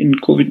in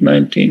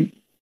COVID-19?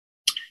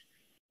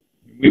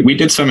 We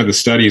did some of the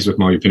studies with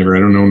molnupiravir. I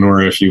don't know,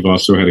 Nora, if you've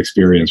also had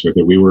experience with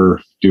it. We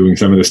were doing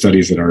some of the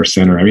studies at our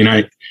center. I mean,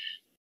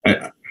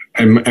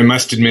 I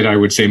must admit, I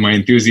would say my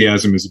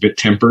enthusiasm is a bit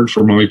tempered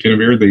for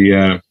molnupiravir.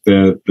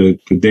 The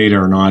data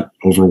are not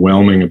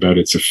overwhelming about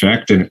its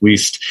effect, and at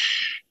least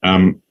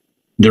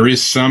there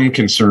is some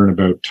concern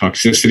about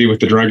toxicity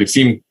with the drug. It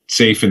seemed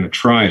safe in the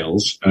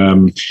trials,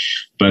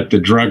 but the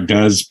drug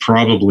does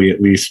probably at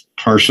least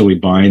partially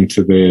bind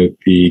to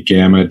the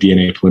gamma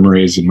DNA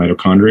polymerase in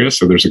mitochondria.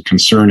 So there's a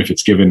concern if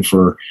it's given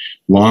for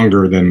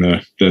longer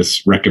than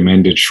this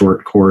recommended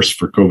short course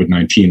for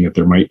COVID-19 that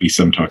there might be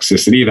some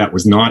toxicity. That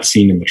was not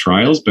seen in the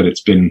trials, but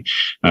it's been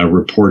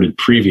reported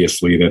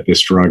previously that this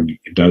drug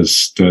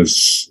does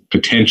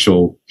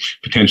potentially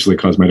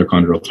cause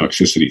mitochondrial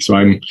toxicity. So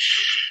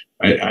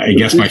I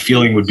guess my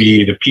feeling would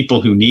be the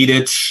people who need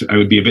it, I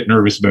would be a bit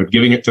nervous about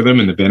giving it to them,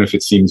 and the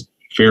benefit seems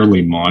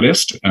fairly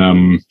modest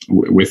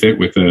with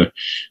a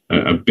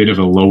bit of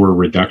a lower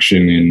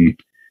reduction in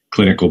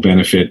clinical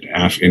benefit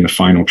in the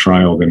final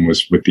trial than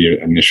was with the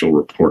initial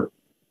report.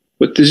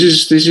 But this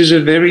is a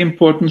very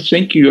important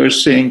thing you are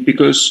saying,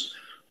 because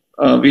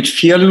with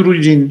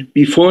fluoridine,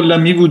 before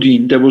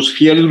lamivudine, there was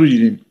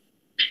fluoridine,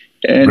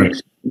 and right.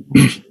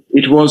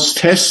 It was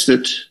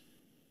tested,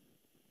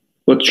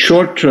 but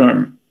short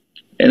term.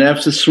 And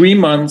after 3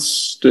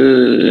 months,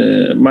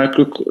 the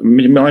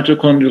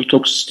mitochondrial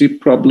toxicity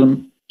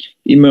problem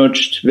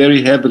emerged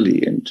very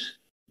heavily, and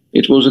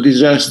it was a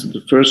disaster. The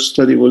first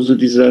study was a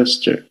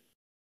disaster.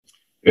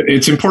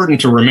 It's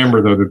important to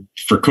remember, though, that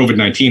for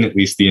COVID-19, at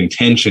least, the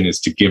intention is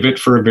to give it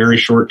for a very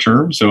short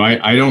term. So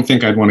I don't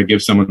think I'd want to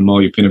give someone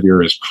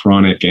molnupiravir as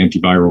chronic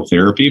antiviral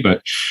therapy,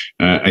 but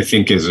I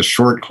think as a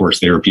short course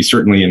therapy,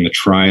 certainly in the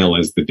trial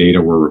as the data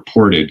were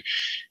reported,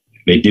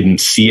 they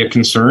didn't see a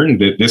concern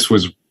that this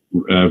was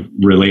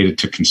related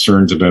to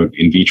concerns about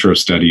in vitro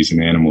studies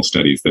and animal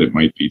studies that it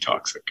might be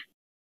toxic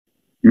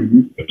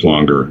with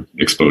longer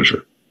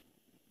exposure.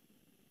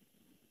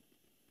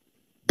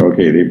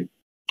 Okay. Do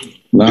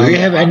you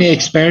have any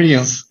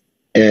experience?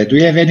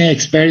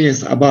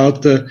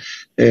 About the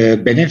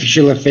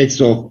beneficial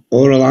effects of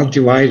oral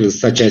antivirals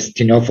such as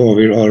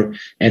tenofovir or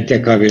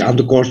entecavir on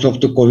the course of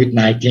the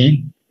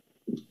COVID-19?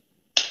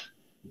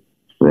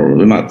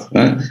 Probably not.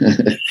 Huh?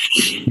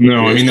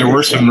 No, I mean, there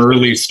were some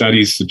early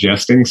studies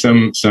suggesting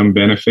some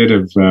benefit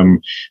of,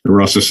 there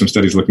were also some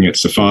studies looking at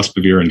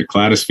sofosbuvir and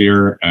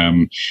declatosphere,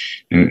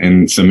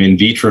 and some in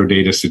vitro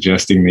data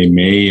suggesting they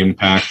may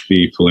impact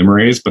the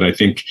polymerase, but I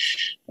think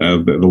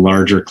the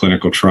larger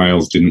clinical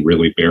trials didn't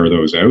really bear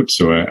those out.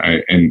 So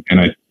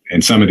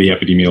and some of the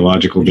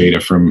epidemiological data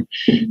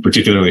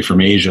particularly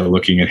from Asia,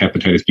 looking at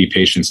hepatitis B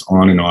patients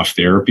on and off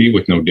therapy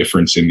with no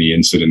difference in the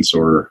incidence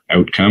or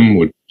outcome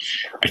would,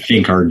 I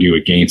think, argue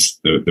against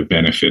the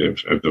benefit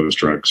of those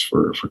drugs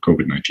for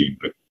COVID-19.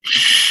 But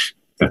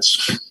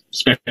that's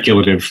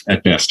speculative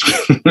at best.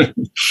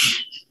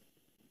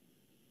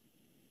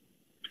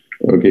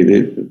 Okay,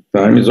 the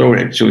time is over.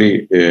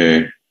 Actually,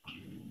 I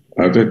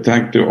would like to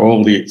thank to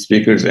all the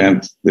speakers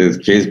and the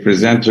case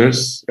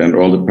presenters and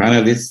all the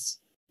panelists.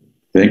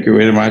 Thank you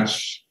very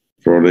much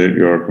for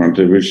your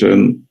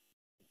contribution.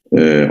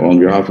 On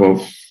behalf of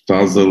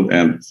TASL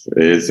and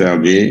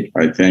ASLD,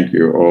 I thank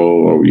you,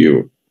 all of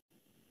you.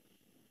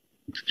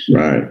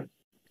 Right.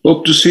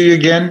 Hope to see you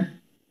again,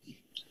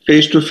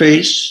 face to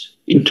face,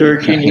 in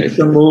Turkey, in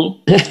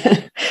Istanbul.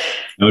 That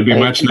would be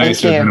much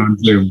nicer than on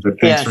Zoom. But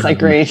thanks yes,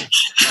 agreed.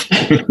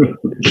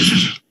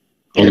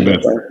 All the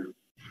best.